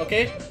contest,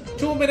 okay?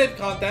 2-minute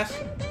contest.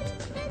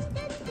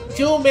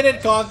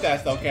 2-minute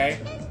contest, okay?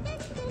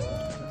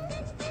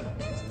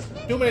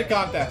 2-minute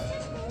contest.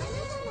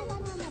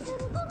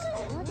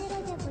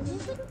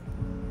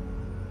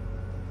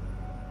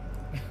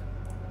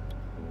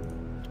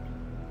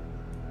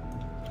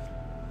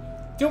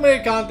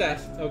 Two-minute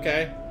contest,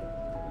 okay?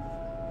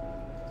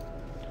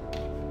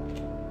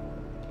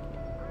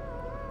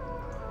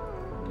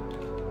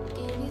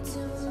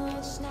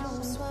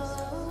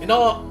 You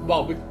know,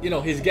 well, you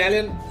know, his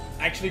galleon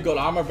actually got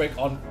armor break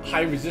on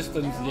high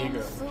resistance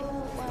Jaeger.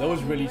 That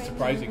was really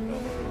surprising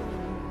though.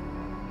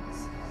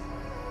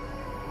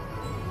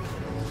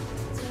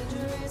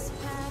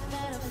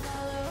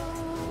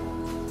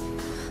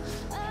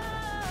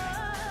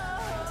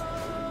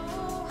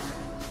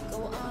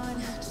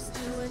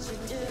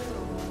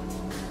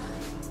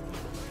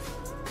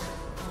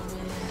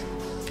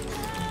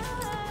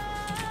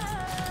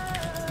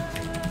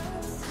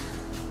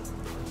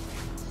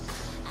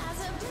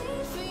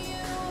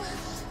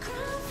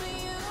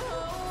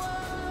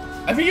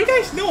 I mean, you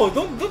guys know,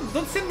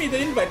 don't send me the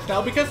invites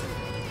now because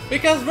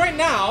right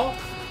now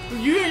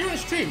you're in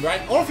stream,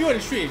 right? All of you are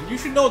in stream. You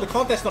should know the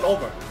contest is not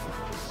over.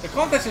 The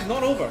contest is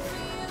not over.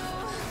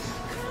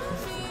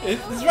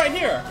 It's right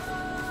here.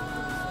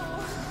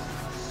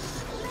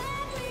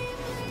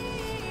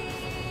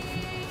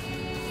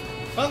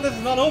 Contest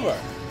is not over.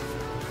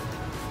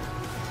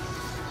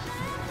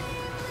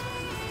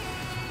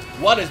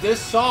 What is this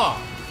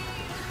song?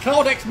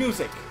 Cloud X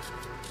Music.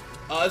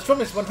 It's from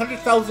his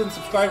 100,000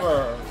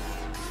 subscriber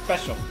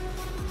special.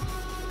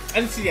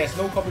 NCS,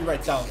 no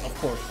copyright sound, of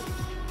course.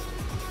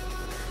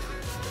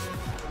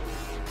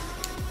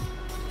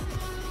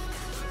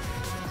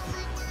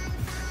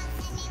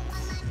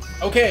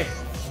 Okay.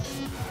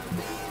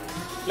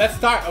 Let's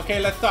start. Okay,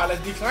 let's start.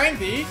 Let's decline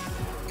these.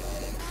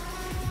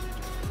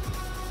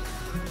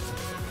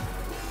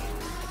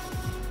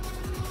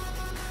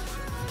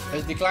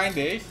 Let's decline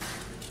these.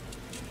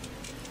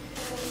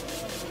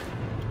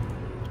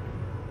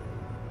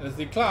 Let's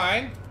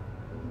decline.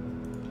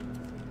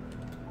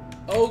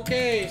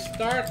 Okay,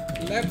 start.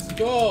 Let's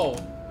go.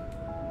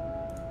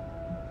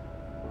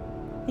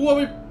 Who are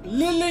we?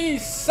 Lily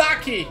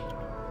Saki.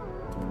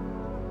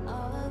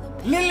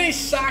 Lily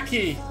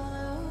Saki.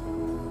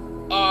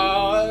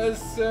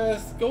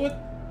 Let's go with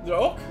the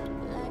Oak.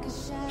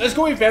 Let's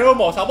go with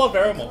Veromos. How about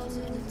Veromos?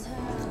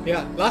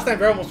 Yeah, last time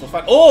Veromos was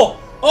fun. Oh,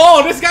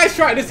 this guy's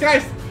trying. This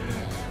guy's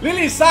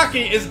Lily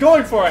Saki is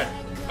going for it.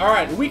 All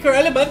right, weaker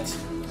element.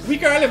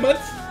 Weaker element.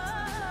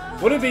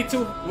 Would it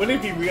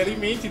be really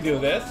mean to do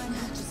this?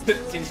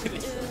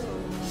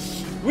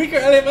 Weaker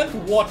element,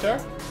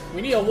 water.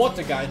 We need a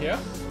water guy here.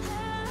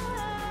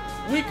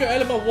 Weaker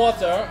element,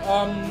 water.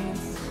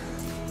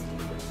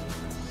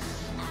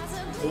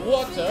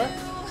 Water.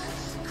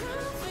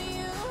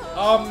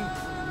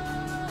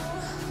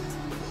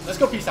 Let's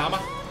go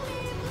Pisama.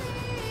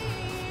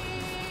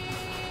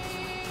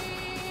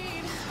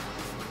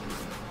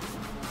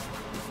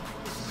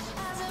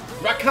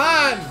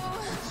 Rakan!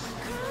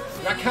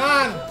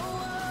 Rakan!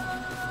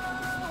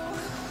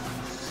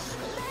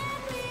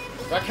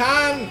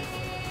 Rakan!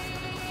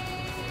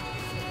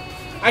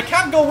 I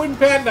can't go Wind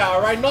Panda,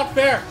 alright? Not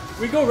fair.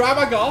 We go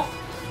Ramagal.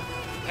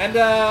 And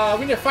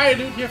we need a fire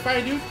dude here,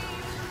 fire dude.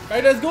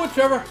 Alright, let's go with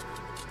Trevor.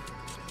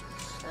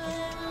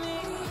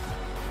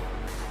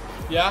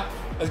 Yeah,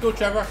 let's go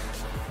Trevor.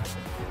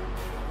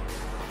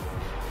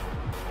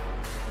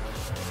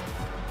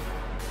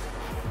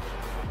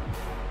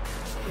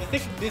 Let's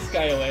take this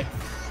guy away.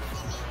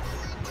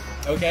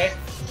 Okay.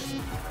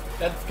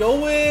 Let's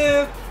go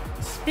with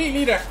Speed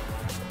Leader.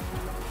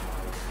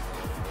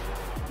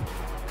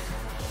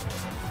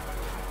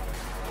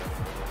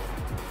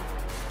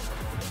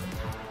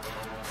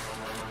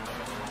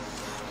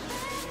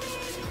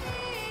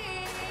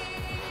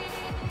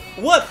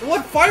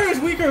 What fire is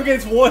weaker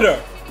against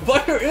water?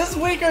 Fire is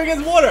weaker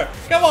against water.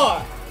 Come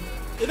on.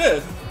 It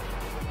is.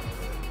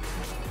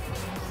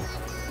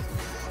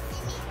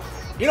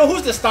 You know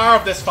who's the star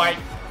of this fight?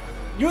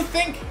 You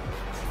think?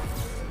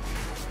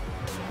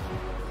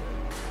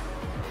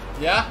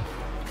 Yeah?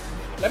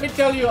 Let me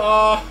tell you,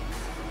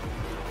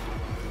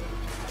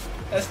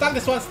 stun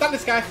this one, stun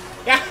this guy.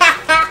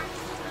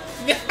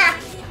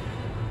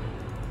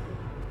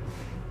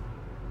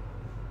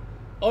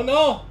 Oh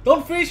no!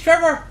 Don't freeze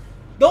Trevor!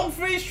 Don't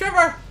freeze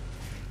Trevor!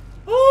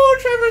 Oh,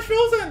 Trevor's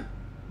frozen.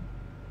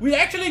 We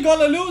actually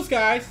gonna lose,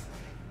 guys.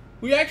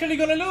 We actually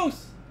gonna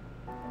lose.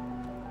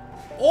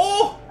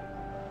 Oh!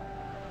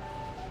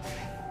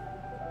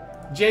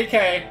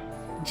 JK.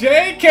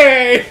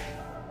 JK!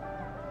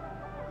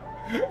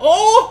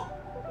 Oh!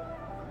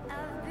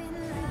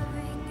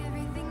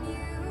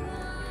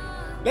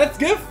 Let's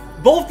give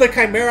both the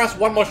Chimeras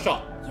one more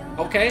shot.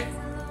 Okay?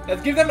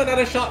 Let's give them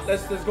another shot.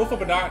 Let's go for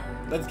Bernard.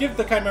 Let's give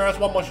the Chimeras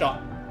one more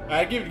shot.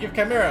 Alright, give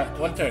Chimera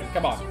one turn.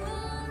 Come on.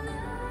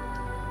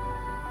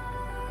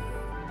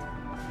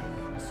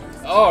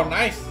 Oh,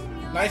 nice.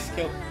 Nice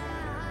kill.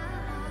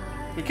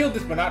 We killed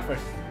this Bernard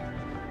first.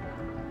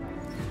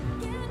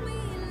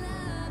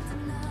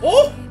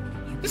 Oh!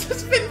 This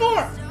is spin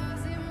more!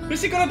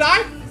 Is he gonna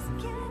die?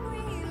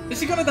 Is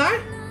he gonna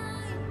die?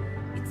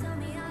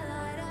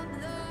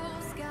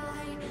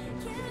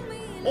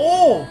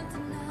 Oh!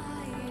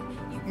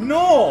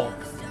 No!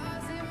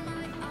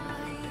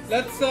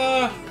 Let's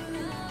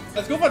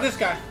go for this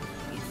guy.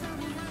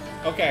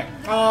 Okay.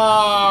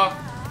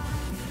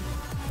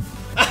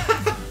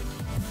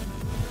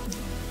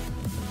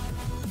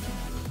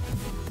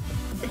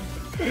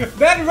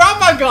 Then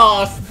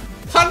Ramagos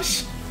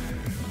punched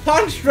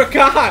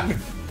Rakan.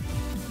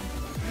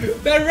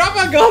 Then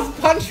Ramagos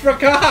punched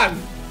Rakan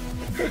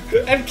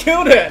and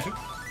killed it.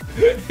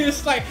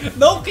 He's like,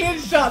 no clean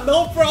shot,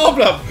 no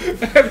problem.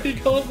 And he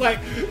goes like,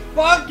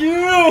 fuck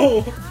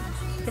you.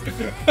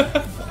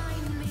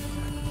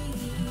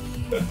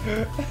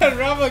 And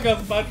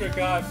Ramagos punched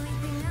Rakan.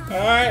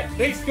 Alright,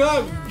 next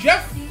go.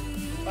 Jeff,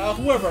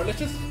 whoever, let's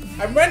just,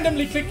 I'm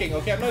randomly clicking,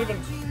 okay, I'm not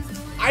even,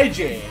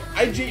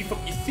 IJ from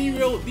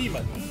Ethereal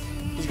Demons.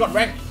 He's got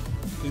rank.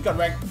 He's got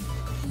rank.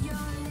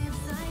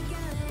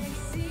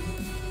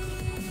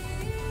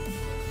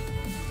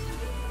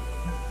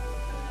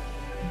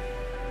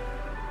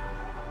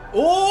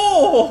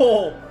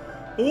 Oh!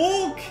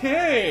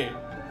 Okay.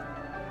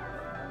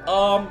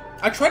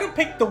 I try to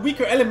pick the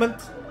weaker element,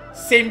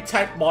 same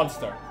type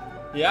monster.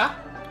 Yeah?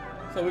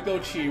 So we go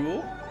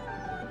Chiwu.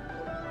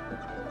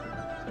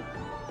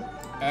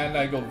 And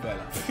I go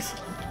Bella.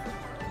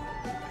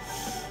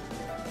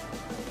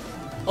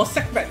 Oh,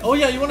 Sekmet. Oh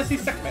yeah, you want to see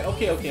Sekmet.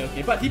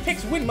 Okay. But he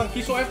picks Wind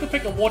Monkey, so I have to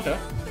pick a water.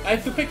 I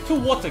have to pick 2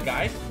 water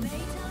guys.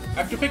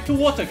 I have to pick 2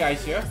 water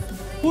guys here.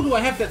 Who do I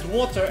have that's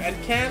water and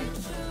can...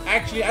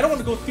 Actually, I don't want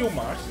to go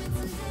Theomars.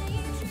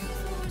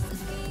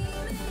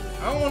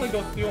 I don't want to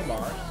go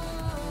Theomars.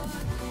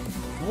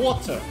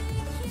 Water.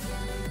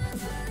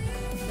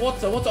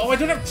 Oh, I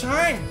don't have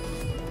time.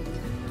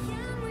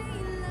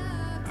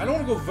 I don't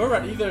want to go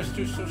Virat either. It's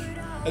too...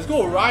 Let's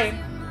go Orion.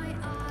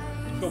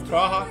 Let's go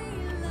Praha.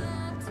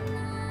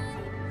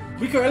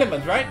 Weaker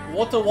elements, right?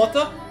 Water,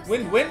 wind.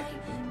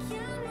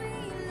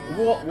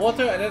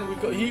 Water, and then we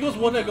go. He goes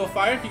water, I go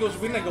fire. He goes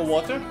wind, I go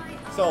water.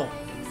 So,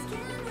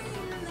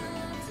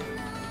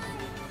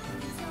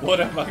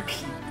 water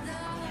monkey.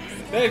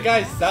 That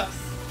guy sucks.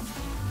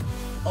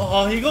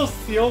 Oh, he goes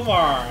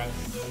Theomars.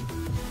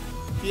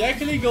 He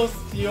actually goes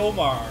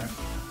Theomars.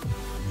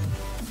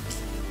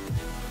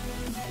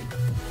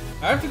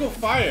 I have to go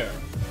fire.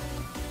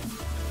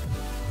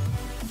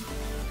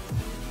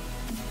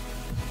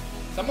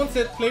 Someone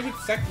said play with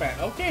Sekmat.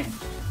 Okay.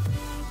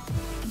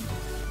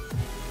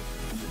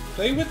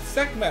 Play with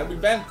Sekmat. We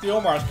banned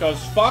Theomars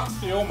because fuck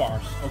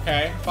Theomars.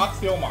 Okay? Fuck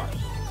Theomars.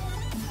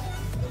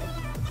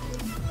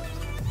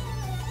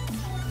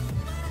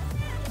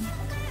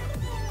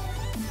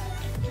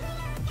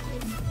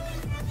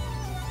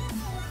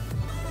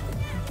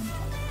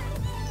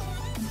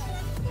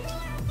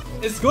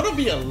 It's gonna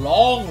be a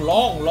long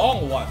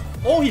one.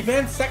 Oh, he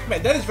banned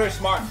Sekmat. That is very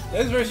smart.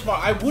 That is very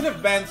smart. I would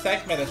have banned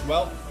Sekmat as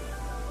well.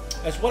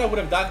 That's what I would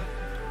have done.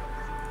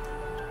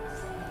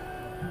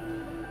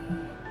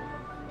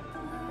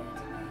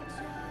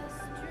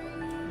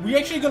 We're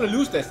actually gonna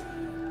lose this.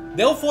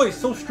 Delphoy is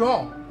so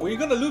strong. We're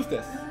gonna lose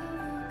this.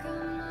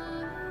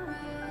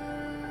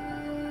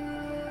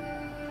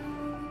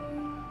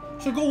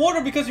 So go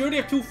water because you already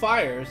have 2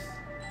 fires.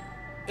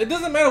 It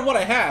doesn't matter what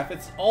I have.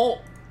 It's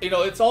all, you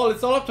know, it's all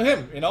up to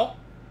him, you know?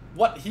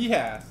 What he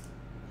has.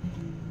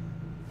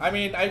 I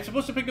mean, I'm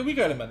supposed to pick the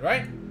weaker element,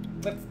 right?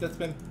 That's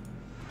been...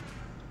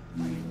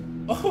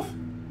 Oh,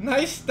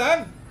 nice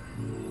stun.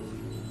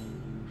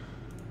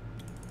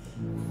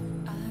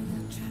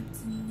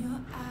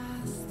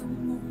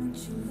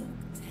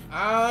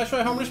 Should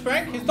I harmless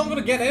prank? He's not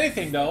gonna get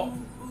anything though.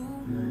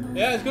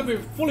 Yeah, it's gonna be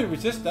fully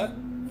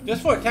resistant.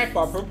 Just for attack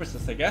bar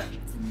purposes, I guess.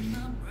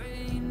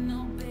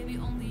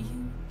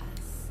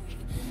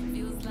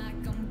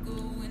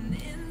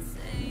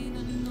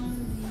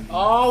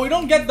 Oh, we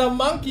don't get the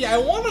monkey. I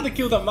wanted to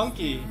kill the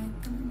monkey.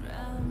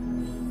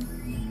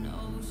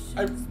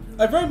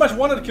 I very much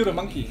wanted to kill the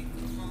monkey.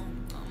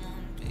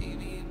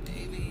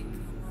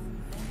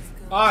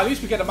 Ah, at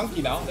least we get a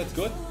monkey now. That's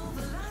good.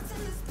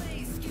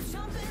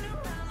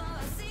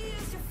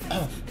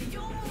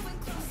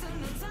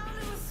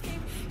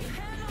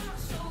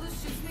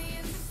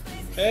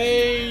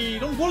 Hey,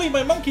 don't bully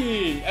my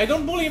monkey. I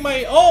don't bully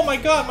my... Oh my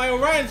god, my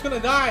Orion's gonna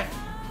die.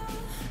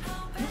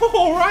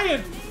 Oh,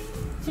 Orion.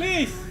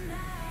 Please.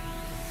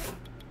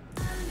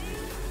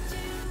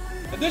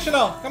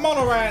 Additional. Come on,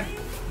 Orion.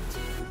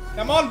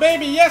 Come on,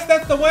 baby. Yes,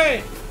 that's the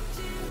way.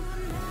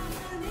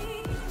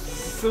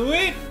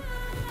 Sweet.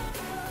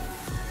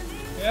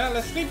 Yeah,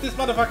 let's sleep this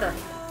motherfucker.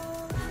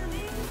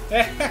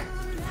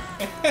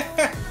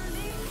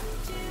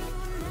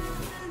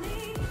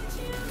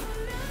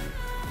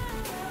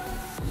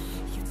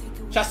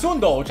 Chasun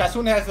though.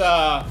 Chasun has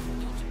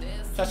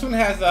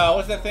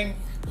what's that thing?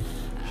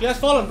 She has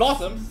fallen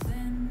blossoms.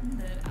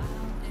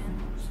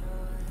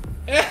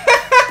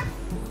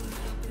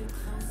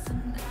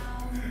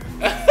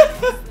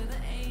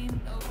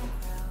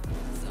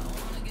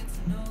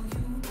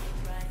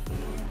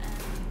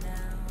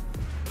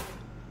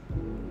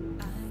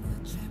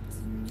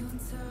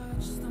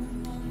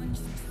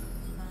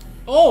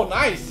 Oh,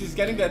 nice! He's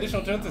getting the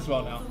additional turns as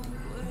well now.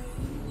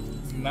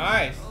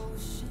 Nice.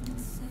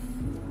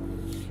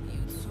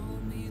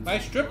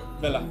 Nice strip,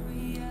 Villa.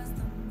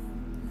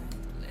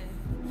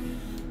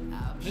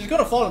 She's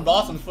gonna fall in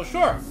blossoms for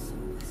sure.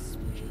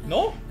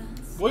 No?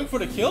 Going for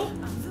the kill?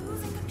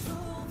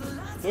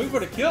 Going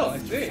for the kill, I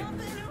see.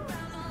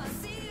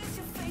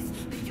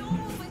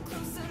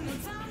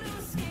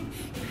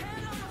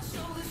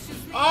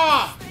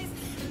 Ah!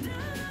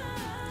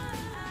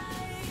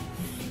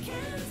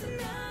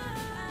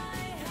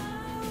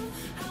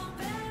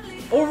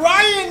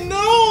 Orion,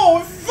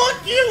 no!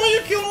 Fuck you! Why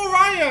you kill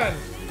Orion?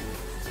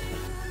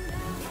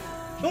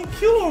 Don't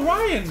kill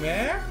Orion,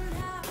 man!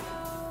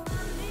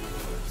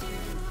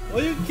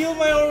 Why you kill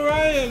my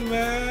Orion,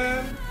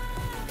 man?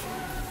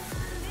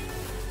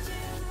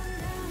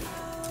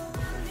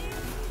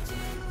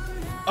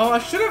 Oh, I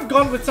should have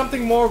gone with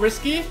something more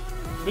risky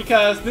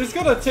because this is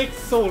gonna take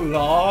so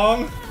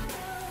long.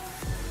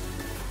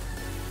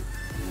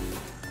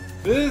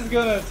 This is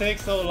gonna take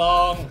so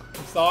long.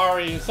 I'm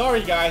sorry.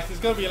 Sorry guys, this is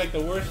gonna be like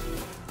the worst,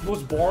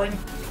 most boring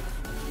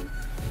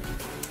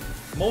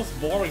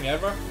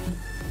ever.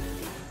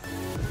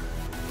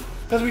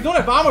 Because we don't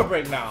have armor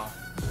break now.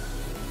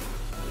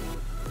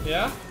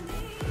 Yeah?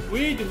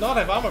 We do not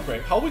have armor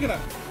break. How are we gonna...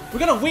 We're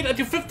gonna wait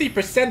until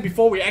 50%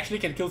 before we actually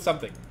can kill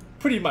something.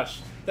 Pretty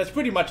much. That's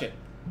pretty much it.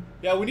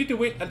 Yeah, we need to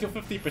wait until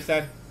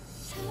 50%.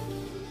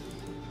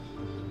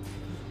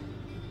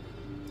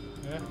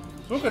 Yeah.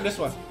 Look at this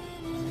one.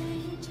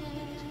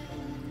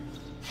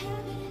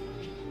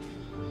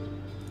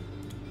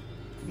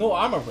 No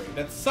armor break.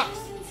 That sucks.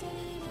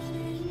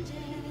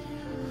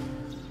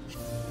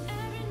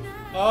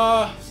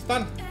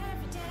 Stun.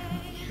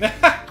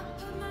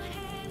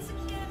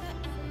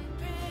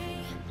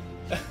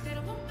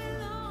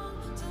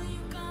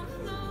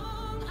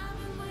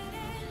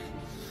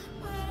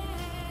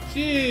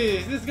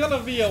 Jeez, this is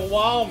gonna be a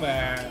while,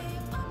 man.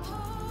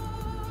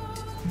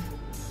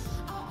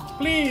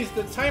 Please,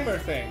 the timer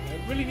thing.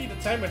 I really need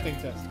the timer thing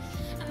to...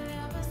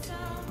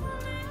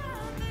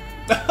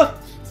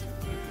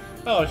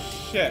 Oh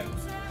shit.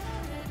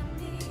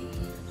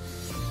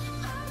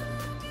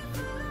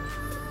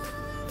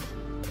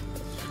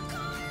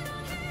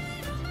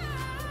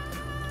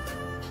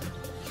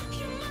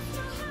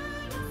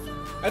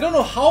 I don't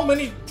know how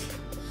many...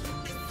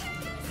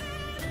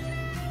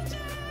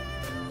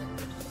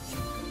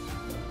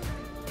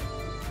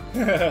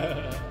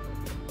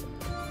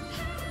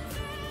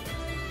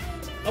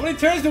 How many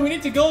turns do we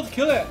need to go to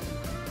kill it?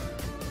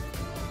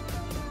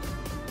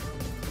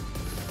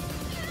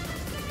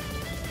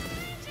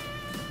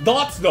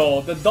 Dots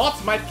though, the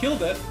dots might kill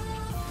this.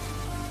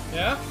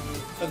 Yeah?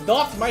 The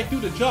dots might do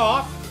the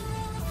job.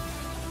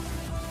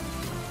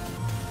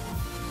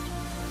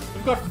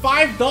 We've got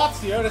 5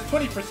 dots here, that's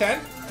 20%.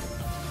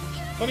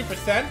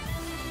 20%.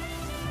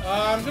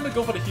 I'm gonna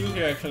go for the heal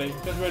here actually,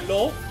 because we're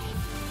low.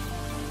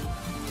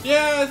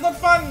 Yeah, it's not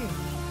fun.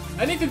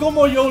 I need to go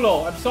more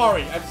YOLO. I'm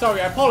sorry, I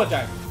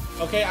apologize.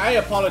 Okay, I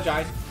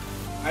apologize.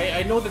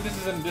 I know that this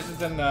isn't it's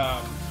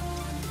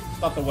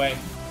not the way.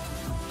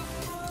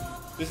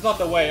 This is not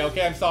the way,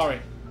 okay? I'm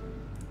sorry.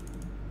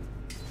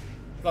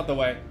 It's not the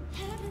way.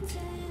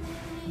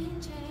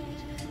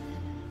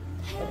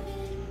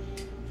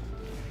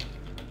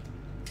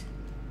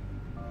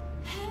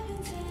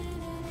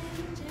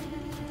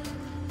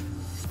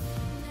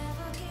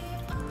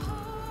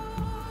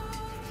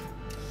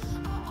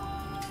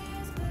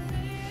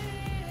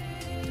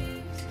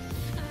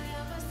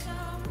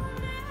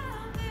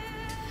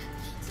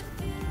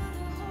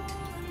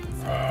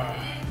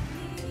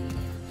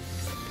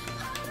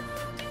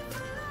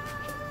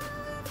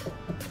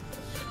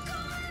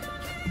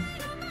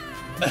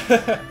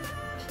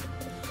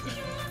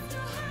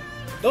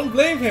 Don't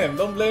blame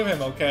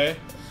him, okay?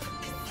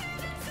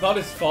 It's not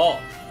his fault.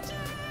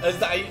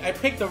 I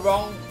picked the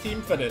wrong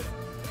team for this.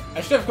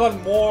 I should have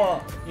gone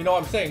more, you know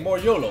what I'm saying, more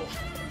YOLO.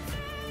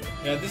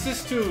 Yeah, this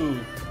is too...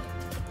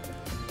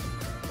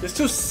 It's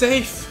too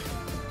safe.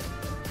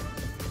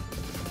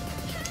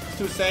 It's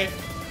too safe.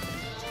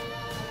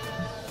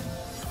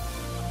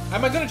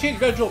 Am I gonna change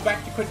Vedro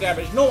back to crit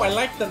damage? No, I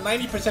like the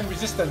 90%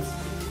 resistance.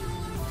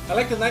 I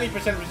like the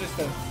 90%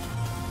 resistance.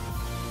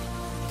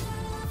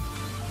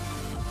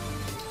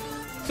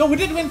 So we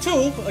did win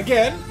 2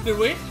 again, did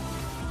we?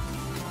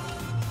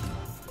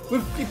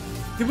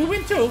 Did we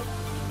win 2?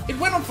 It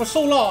went on for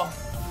so long.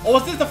 Or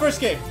was this the first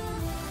game?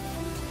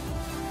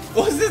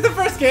 Was this the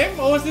first game?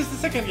 Or was this the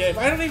second game?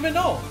 I don't even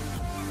know.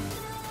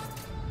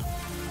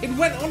 It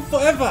went on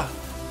forever.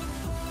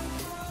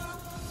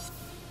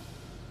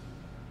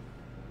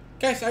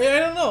 Guys, I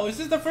don't know. Is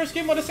this the first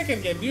game or the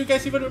second game? Do you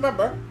guys even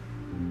remember?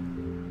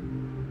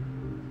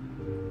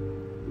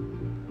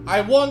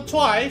 I won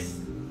twice.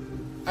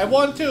 I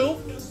won 2.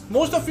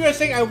 Most of you are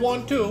saying I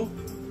won 2.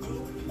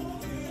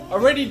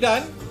 Already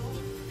done.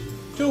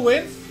 2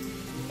 wins.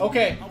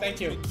 Okay, thank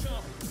you.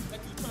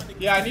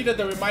 Yeah, I needed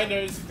the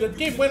reminders. The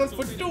game went on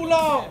for too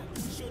long.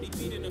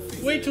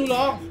 Way too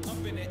long.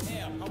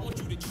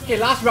 Okay,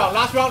 last round,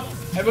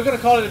 and we're gonna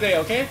call it a day,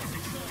 okay?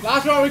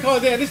 Last round we call it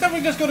a day, and this time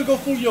we're just gonna go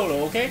full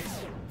YOLO, okay?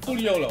 Full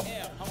YOLO.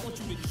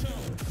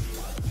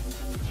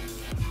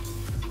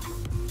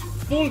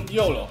 Full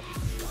YOLO.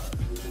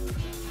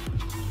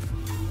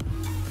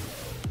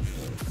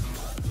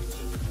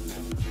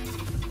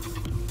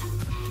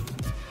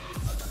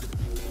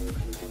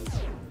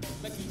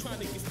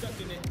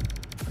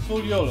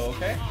 Full YOLO,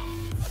 okay?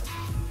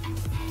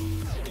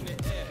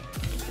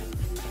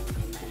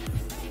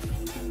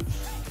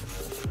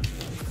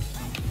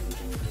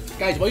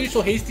 Guys, why are you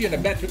so hasty on the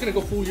match? We're gonna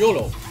go full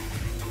YOLO.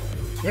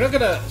 We're not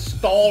gonna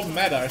stall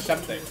meta or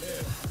something.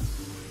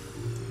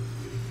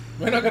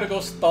 We're not gonna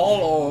go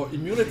stall or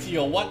immunity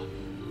or what.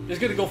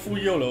 Just gonna go full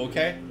YOLO,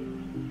 okay?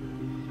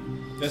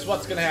 That's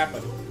what's gonna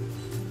happen.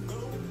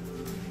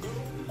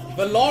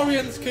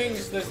 Valorian's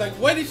Kings, there's like,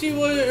 why did she,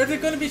 are there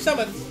gonna be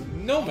summons?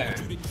 No,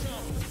 man.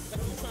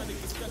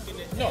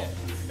 No.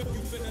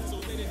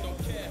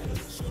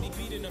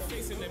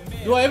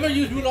 Do I ever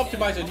use Rune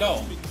Optimizer?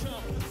 No.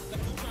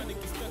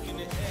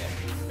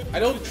 I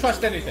don't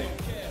trust anything.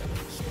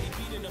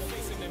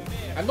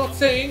 I'm not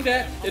saying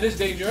that it is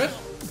dangerous.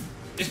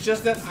 It's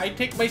just that I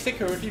take my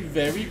security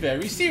very,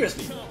 very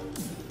seriously.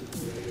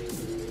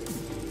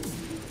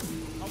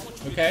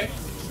 Okay?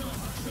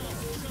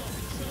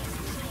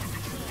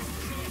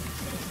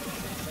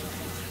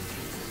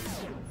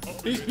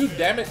 Please do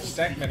damage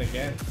segment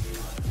again.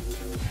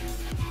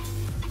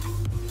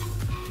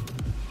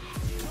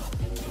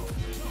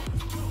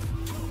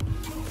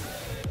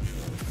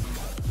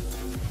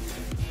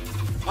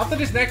 After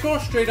this necro,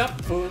 straight up,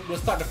 we'll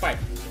start the fight.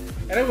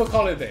 And then we'll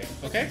call it a day,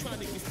 okay?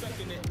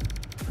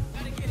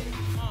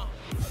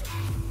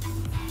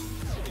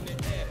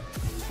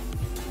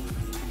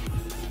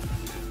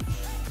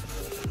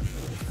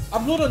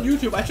 Upload on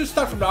YouTube, I should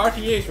start from the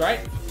RTAs, right?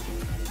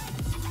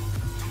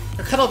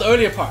 Or cut out the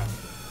earlier part.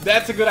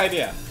 That's a good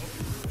idea.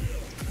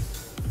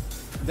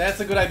 That's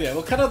a good idea.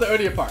 We'll cut out the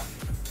earlier part.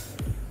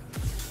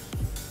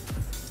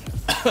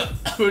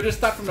 We'll just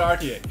start from the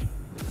RTA.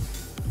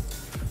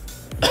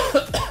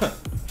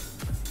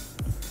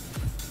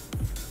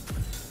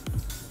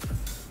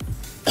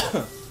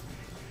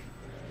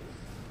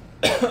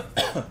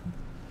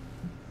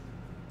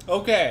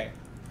 Okay.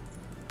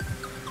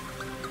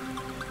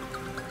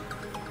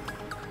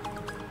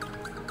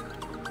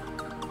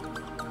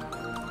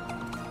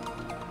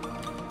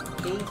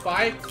 Two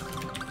fights.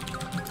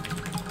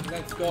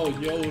 Let's go,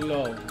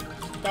 YOLO.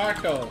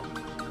 Starto.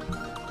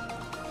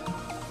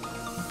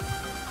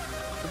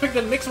 We'll pick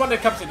the next one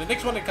that comes in. The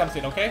next one that comes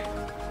in, okay?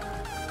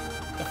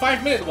 The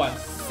 5-minute one.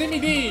 Simmy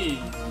D.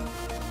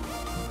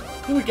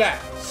 Who we got?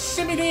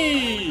 Simmy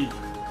D.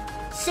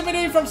 Simmy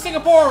D from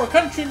Singapore,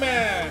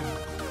 countryman.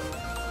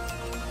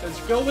 Let's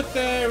go with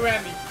the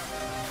Randy.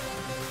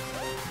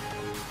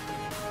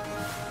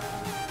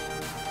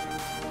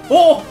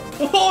 Oh!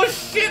 Oh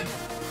shit!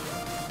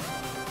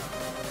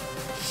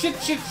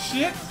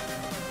 Shit.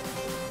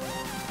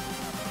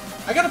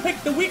 I gotta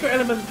pick the weaker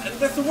element, and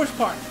that's the worst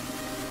part.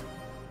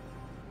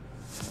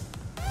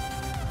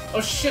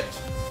 Oh shit!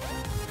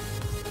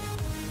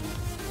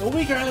 The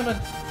weaker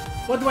element.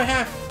 What do I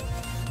have?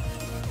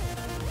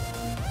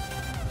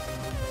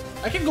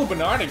 I can go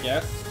Bernard, I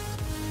guess.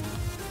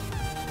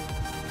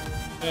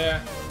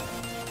 Yeah.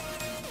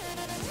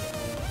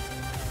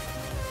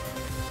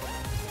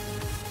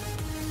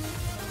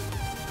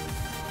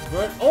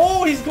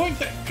 Oh, he's going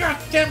to, god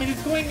damn it,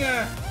 he's going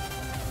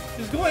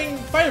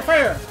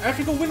fire. I have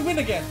to go win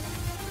again.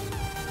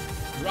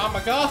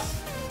 Ramagas.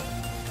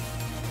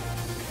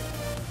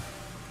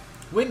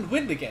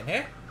 Wind again,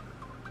 eh?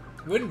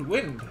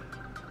 Wind.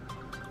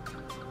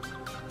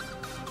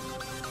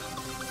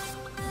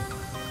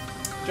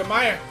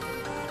 Jamire.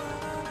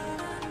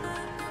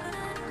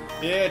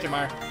 Yeah,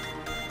 Jamire.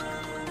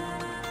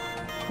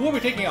 Who are we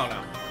taking out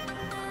now?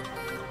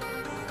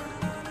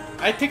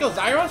 I take out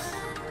Zyros?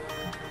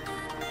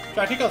 Should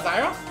I take out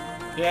Zyros?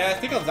 Yeah,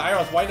 take out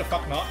Zyros. Why the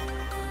fuck not?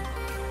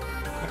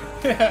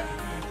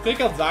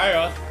 Take out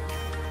Zyros.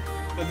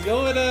 Let's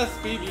go with a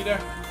Speed Eater.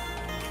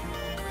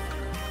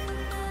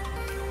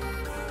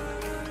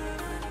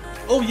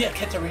 Oh yeah,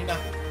 Katarina.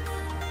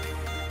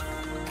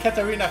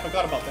 I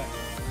forgot about that.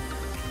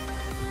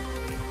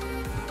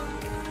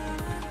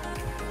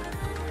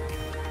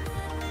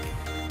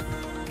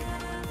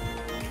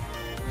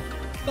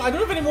 No, I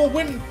don't have any more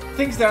win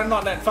things that are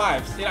not net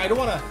 5s. You know, I don't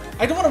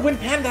wanna win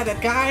Panda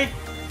that guy.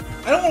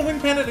 I don't wanna win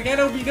Panda that guy.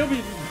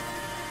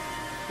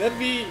 That'd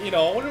be, you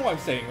know, I wonder what I'm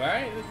saying,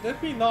 right?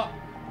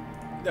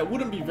 That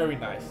wouldn't be very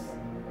nice.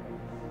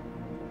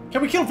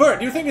 Can we kill Vert?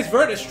 Do you think this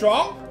Vert is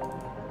strong?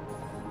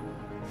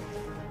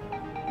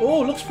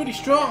 Oh, looks pretty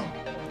strong.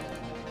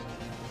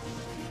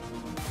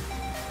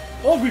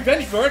 Oh,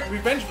 revenge Vert,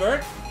 revenge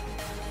Vert.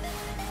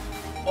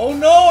 Oh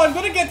no, I'm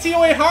gonna get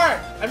TOA hard.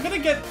 I'm gonna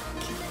get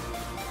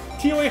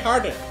TOA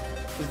harder.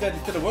 Is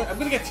that the word? I'm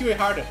gonna get TOA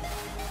harder.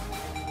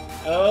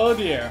 Oh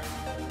dear.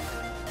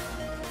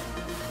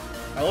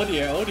 Oh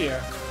dear, oh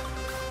dear.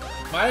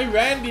 My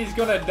Randy's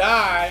gonna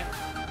die.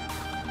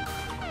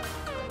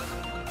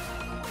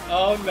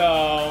 Oh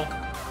no.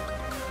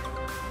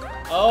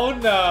 Oh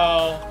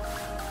no.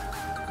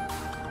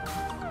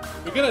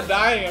 We're gonna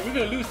die and we're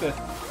gonna lose this.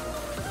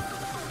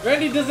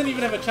 Randy doesn't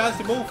even have a chance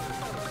to move.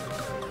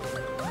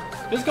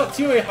 Just got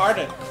 2A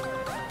hardened.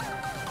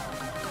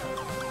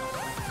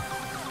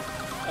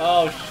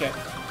 Oh shit.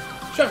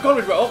 Should have gone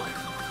with Rogue.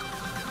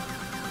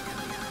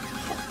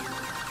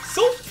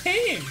 So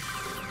pain.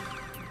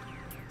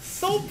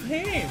 So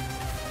pain.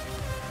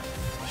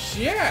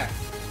 Shit.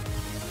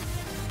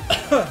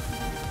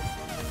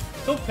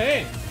 So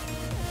pain.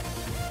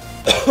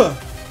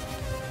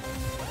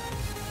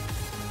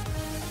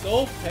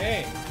 So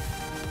pain.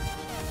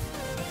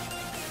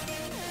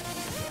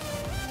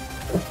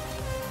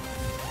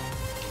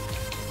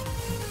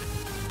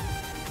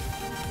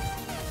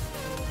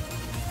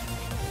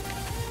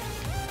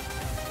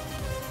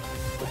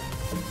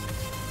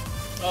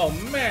 Oh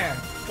man,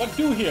 what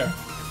do here?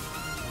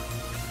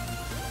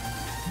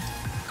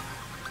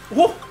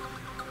 Whoa!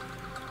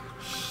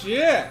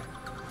 Shit!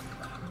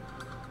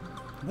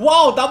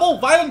 Wow, double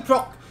violent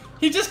proc!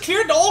 He just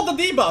cleared all the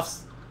debuffs!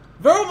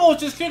 Vermo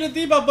just cleared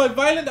the debuff but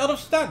violent out of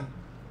stun.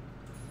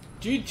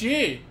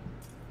 GG.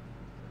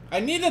 I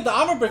needed the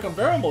armor break on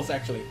Veromos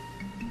actually.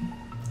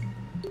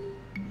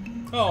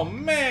 Oh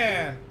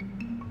man.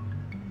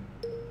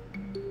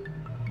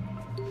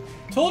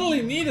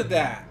 Totally needed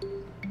that.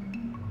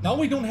 Now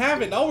we don't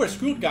have it. Now we're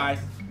screwed, guys.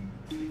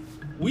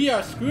 We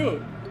are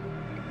screwed.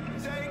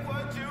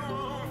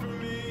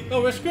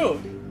 No, we're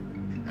screwed.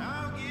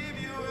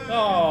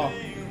 Oh.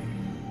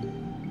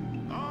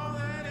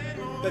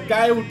 The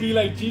guy would be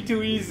like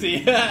G2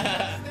 easy.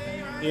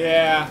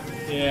 Yeah,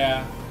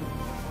 yeah.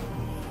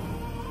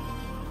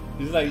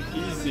 He's like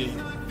easy.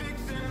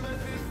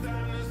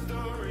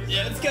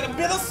 Yeah, let's get a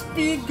bit of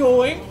speed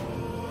going.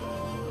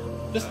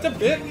 Just a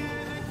bit.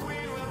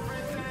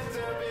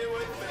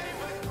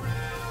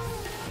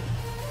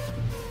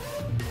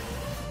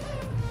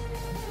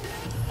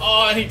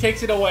 Oh, and he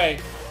takes it away.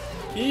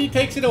 He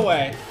takes it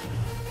away.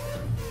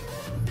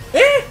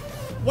 Eh?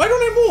 Why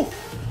don't I move?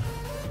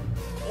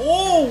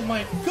 Oh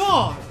my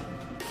god.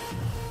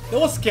 That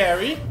was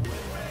scary.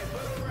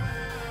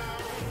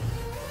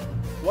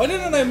 Why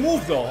didn't I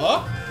move though,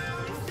 huh?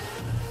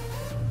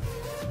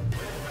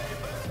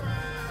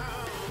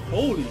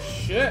 Holy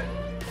shit.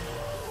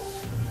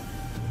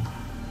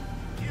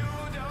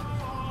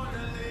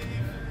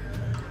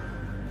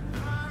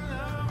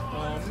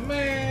 Oh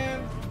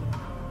man.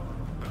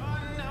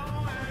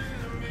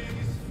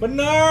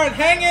 Bernard,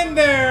 hang in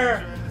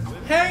there!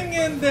 Hang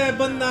in there,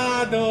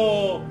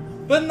 Bernardo!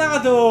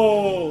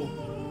 Bernardo!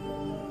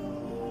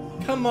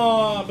 Come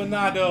on,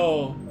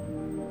 Bernardo!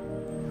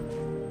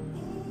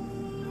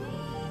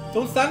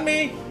 Don't stun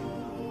me!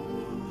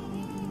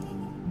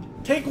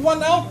 Take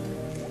one out!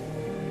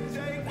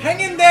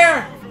 Hang in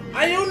there!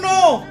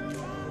 Ayuno!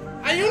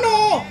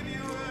 Ayuno!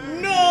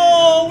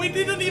 No! We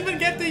didn't even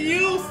get to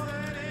use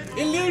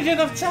Illusion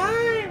of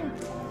Time!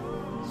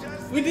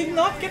 We did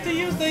not get to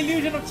use the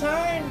Illusion of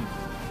Time!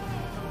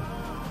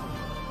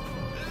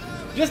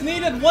 Just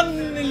needed one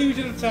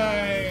Illusion of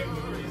Time!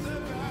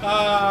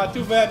 Ah,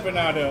 too bad,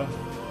 Bernardo.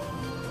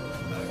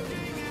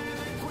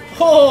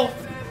 Oh!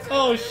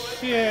 Oh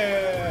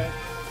shit!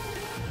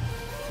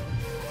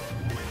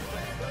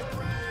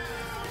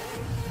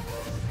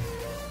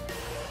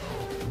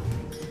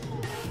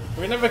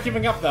 We're never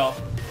giving up though.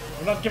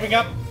 We're not giving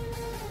up.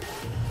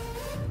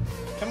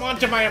 Come on,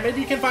 Jemaya,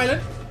 maybe you can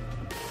violent?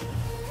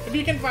 Maybe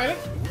you can violent?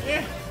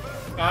 Yeah.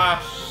 Ah,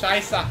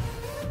 scheisse.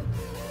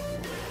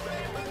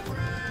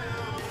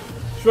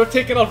 Should have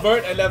taken out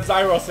Vert and left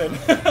Zyros in.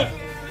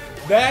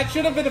 That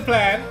should have been the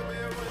plan.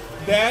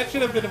 That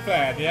should have been the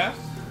plan, yeah?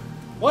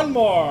 One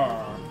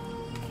more.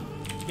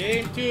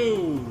 Game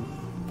 2.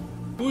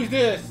 Who's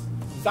this?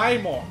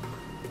 Zymor.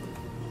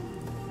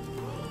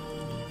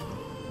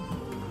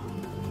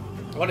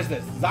 What is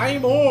this?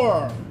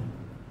 Zymor!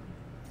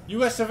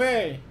 US of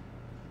A.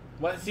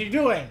 What is he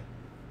doing?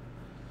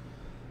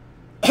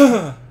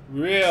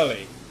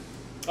 Really?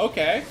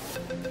 Okay.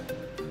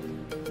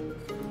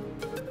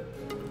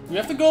 We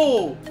have to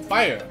go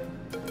fire.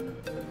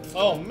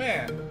 Oh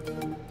man.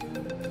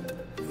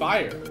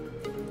 Fire.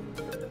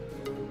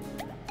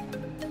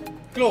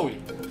 Chloe.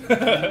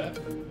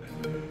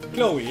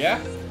 Chloe, yeah?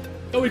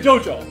 No, we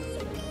Jojo.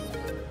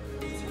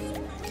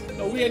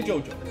 No, we and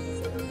Jojo.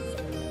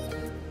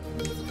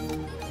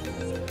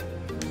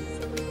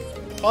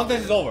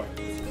 Contest is over.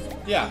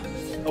 Yeah.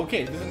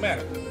 Okay, doesn't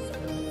matter.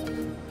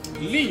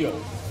 Leo.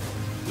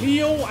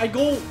 Leo, I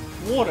go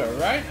water,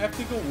 right? I have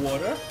to go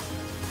water.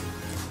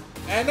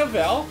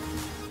 Annabelle.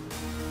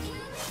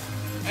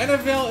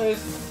 Annabelle is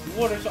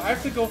water, so I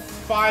have to go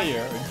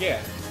fire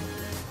again.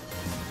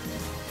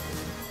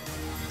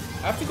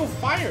 I have to go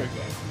fire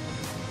again.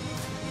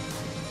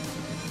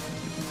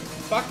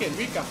 Fuck it,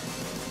 Rika.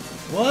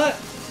 What?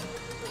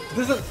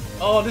 This is...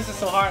 Oh, this is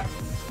so hard.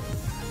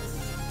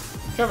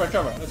 Trevor.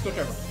 Let's go,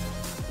 Trevor.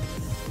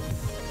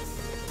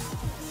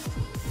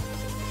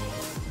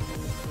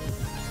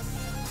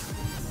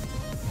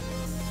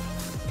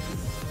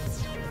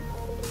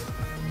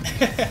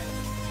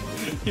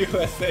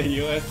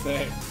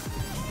 USA.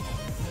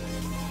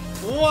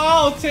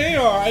 Wow,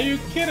 Taylor, are you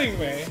kidding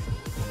me?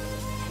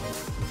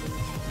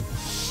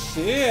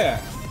 Shit.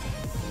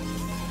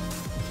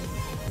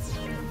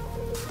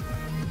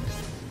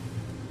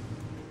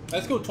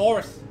 Let's go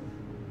Taurus.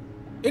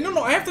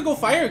 No, I have to go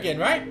fire again,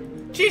 right?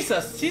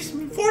 Jesus, she's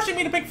forcing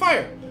me to pick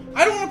fire.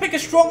 I don't want to pick a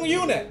strong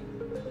unit.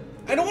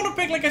 I don't want to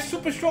pick like a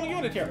super strong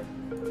unit here.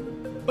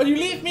 But you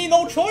leave me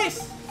no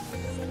choice.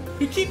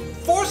 You keep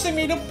forcing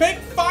me to pick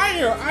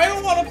fire. I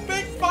don't want to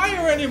pick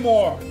fire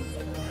anymore.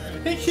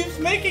 He keeps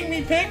making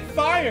me pick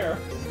fire.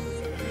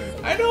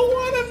 I don't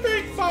want to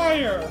pick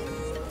fire.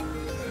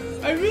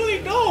 I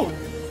really don't.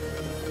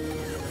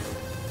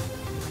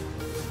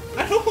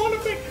 I don't want to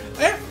pick...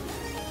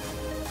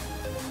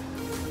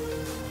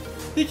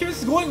 He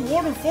keeps going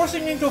water,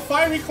 forcing me into a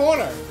fiery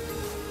corner.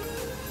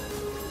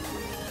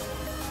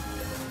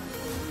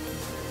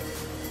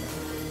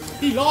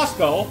 He lost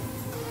though.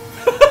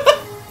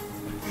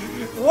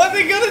 What are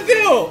you gonna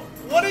do?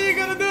 What are you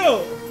gonna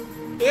do?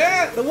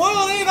 Yeah, the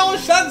world ain't all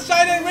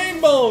sunshine and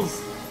rainbows.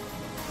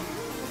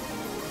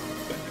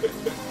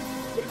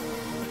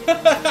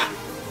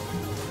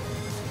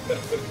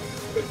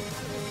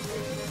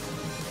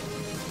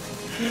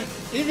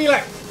 He'd be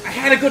like, I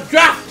had a good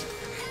draft.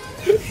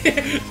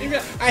 He'd be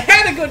like, I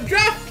had a good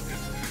draft,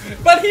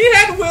 but he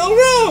had Will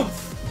Rhodes.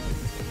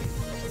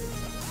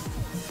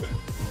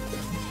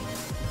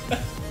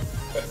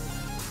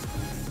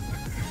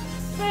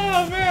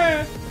 Oh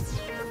man.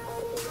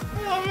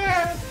 Oh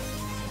man.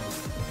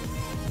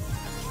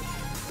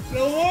 The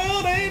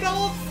world ain't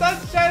all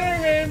sunshine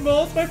and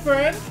rainbows, my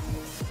friend.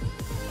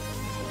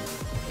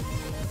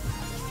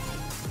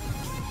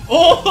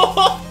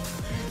 Oh!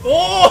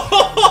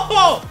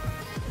 Oh!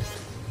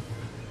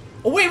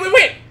 Oh,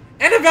 wait!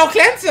 Annabelle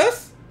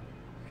cleanses?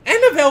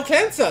 Annabelle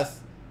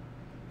cleanses?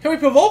 Can we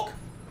provoke?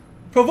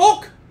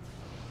 Provoke?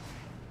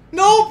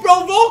 No,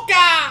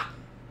 provoker!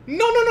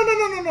 No.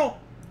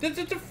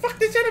 The fuck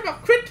this Annabelle?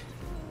 Crit!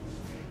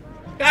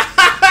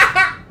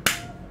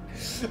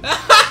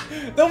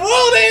 The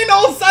world ain't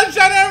all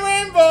sunshine and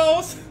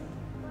rainbows!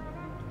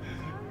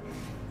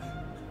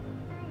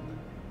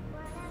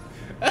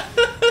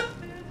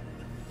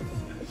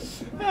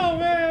 Oh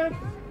man.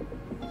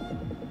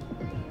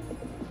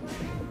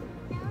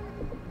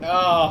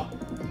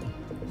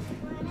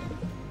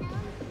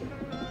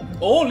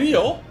 Oh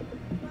Leo.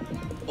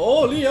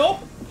 Oh Leo.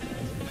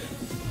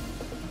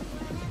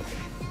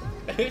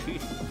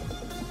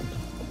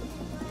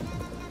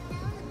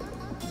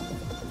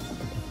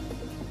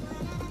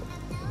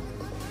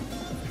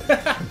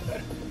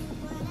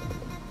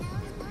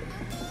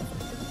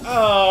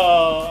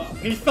 Oh,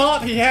 he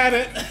thought he had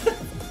it.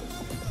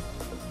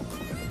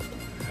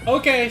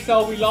 Okay,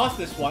 so we lost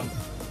this one.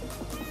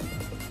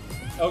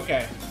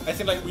 Okay, I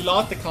seem like we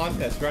lost the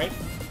contest, right?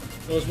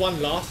 There was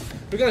one loss.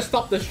 We're gonna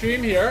stop the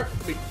stream here.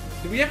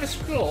 Do we have a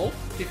scroll?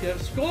 If you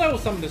have a scroll, I will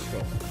summon the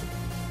scroll.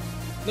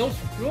 No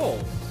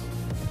scrolls.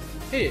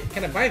 Hey,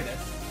 can I buy this?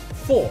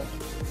 4.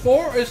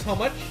 4 is how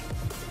much?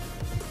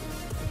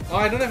 Oh,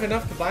 I don't have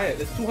enough to buy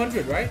it. It's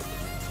 200, right?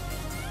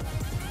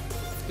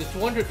 It's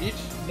 200 each.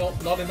 No,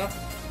 not enough.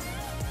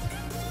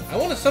 I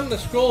want to summon the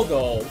scroll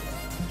though.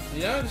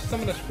 Yeah, just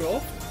summon the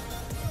scroll.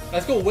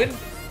 Let's go win.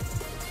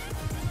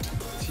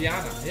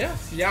 Tiana, yeah,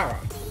 Ciara.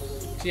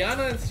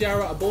 Tiana and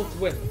Ciara are both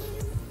win.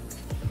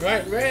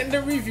 Right,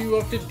 random review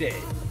of the day.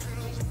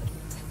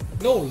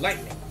 No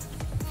lightning.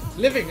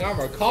 Living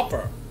armor,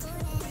 copper.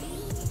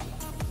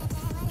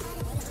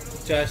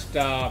 Just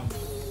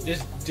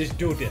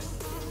do this.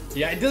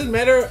 Yeah, it doesn't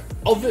matter.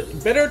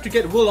 Better to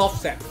get will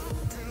offset.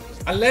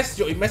 Unless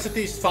your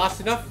immensity is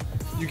fast enough,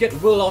 you get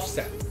will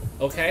offset.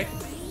 Okay,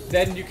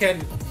 then you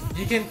can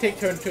take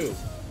turn 2.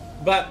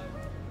 But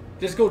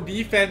just go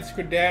defense,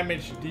 crit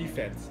damage,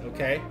 defense.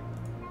 Okay,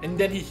 and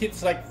then he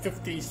hits like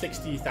 50,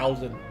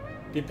 60,000,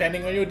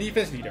 depending on your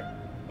defense leader.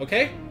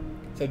 Okay,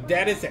 so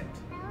that is it.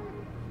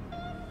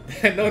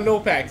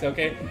 no packs.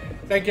 Okay,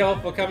 thank you all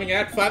for coming.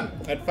 I had fun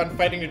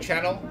fighting the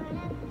channel.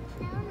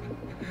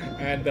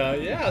 And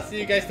yeah, I'll see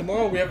you guys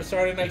tomorrow. We have a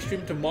Saturday night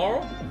stream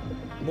tomorrow.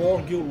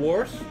 More Guild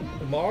Wars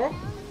tomorrow.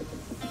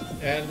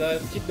 And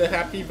keep the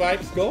happy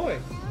vibes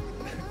going.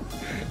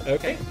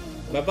 Okay,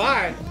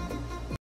 bye-bye.